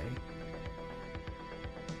anyway.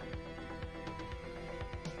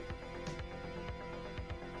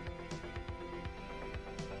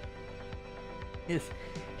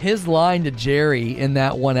 His line to Jerry in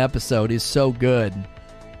that one episode is so good.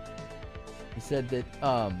 He said that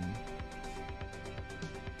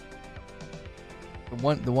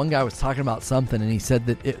the one guy was talking about something, and he said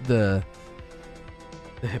that the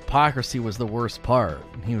hypocrisy was the worst part.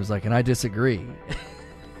 And he was like, and I disagree.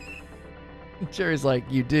 Jerry's like,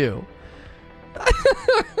 you do.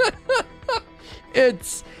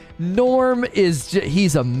 It's Norm is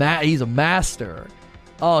he's a master.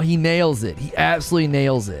 Oh, he nails it. He absolutely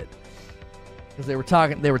nails it. Because they were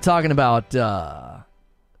talking about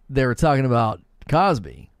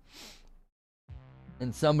Cosby.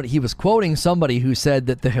 And he was quoting somebody who said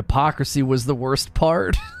that the hypocrisy was the worst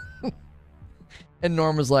part. And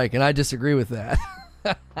Norm was like, and I disagree with that.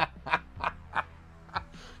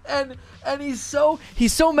 and he's so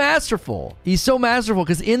masterful. He's so masterful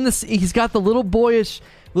because he's got the little boyish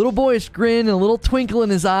grin and a little twinkle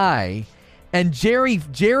in his eye. And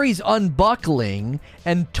Jerry's unbuckling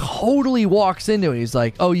and totally walks into it. He's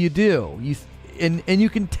like, "Oh, you do." And you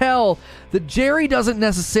can tell that Jerry doesn't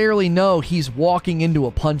necessarily know he's walking into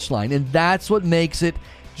a punchline, and that's what makes it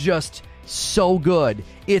just so good.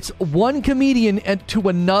 It's one comedian to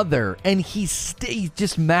another, and he's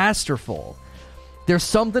just masterful. There's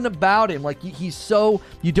something about him, like he's so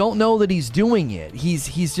you don't know that he's doing it.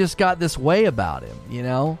 He's just got this way about him, you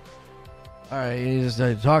know. All right, he just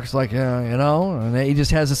talks like, and he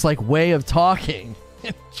just has this like way of talking.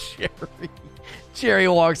 And Jerry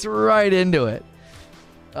walks right into it.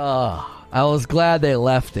 I was glad they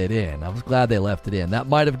left it in. That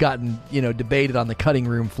might have gotten, debated on the cutting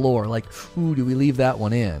room floor. Like, ooh, do we leave that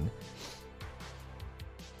one in?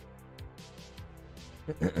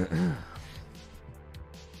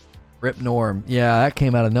 Rip Norm. Yeah, that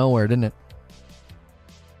came out of nowhere, didn't it?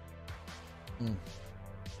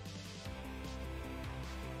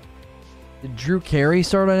 Did Drew Carey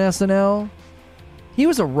start on SNL? He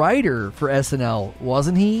was a writer for SNL,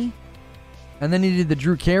 wasn't he? And then he did the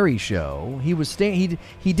Drew Carey show. He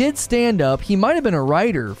did stand up. He might have been a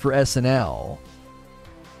writer for SNL.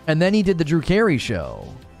 And then he did the Drew Carey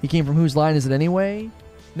show. He came from Whose Line Is It Anyway?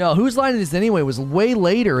 No, Whose Line Is It Anyway was way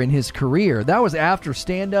later in his career. That was after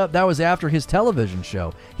stand up. That was after his television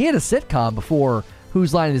show. He had a sitcom before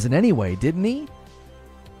Whose Line Is It Anyway, didn't he?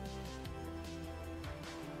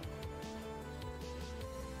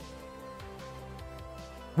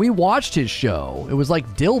 We watched his show. It was like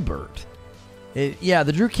Dilbert.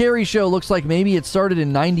 The Drew Carey show looks like maybe it started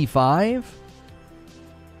in 95?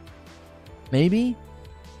 Maybe?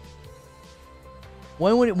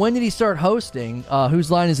 When did he start hosting Whose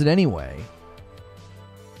Line Is It Anyway?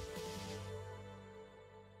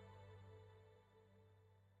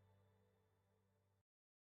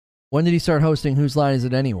 When did he start hosting Whose Line Is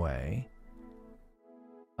It Anyway?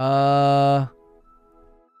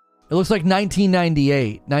 It looks like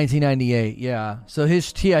 1998. 1998, yeah. So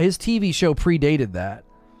his TV show predated that.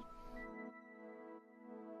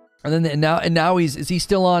 And now is he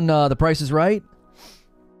still on The Price Is Right?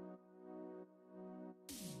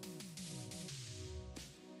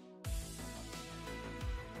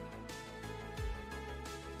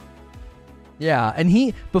 Yeah,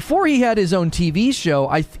 and before he had his own TV show,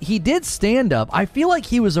 he did stand up. I feel like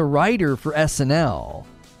he was a writer for SNL.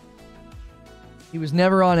 He was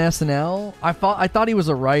never on SNL. I thought he was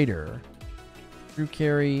a writer. Drew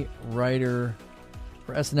Carey, writer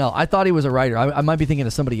for SNL. I thought he was a writer. I might be thinking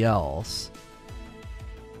of somebody else.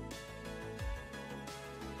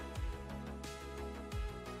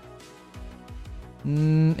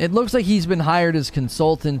 It looks like he's been hired as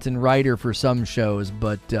consultant and writer for some shows,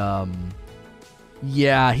 but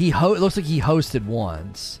yeah, it looks like he hosted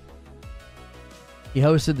once. He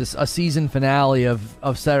hosted a season finale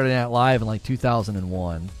of Saturday Night Live in like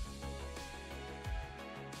 2001.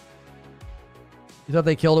 You thought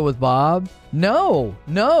they killed it with Bob? No.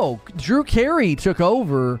 Drew Carey took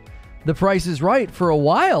over The Price is Right for a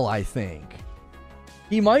while, I think.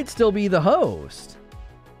 He might still be the host.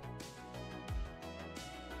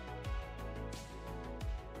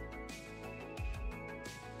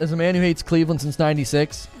 As a man who hates Cleveland since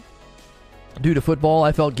 96, due to football,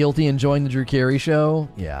 I felt guilty enjoying the Drew Carey show.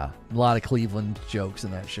 Yeah, a lot of Cleveland jokes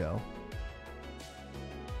in that show.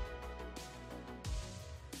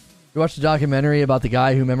 You watched the documentary about the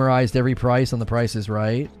guy who memorized every price on The Price is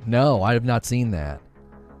Right? No, I have not seen that.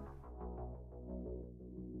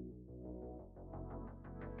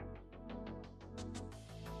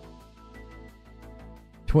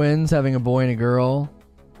 Twins having a boy and a girl.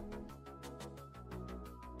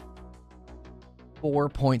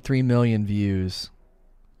 4.3 million views.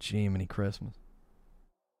 Gee, many Christmas.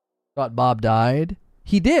 Thought Bob died?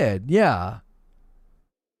 He did, yeah.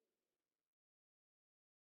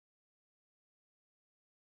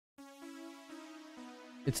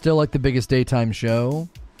 It's still like the biggest daytime show.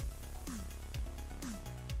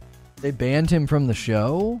 They banned him from the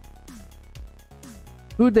show?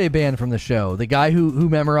 Who'd they ban from the show? The guy who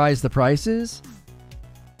memorized the prices?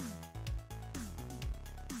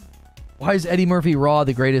 Why is Eddie Murphy Raw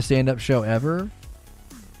the greatest stand-up show ever?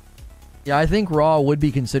 Yeah, I think Raw would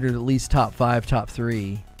be considered at least top 5, top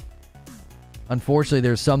 3. Unfortunately,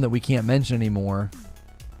 there's some that we can't mention anymore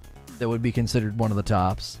that would be considered one of the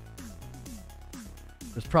tops.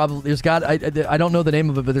 I don't know the name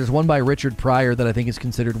of it, but there's one by Richard Pryor that I think is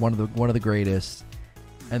considered one of the greatest.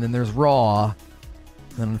 And then there's Raw.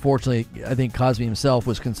 And unfortunately, I think Cosby himself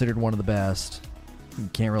was considered one of the best. You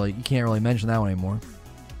can't really mention that one anymore.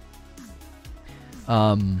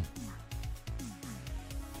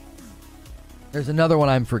 There's another one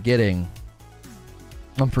I'm forgetting.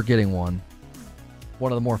 I'm forgetting one.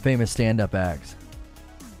 One of the more famous stand-up acts.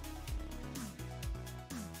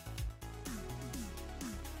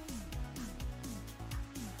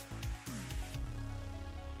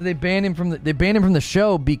 They banned him from the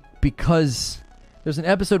show because there's an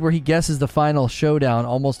episode where he guesses the final showdown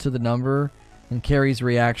almost to the number, and Carrie's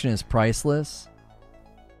reaction is priceless.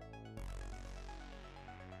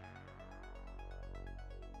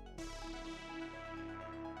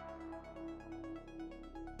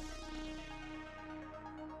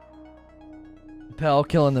 Pell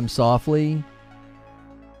killing them softly.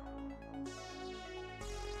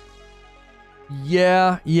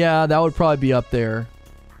 Yeah, that would probably be up there.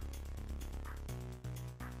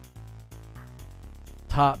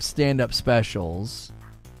 Top stand-up specials.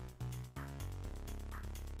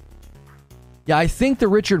 Yeah, I think the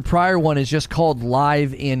Richard Pryor one is just called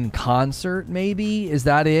Live in Concert, maybe? Is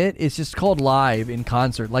that it? It's just called Live in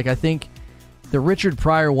Concert. Like, I think the Richard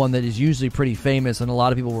Pryor one that is usually pretty famous and a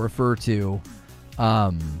lot of people refer to,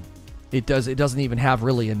 it doesn't even have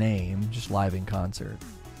really a name, just Live in Concert.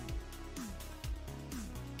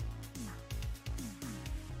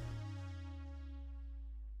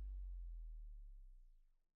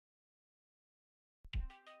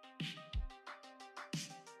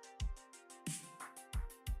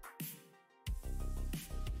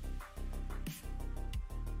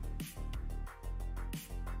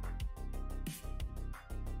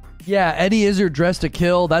 Yeah, Eddie Izzard Dressed to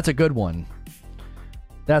Kill. That's a good one.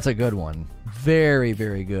 That's a good one. Very,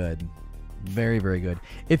 very good. Very, very good.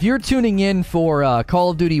 If you're tuning in for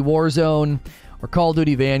Call of Duty Warzone or Call of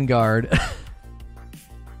Duty Vanguard,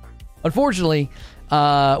 unfortunately,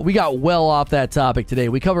 we got well off that topic today.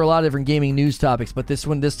 We cover a lot of different gaming news topics, but this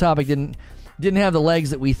topic didn't have the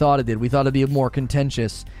legs that we thought it did. We thought it'd be more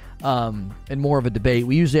contentious and more of a debate.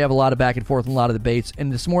 We usually have a lot of back and forth and a lot of debates.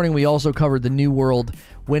 And this morning we also covered the New World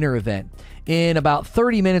Winter event. In about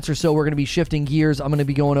 30 minutes or so, we're going to be shifting gears. I'm going to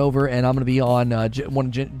be going over and I'm going to be on one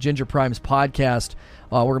of Ginger Prime's podcast.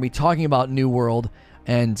 We're going to be talking about New World,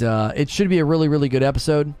 and it should be a really, really good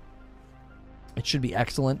episode. It should be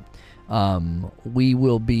excellent. We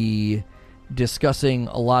will be discussing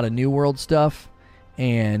a lot of New World stuff,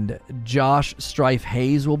 and Josh Strife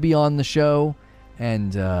Hayes will be on the show,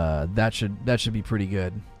 and that should be pretty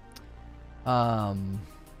good.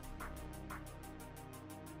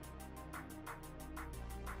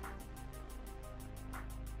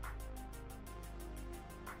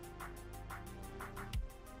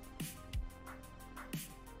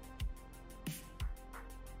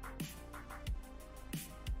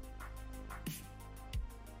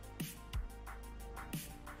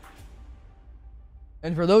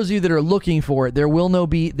 And for those of you that are looking for it, there will not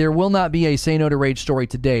be a Say No to Rage story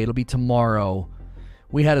today. It'll be tomorrow.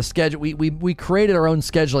 We had a schedule. We created our own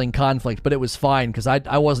scheduling conflict, but it was fine because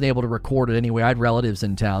I wasn't able to record it anyway. I had relatives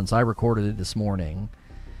in town, so I recorded it this morning.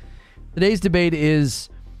 Today's debate is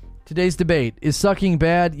sucking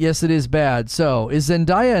bad? Yes, it is bad. So, is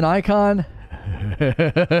Zendaya an icon?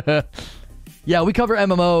 Yeah, we cover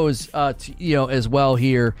MMOs, as well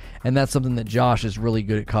here, and that's something that Josh is really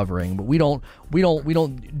good at covering. But we don't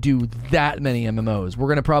do that many MMOs. We're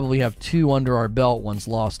gonna probably have 2 under our belt once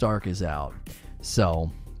Lost Ark is out.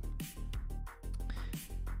 So,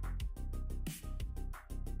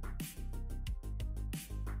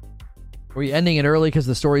 are we ending it early because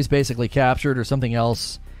the story's basically captured, or something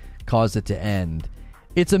else caused it to end?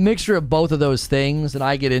 It's a mixture of both of those things, and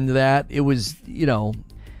I get into that. It was,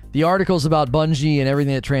 the articles about Bungie and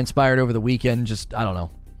everything that transpired over the weekend, just, I don't know.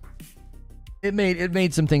 It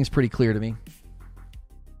made some things pretty clear to me.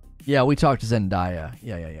 Yeah, we talked to Zendaya.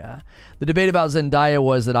 Yeah. The debate about Zendaya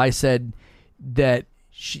was that I said that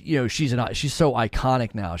she's so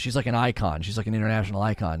iconic now. She's like an icon. She's like an international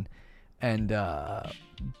icon. And the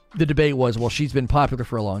debate was, well, she's been popular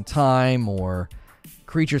for a long time, or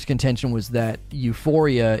Creature's contention was that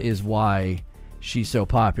Euphoria is why she's so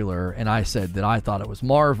popular, and I said that I thought it was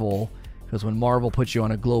Marvel, because when Marvel puts you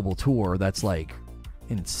on a global tour, that's like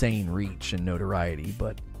insane reach and notoriety.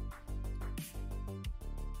 But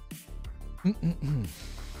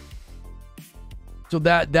so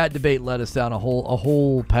that debate led us down a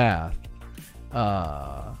whole path.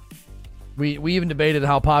 We even debated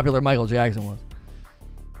how popular Michael Jackson was.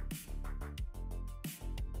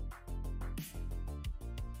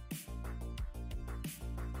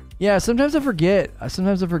 Yeah, sometimes I forget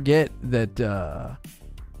that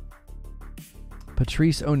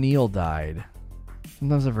Patrice O'Neal died.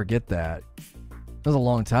 Sometimes I forget that. That was a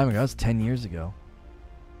long time ago. That was 10 years ago.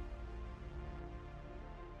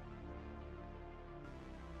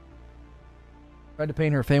 Tried to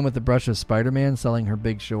paint her fame with the brush of Spider-Man selling her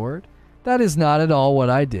Big Short. That is not at all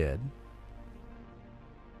what I did.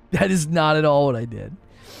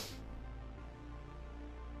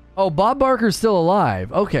 Oh, Bob Barker's still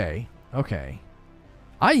alive. Okay.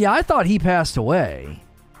 I thought he passed away.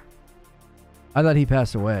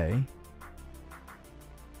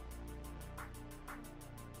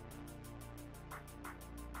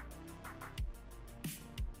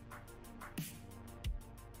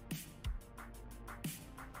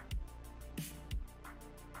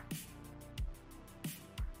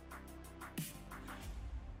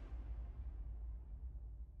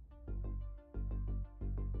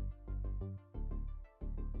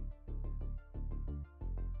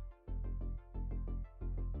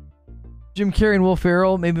 Jim Carrey and Will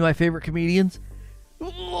Ferrell, maybe my favorite comedians.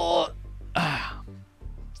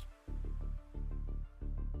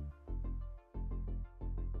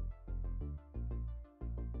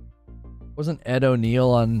 Wasn't Ed O'Neill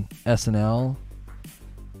on SNL?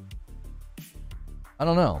 I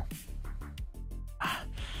don't know.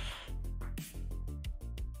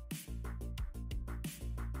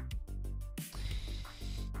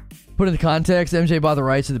 Put in the context, MJ bought the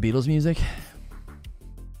rights to the Beatles music.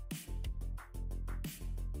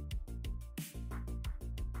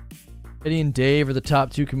 Eddie and Dave are the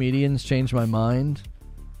top 2 comedians. Changed my mind.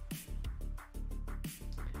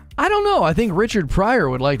 I don't know. I think Richard Pryor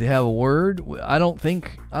would like to have a word. I don't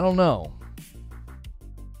know.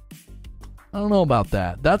 I don't know about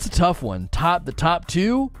that. That's a tough one. The top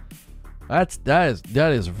 2?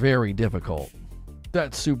 That is very difficult.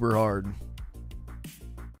 That's super hard.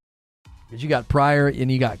 Because you got Pryor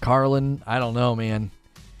and you got Carlin. I don't know, man.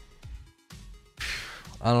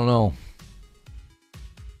 I don't know.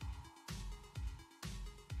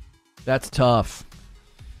 That's tough.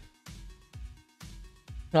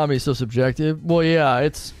 Comedy's so subjective. Well, yeah,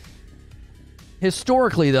 it's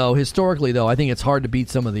historically though. I think it's hard to beat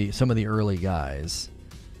some of the early guys.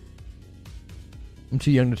 I'm too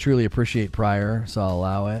young to truly appreciate Pryor, so I'll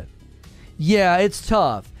allow it. Yeah, it's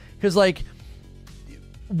tough because like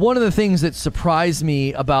one of the things that surprised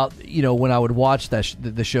me about when I would watch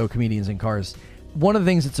the show Comedians in Cars, one of the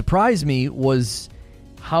things that surprised me was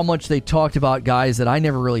how much they talked about guys that I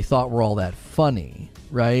never really thought were all that funny,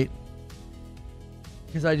 right?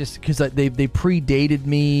 Because they predated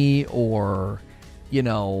me, or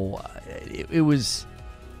it was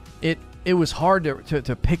hard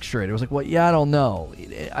to picture it. It was like, well, yeah, I don't know.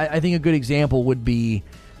 I think a good example would be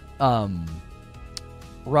Rodney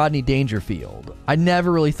Dangerfield. I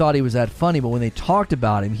never really thought he was that funny, but when they talked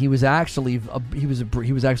about him, he was actually a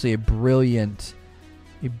brilliant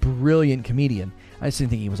comedian. I just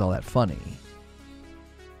didn't think he was all that funny.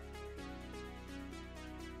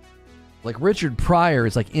 Like Richard Pryor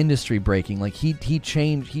is like industry breaking. Like he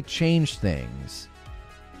changed things.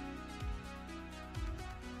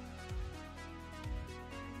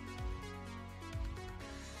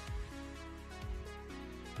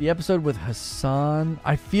 The episode with Hassan,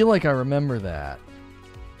 I feel like I remember that.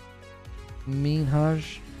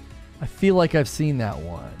 Minhaj, I feel like I've seen that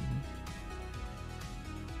one.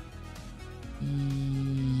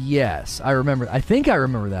 Yes, I remember. I think I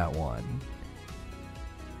remember that one.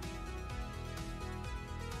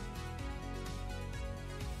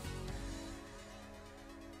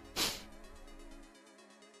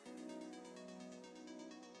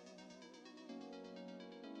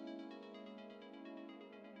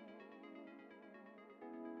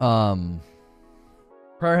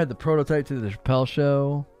 Pryor had the prototype to the Chappelle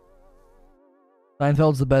Show.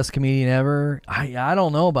 Seinfeld's the best comedian ever. I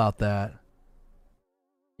don't know about that.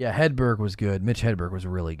 Yeah, Hedberg was good. Mitch Hedberg was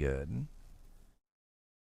really good.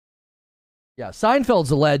 Yeah,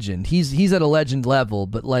 Seinfeld's a legend. He's at a legend level,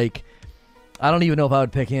 but like, I don't even know if I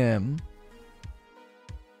would pick him.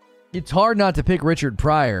 It's hard not to pick Richard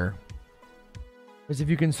Pryor. Because if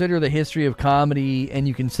you consider the history of comedy and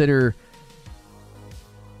you consider...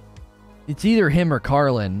 It's either him or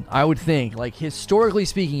Carlin, I would think. Like, historically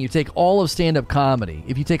speaking, you take all of stand-up comedy.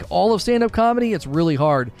 If you take all of stand-up comedy, it's really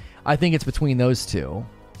hard. I think it's between those two.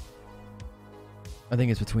 I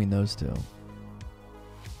think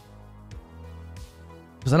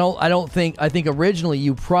Because I think originally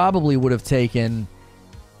you probably would have taken...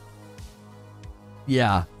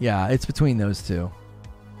 Yeah, it's between those two.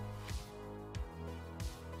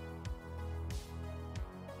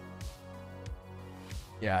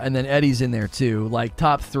 Yeah, and then Eddie's in there too. Like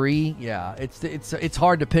top three, yeah. It's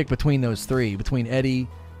hard to pick between those three, between Eddie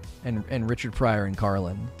and Richard Pryor and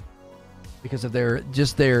Carlin. Because of their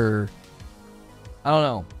I don't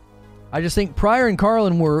know. I just think Pryor and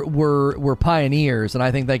Carlin were pioneers, and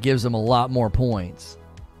I think that gives them a lot more points.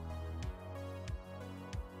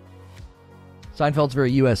 Seinfeld's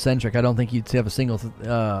very US centric. I don't think you'd have a single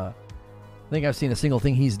I think I've seen a single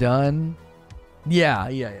thing he's done.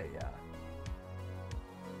 Yeah.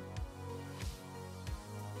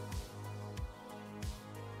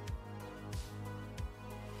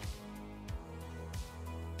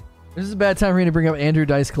 This is a bad time for me to bring up Andrew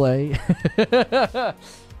Dice Clay.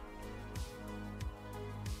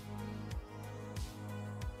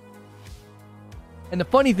 And the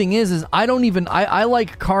funny thing is I don't even... I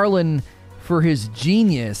like Carlin for his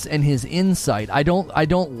genius and his insight. I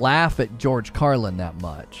don't laugh at George Carlin that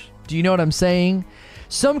much. Do you know what I'm saying?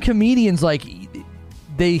 Some comedians, like,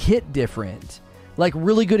 they hit different. Like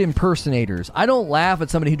really good impersonators. I don't laugh at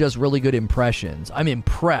somebody who does really good impressions. I'm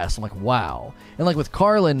impressed. I'm like, wow. And like with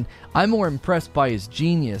Carlin, I'm more impressed by his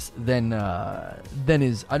genius than I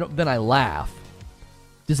laugh.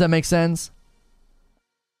 Does that make sense?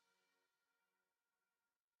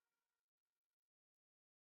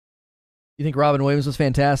 You think Robin Williams was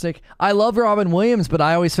fantastic? I love Robin Williams, but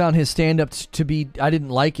I always found his stand-up to be... I didn't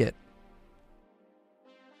like it.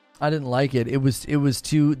 It was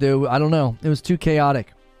too... I don't know. It was too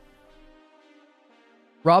chaotic.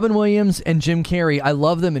 Robin Williams and Jim Carrey, I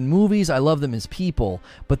love them in movies. I love them as people.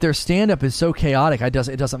 But their stand-up is so chaotic,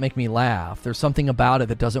 it doesn't make me laugh. There's something about it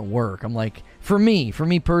that doesn't work. I'm like... For me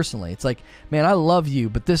personally, it's like, man, I love you,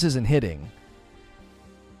 but this isn't hitting.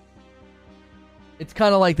 It's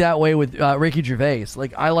kind of like that way with Ricky Gervais.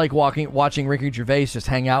 Like, I like watching Ricky Gervais just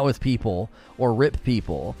hang out with people or rip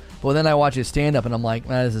people. But then I watch his stand-up and I'm like,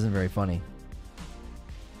 nah, this isn't very funny.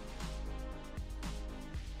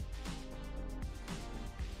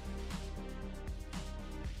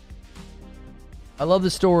 I love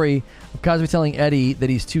the story of Cosby telling Eddie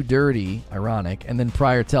that he's too dirty, ironic, and then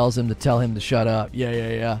Pryor tells him to shut up.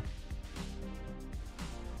 Yeah.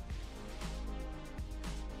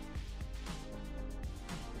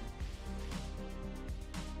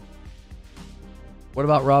 What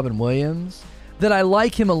about Robin Williams? That I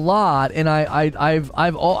like him a lot, and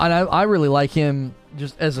I really like him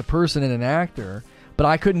just as a person and an actor. But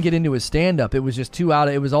I couldn't get into his stand-up. It was just too out.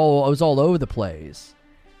 It was all over the place.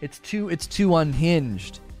 It's too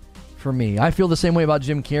unhinged for me. I feel the same way about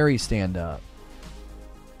Jim Carrey's stand-up.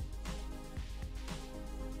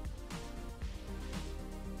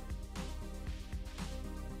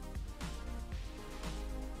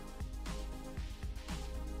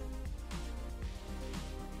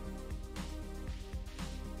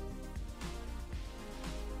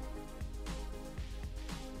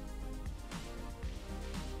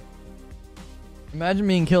 Imagine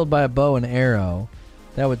being killed by a bow and arrow.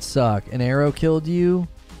 That would suck. An arrow killed you?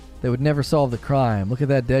 They would never solve the crime. Look at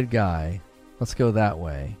that dead guy. Let's go that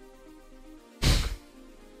way.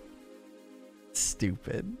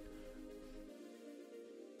 stupid.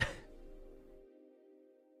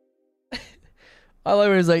 I love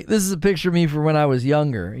it. He was like, this is a picture of me from when I was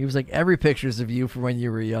younger. He was like, every picture's of you from when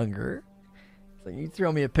you were younger. It's like, you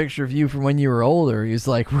throw me a picture of you from when you were older. He was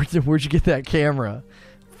like, where'd you get that camera?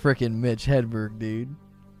 Frickin' Mitch Hedberg, dude.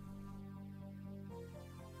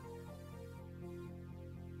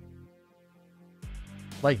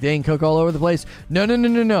 Like Dane Cook all over the place?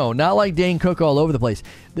 No. Not like Dane Cook all over the place.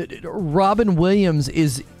 Robin Williams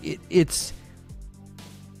it's...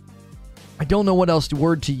 I don't know what else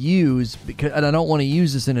word to use, because, and I don't want to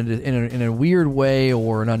use this in a weird way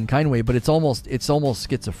or an unkind way, but it's almost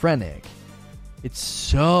schizophrenic. It's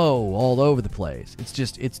so all over the place.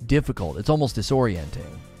 It's difficult. It's almost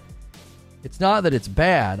disorienting. It's not that it's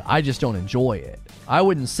bad. I just don't enjoy it. I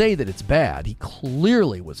wouldn't say that it's bad. He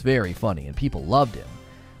clearly was very funny and people loved him,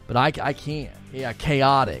 but I can't. Yeah,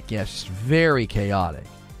 chaotic. Yeah, it's just very chaotic.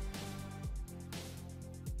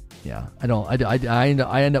 Yeah, I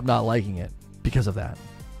end up not liking it because of that.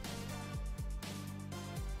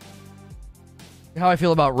 How I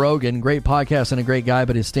feel about Rogan, great podcast and a great guy,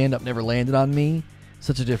 but his stand-up never landed on me.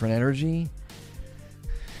 Such a different energy.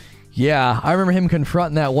 Yeah, I remember him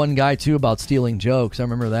confronting that one guy too about stealing jokes. I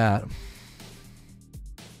remember that.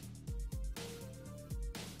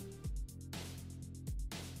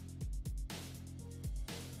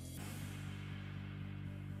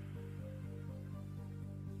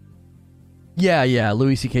 Yeah,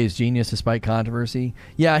 Louis C.K.'s genius despite controversy.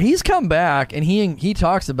 Yeah, he's come back, and he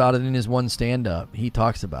talks about it in his one stand-up. He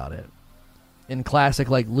talks about it in classic,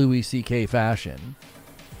 like, Louis C.K. fashion.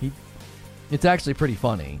 It's actually pretty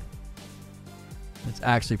funny.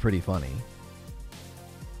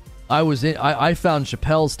 I found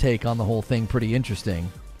Chappelle's take on the whole thing pretty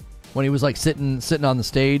interesting. When he was, like, sitting on the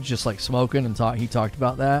stage, just, like, smoking, and he talked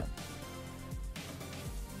about that.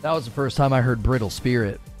 That was the first time I heard brittle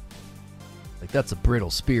spirit. Like, that's a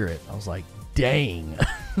brittle spirit. I was like, dang.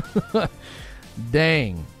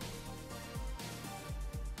 Dang.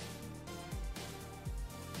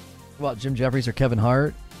 What about Jim Jeffries or Kevin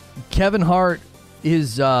Hart? Kevin Hart,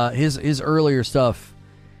 his earlier stuff,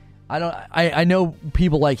 I know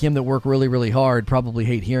people like him that work really, really hard probably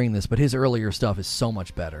hate hearing this, but his earlier stuff is so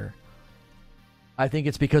much better. I think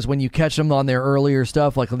it's because when you catch them on their earlier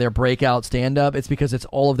stuff, like on their breakout stand-up, it's because it's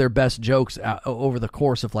all of their best jokes over the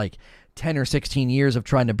course of like 10 or 16 years of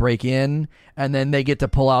trying to break in, and then they get to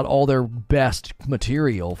pull out all their best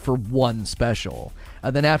material for one special.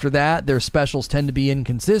 And then after that, their specials tend to be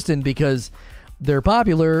inconsistent because they're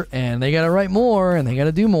popular, and they got to write more, and they got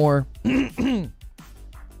to do more. And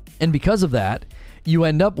because of that, you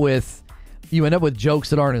end up with jokes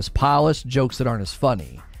that aren't as polished, jokes that aren't as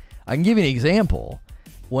funny. I can give you an example.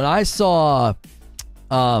 When I saw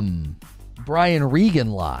Brian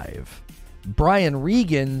Regan live, Brian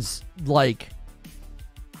Regan's, like,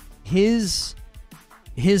 his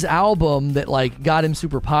album that, like, got him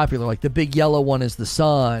super popular, like the big yellow one is The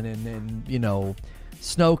Sun, and you know,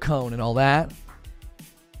 Snow Cone and all that.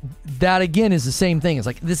 That again is the same thing. It's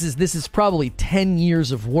like this is probably 10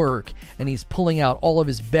 years of work, and he's pulling out all of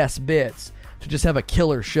his best bits to just have a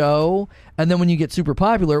killer show. And then when you get super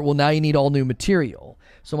popular, well, now you need all new material.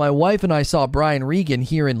 So my wife and I saw Brian Regan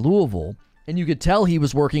here in Louisville, and you could tell he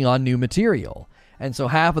was working on new material. And so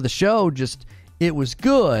half of the show it was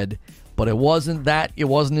good, but it wasn't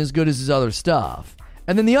as good as his other stuff.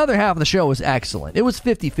 And then the other half of the show was excellent. It was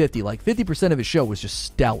 50-50. Like 50% of his show was just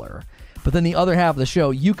stellar. But then the other half of the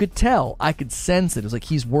show, you could tell, I could sense it. It was like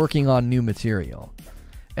he's working on new material.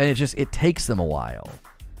 And it takes them a while.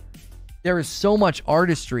 There is so much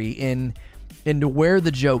artistry into where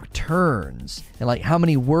the joke turns, and like how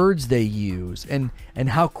many words they use, and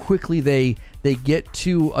how quickly they get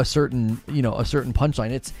to a certain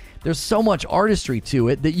punchline. There's so much artistry to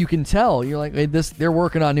it that you can tell. You're like, hey, they're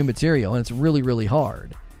working on new material, and it's really, really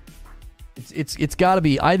hard. It's got to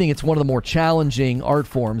be. I think it's one of the more challenging art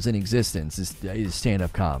forms in existence is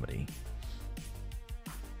stand-up comedy.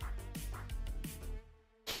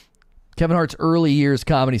 Kevin Hart's early years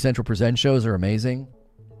Comedy Central Present shows are amazing.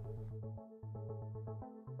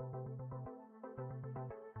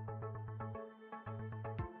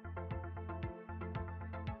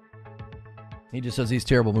 He just does these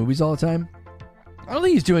terrible movies all the time. I don't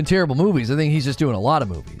think he's doing terrible movies. I think he's just doing a lot of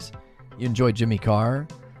movies. You enjoy Jimmy Carr?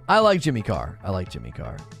 I like Jimmy Carr.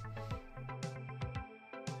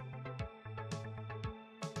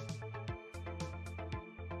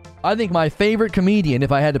 I think my favorite comedian,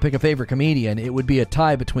 if I had to pick a favorite comedian, it would be a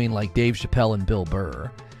tie between like Dave Chappelle and Bill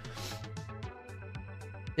Burr.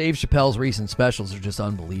 Dave Chappelle's recent specials are just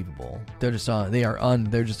unbelievable. They're just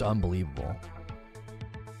unbelievable.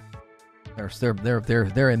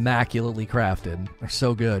 They're immaculately crafted. They're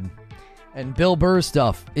so good. And Bill Burr's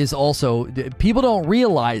stuff is also, people don't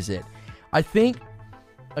realize it. I think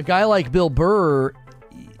a guy like Bill Burr,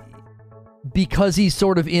 because he's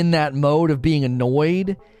sort of in that mode of being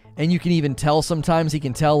annoyed, and you can even tell sometimes he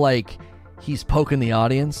can tell like he's poking the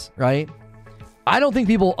audience, right? I don't think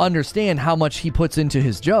people understand how much he puts into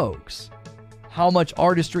his jokes, how much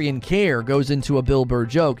artistry and care goes into a Bill Burr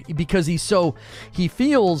joke, because he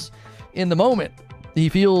feels in the moment, he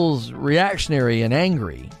feels reactionary and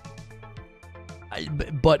angry,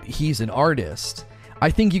 but he's an artist. I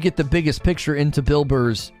think you get the biggest picture into Bill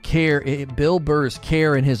Burr's care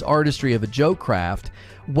and his artistry of a joke craft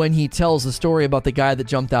when he tells the story about the guy that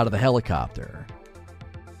jumped out of the helicopter.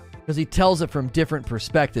 Because he tells it from different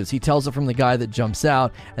perspectives. He tells it from the guy that jumps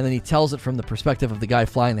out, and then he tells it from the perspective of the guy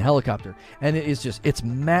flying the helicopter. And it is just, it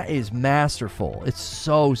is masterful. It's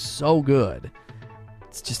so good.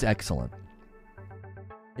 It's just excellent.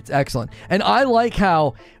 It's excellent. And I like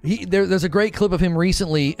how there's a great clip of him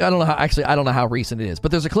recently. I don't know how recent it is, but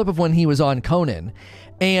there's a clip of when he was on Conan.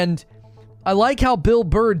 And I like how Bill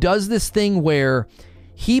Burr does this thing where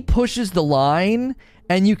he pushes the line,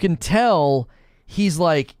 and you can tell he's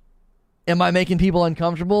like, am I making people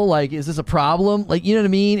uncomfortable? Like, is this a problem? Like, you know what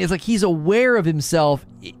I mean? It's like he's aware of himself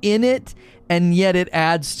in it, and yet it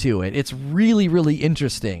adds to it. It's really, really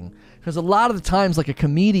interesting. Because a lot of the times, like, a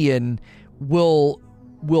comedian will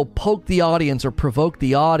poke the audience or provoke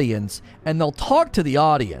the audience, and they'll talk to the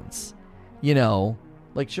audience. You know,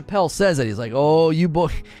 like Chappelle says it. He's like, oh, you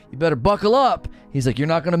better buckle up. He's like, you're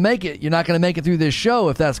not going to make it. You're not going to make it through this show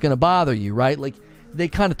if that's going to bother you, right? Like, they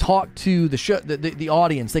kind of talk to the show, the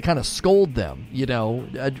audience. They kind of scold them, you know.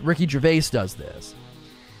 Ricky Gervais does this.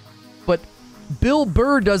 But Bill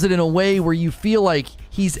Burr does it in a way where you feel like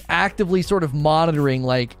he's actively sort of monitoring,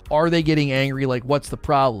 like, are they getting angry? Like, what's the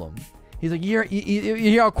problem? He's like, you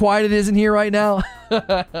hear how quiet it is in here right now?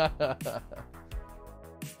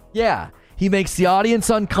 Yeah, he makes the audience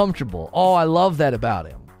uncomfortable. Oh, I love that about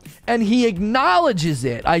him. And he acknowledges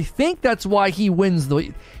it. I think that's why he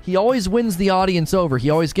always wins the audience over.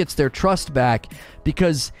 He always gets their trust back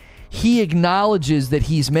because he acknowledges that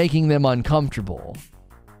he's making them uncomfortable.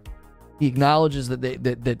 He acknowledges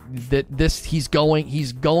that he's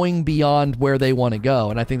going beyond where they want to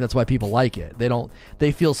go, and I think that's why people like it.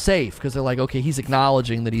 They feel safe because they're like, okay, he's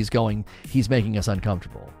acknowledging that he's making us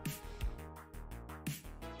uncomfortable.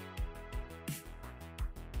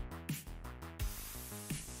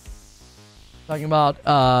 Talking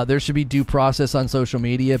about there should be due process on social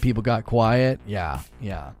media. People got quiet. Yeah.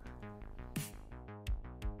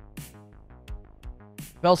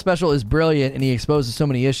 Bell's special is brilliant, and he exposes so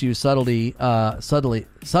many issues subtly.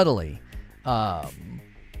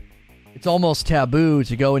 It's almost taboo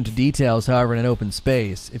to go into details, however, in an open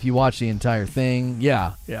space. If you watch the entire thing,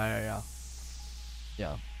 yeah.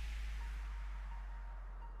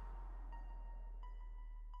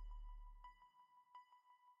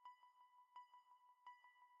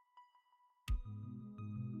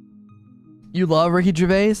 You love Ricky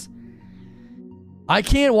Gervais? I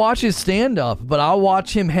can't watch his stand-up, but I'll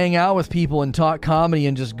watch him hang out with people and talk comedy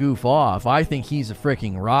and just goof off. I think he's a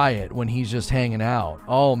freaking riot when he's just hanging out.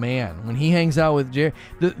 Oh, man. When he hangs out with Jerry...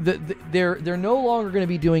 They're no longer going to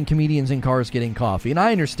be doing comedians in cars getting coffee. And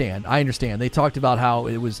I understand. They talked about how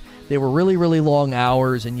they were really, really long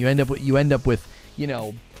hours, and you end up with, you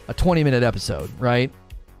know, a 20-minute episode, right?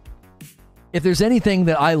 If there's anything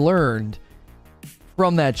that I learned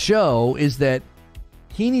from that show is that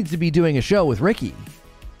he needs to be doing a show with Ricky.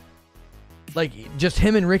 Like, just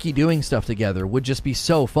him and Ricky doing stuff together would just be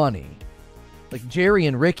so funny. Like, Jerry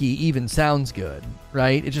and Ricky even sounds good,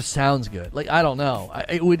 right? It just sounds good. Like, I don't know.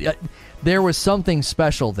 There was something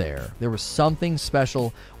special there. There was something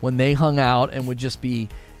special when they hung out and would just be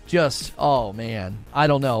oh, man. I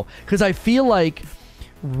don't know. Because I feel like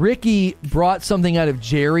Ricky brought something out of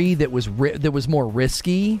Jerry that was more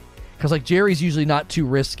risky. Because, like, Jerry's usually not too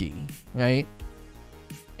risky, right?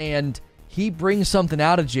 And he brings something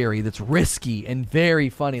out of Jerry that's risky and very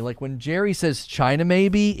funny. Like when Jerry says China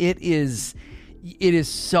maybe, it is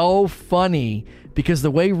so funny because the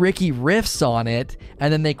way Ricky riffs on it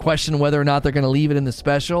and then they question whether or not they're going to leave it in the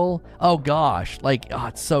special. Oh gosh,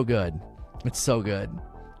 it's so good. It's so good.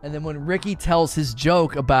 And then when Ricky tells his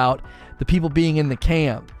joke about the people being in the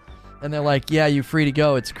camp and they're like, yeah, you're free to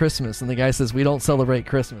go. It's Christmas. And the guy says, we don't celebrate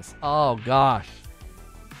Christmas. Oh gosh.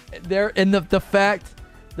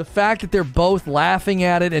 The fact that they're both laughing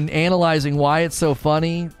at it and analyzing why it's so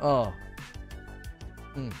funny. Oh.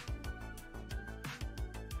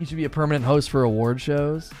 He should be a permanent host for award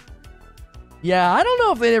shows. Yeah, I don't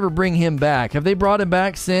know if they'd ever bring him back. Have they brought him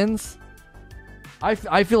back since?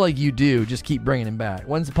 I feel like you do. Just keep bringing him back.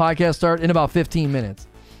 When's the podcast start? In about 15 minutes.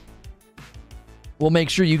 We'll make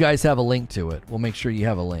sure you guys have a link to it. We'll make sure you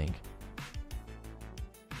have a link.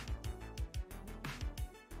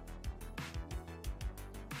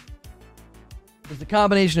 Does the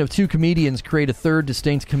combination of two comedians create a third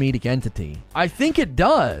distinct comedic entity? I think it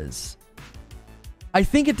does. I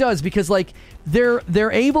think it does because like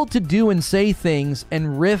they're able to do and say things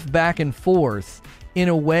and riff back and forth in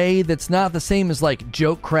a way that's not the same as like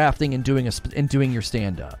joke crafting and doing your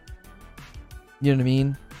stand up. You know what I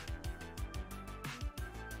mean?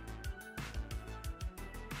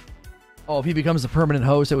 Oh, if he becomes a permanent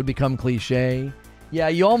host, it would become cliche. Yeah,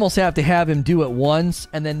 you almost have to have him do it once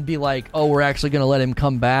and then be like, oh, we're actually going to let him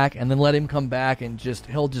come back, and then let him come back and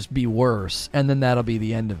he'll just be worse, and then that'll be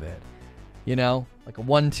the end of it. You know? Like a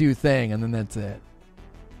 1-2 thing, and then that's it.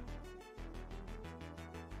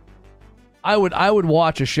 I would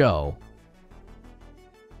watch a show.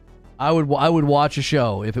 I would watch a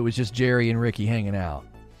show if it was just Jerry and Ricky hanging out.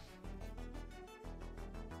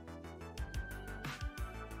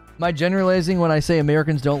 Am I generalizing when I say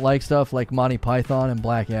Americans don't like stuff like Monty Python and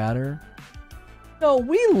Blackadder? No,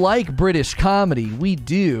 we like British comedy. We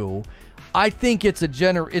do. I think it's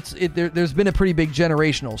there's been a pretty big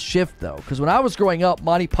generational shift though, because when I was growing up,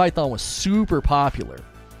 Monty Python was super popular.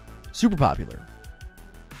 Super popular.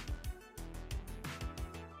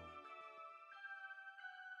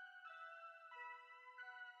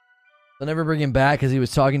 They'll never bring him back because he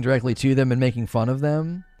was talking directly to them and making fun of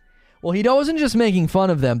them. Well, he wasn't just making fun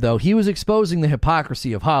of them, though. He was exposing the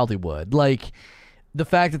hypocrisy of Hollywood. Like, the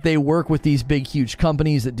fact that they work with these big, huge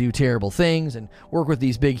companies that do terrible things and work with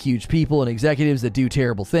these big, huge people and executives that do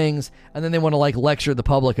terrible things, and then they want to, like, lecture the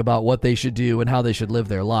public about what they should do and how they should live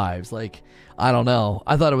their lives. Like, I don't know.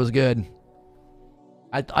 I thought it was good.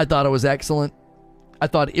 I thought it was excellent. I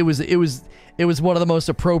thought it was one of the most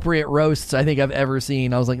appropriate roasts I think I've ever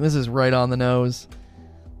seen. I was like, this is right on the nose.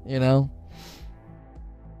 You know?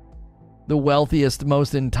 The wealthiest,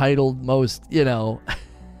 most entitled, most,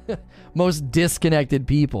 most disconnected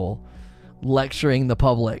people lecturing the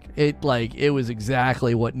public. It was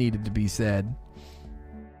exactly what needed to be said.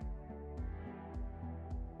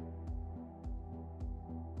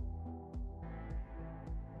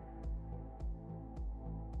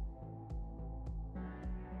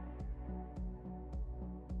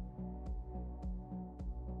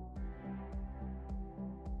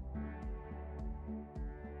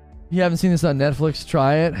 If you haven't seen this on Netflix,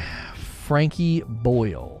 try it. Frankie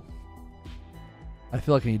Boyle. I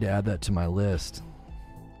feel like I need to add that to my list.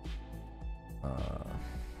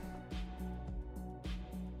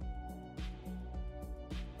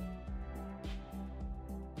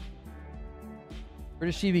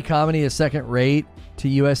 British TV comedy is second rate to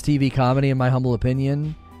US TV comedy, in my humble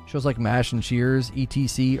opinion. Shows like MASH and Cheers,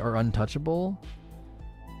 etc. are untouchable.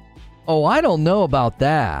 Oh, I don't know about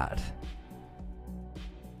that.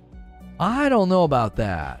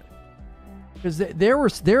 Because there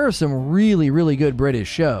are some really, really good British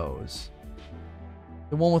shows.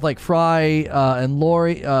 The one with like Fry and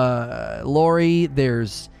Laurie.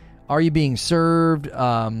 There's Are You Being Served?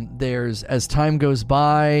 There's As Time Goes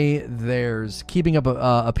By. There's Keeping Up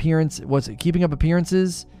Keeping Up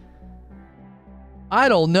Appearances? I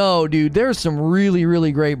don't know, dude. There's some really,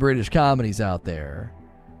 really great British comedies out there.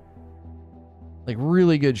 Like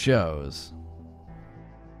really good shows.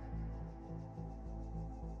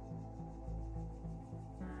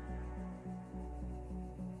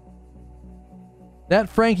 That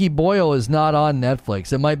Frankie Boyle is not on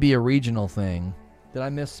Netflix. It might be a regional thing. Did I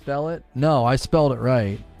misspell it? No, I spelled it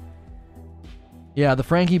right. Yeah, the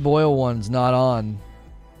Frankie Boyle one's not on.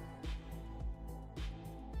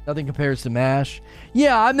 Nothing compares to MASH.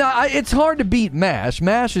 Yeah, I'm not. It's hard to beat MASH.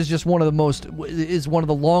 MASH is just one of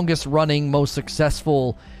the longest running, most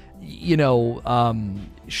successful,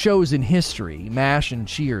 shows in history. MASH and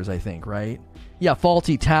Cheers, I think, right? Yeah,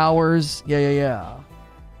 Faulty Towers. Yeah.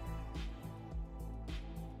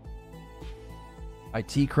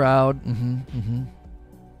 IT Crowd.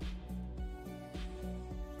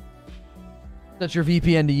 Set your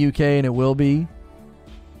VPN to UK and it will be.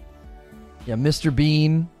 Yeah, Mr.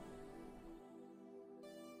 Bean.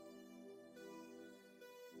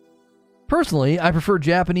 Personally, I prefer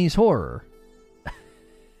Japanese horror.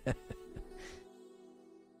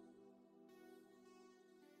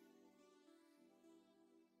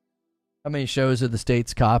 How many shows did the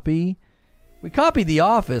States copy? We copied The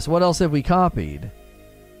Office. What else have we copied?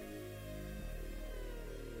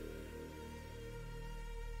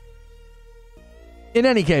 In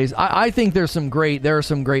any case, I think there are some great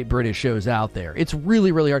British shows out there. It's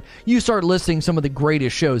really, really hard. You start listing some of the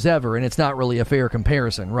greatest shows ever, and it's not really a fair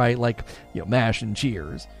comparison, right? Like, MASH and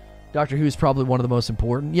Cheers. Doctor Who is probably one of the most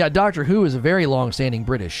important. Yeah, Doctor Who is a very long-standing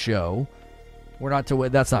British show.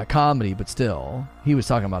 That's not comedy, but still, he was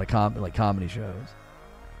talking about comedy shows.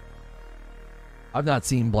 I've not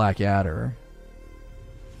seen Blackadder.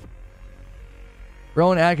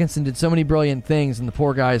 Rowan Atkinson did so many brilliant things, and the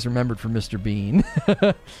poor guy is remembered for Mr. Bean.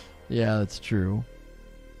 Yeah, that's true.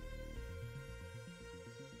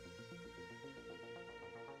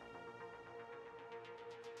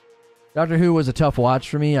 Doctor Who was a tough watch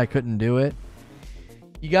for me. I couldn't do it.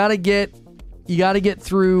 You gotta get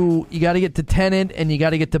to Tennant, and you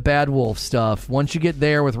gotta get to Bad Wolf stuff. Once you get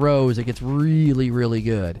there with Rose, it gets really, really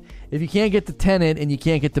good. If you can't get to Tennant and you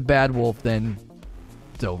can't get to Bad Wolf, then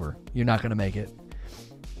it's over. You're not gonna make it.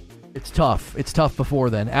 It's tough. It's tough before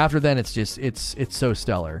then. After then, it's so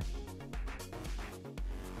stellar.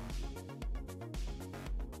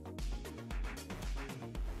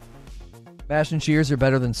 MASH and Cheers are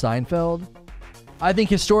better than Seinfeld. I think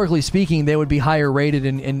historically speaking, they would be higher rated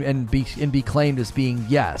and be claimed as being,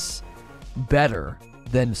 yes, better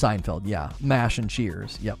than Seinfeld. Yeah, MASH and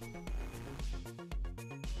Cheers. Yep.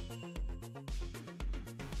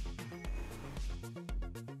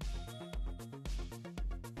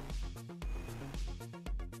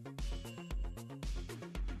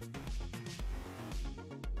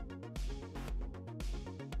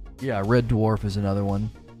 Yeah, Red Dwarf is another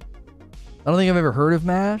one. I don't think I've ever heard of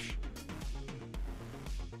MASH.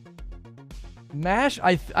 MASH,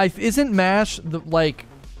 isn't MASH what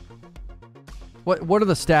are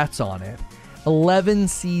the stats on it? 11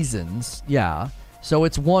 seasons, yeah. So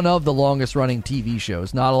it's one of the longest running TV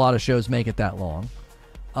shows. Not a lot of shows make it that long.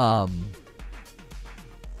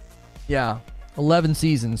 Yeah, 11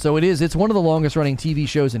 seasons. So it's one of the longest running TV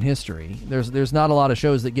shows in history. There's not a lot of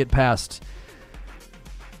shows that get past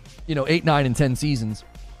 8, 9, and 10 seasons.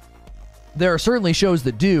 There are certainly shows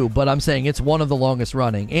that do, but I'm saying it's one of the longest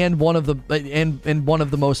running and one of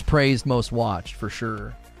the most praised, most watched, for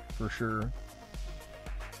sure. For sure.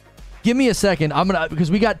 Give me a second. Because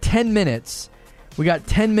we got 10 minutes. We got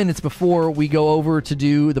 10 minutes before we go over to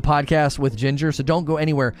do the podcast with Ginger, so don't go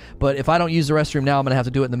anywhere. But if I don't use the restroom now, I'm going to have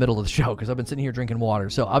to do it in the middle of the show because I've been sitting here drinking water.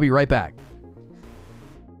 So I'll be right back.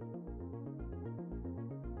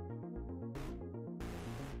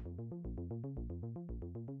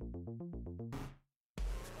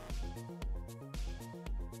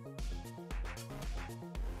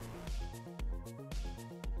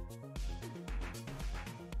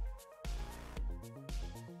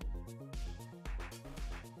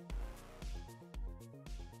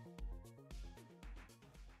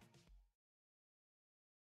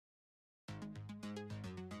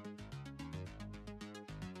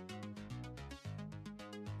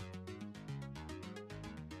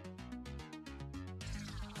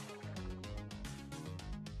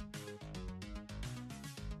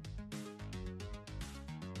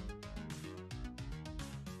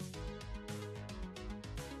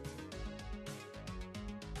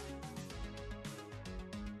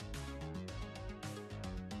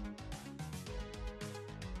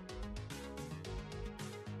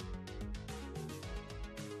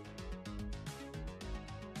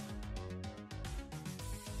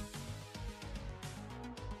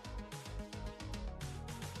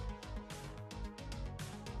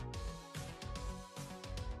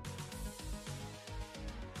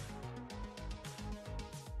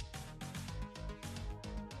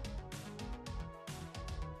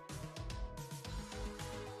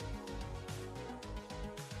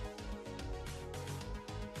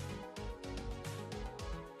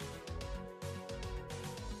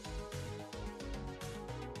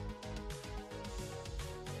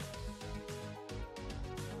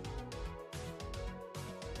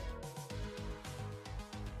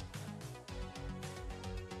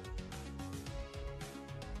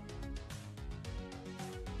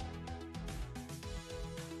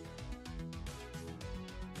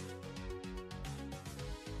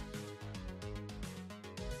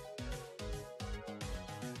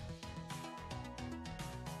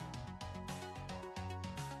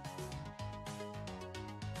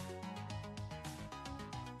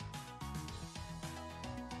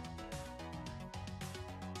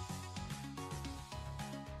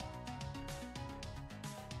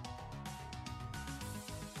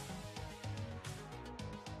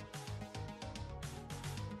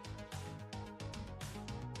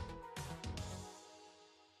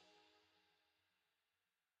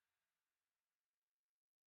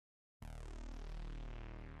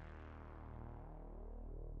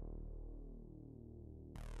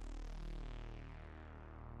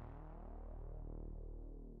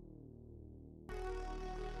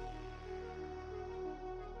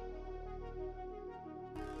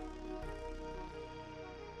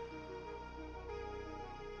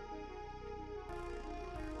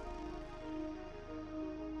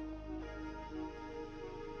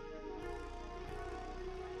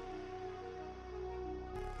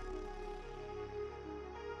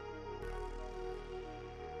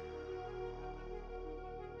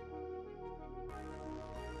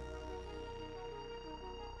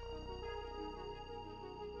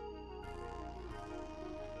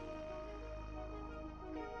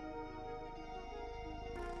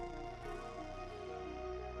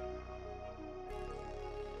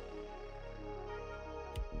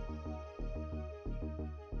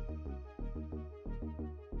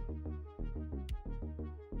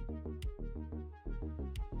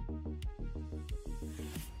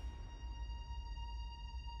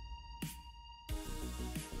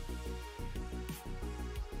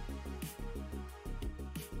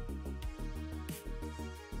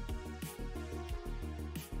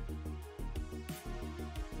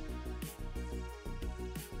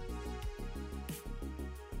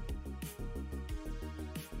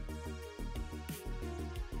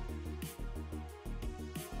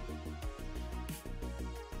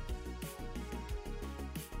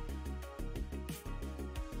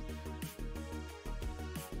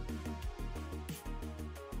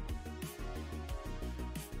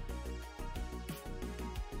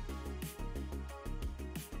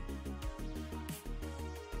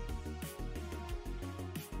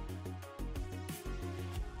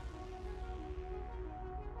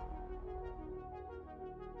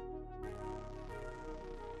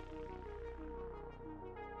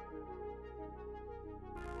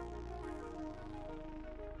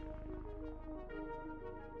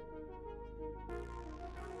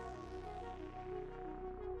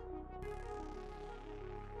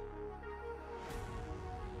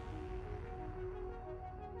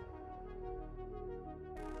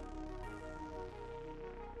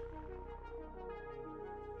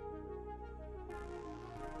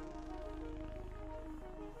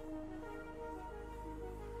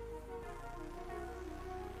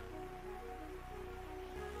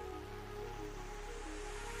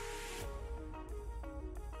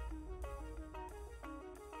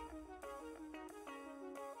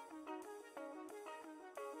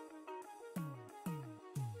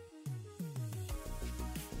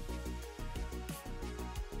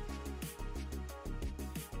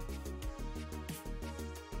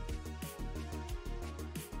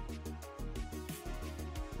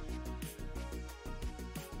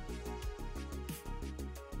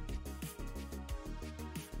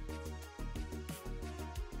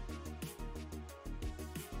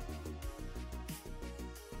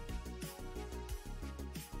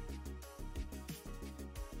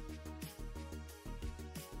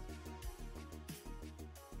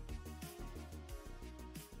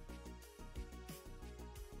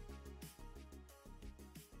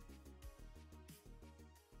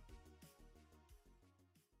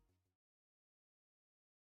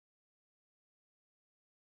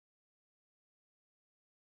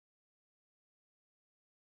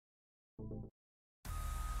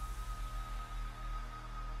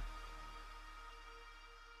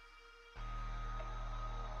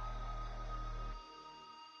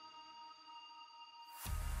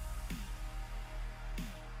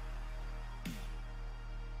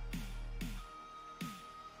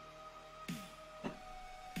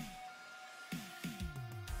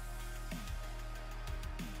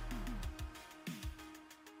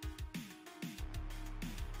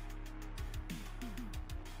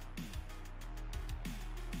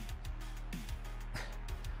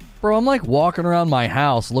 Bro, I'm like walking around my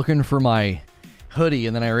house looking for my hoodie,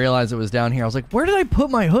 and then I realized it was down here. I was like, where did I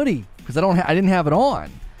put my hoodie? Because I didn't have it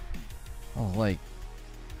on. I was like,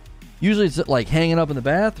 usually it's like hanging up in the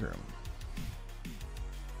bathroom.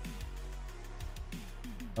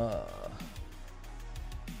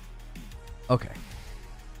 Okay.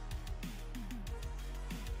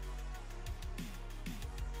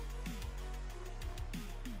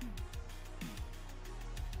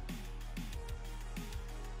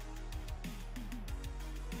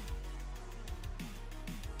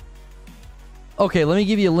 Okay, let me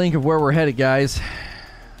give you a link of where we're headed, guys.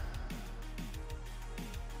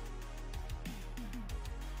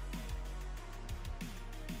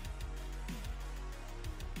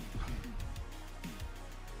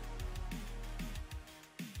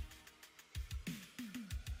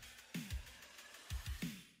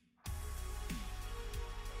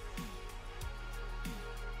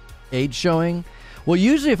 Age showing? Well,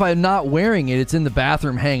 usually if I'm not wearing it, it's in the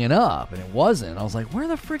bathroom hanging up, and it wasn't. I was like, where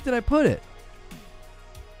the frick did I put it?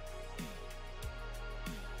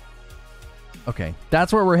 Okay,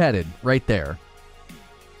 that's where we're headed, right there.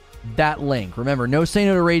 That link. Remember, no Say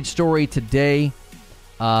No to Rage story today.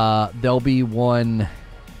 There'll be one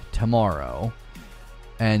tomorrow.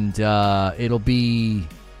 And it'll be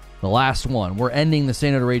the last one. We're ending the Say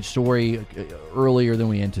No to Rage story earlier than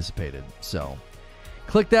we anticipated. So,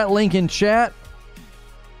 click that link in chat.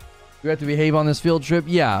 You have to behave on this field trip?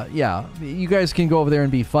 Yeah. You guys can go over there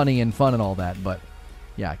and be funny and fun and all that. But,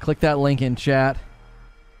 yeah, click that link in chat.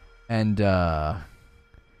 And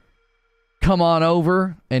come on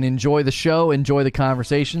over and enjoy the show. Enjoy the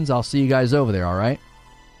conversations. I'll see you guys over there, all right?